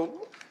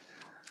 So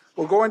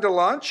we're going to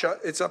lunch.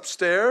 It's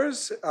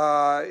upstairs.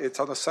 It's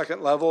on the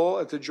second level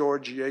at the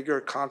George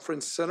Yeager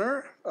Conference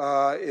Center.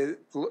 The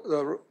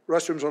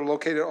restrooms are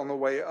located on the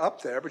way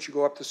up there, but you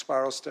go up the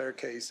spiral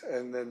staircase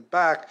and then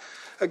back.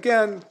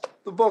 Again,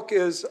 the book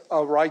is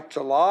A Right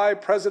to Lie,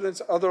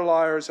 Presidents, Other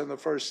Liars, and the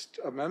First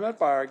Amendment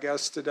by our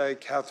guest today,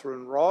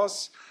 Catherine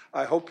Ross.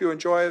 I hope you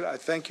enjoy it. I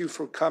thank you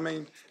for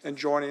coming and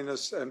joining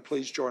us, and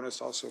please join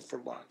us also for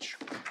lunch.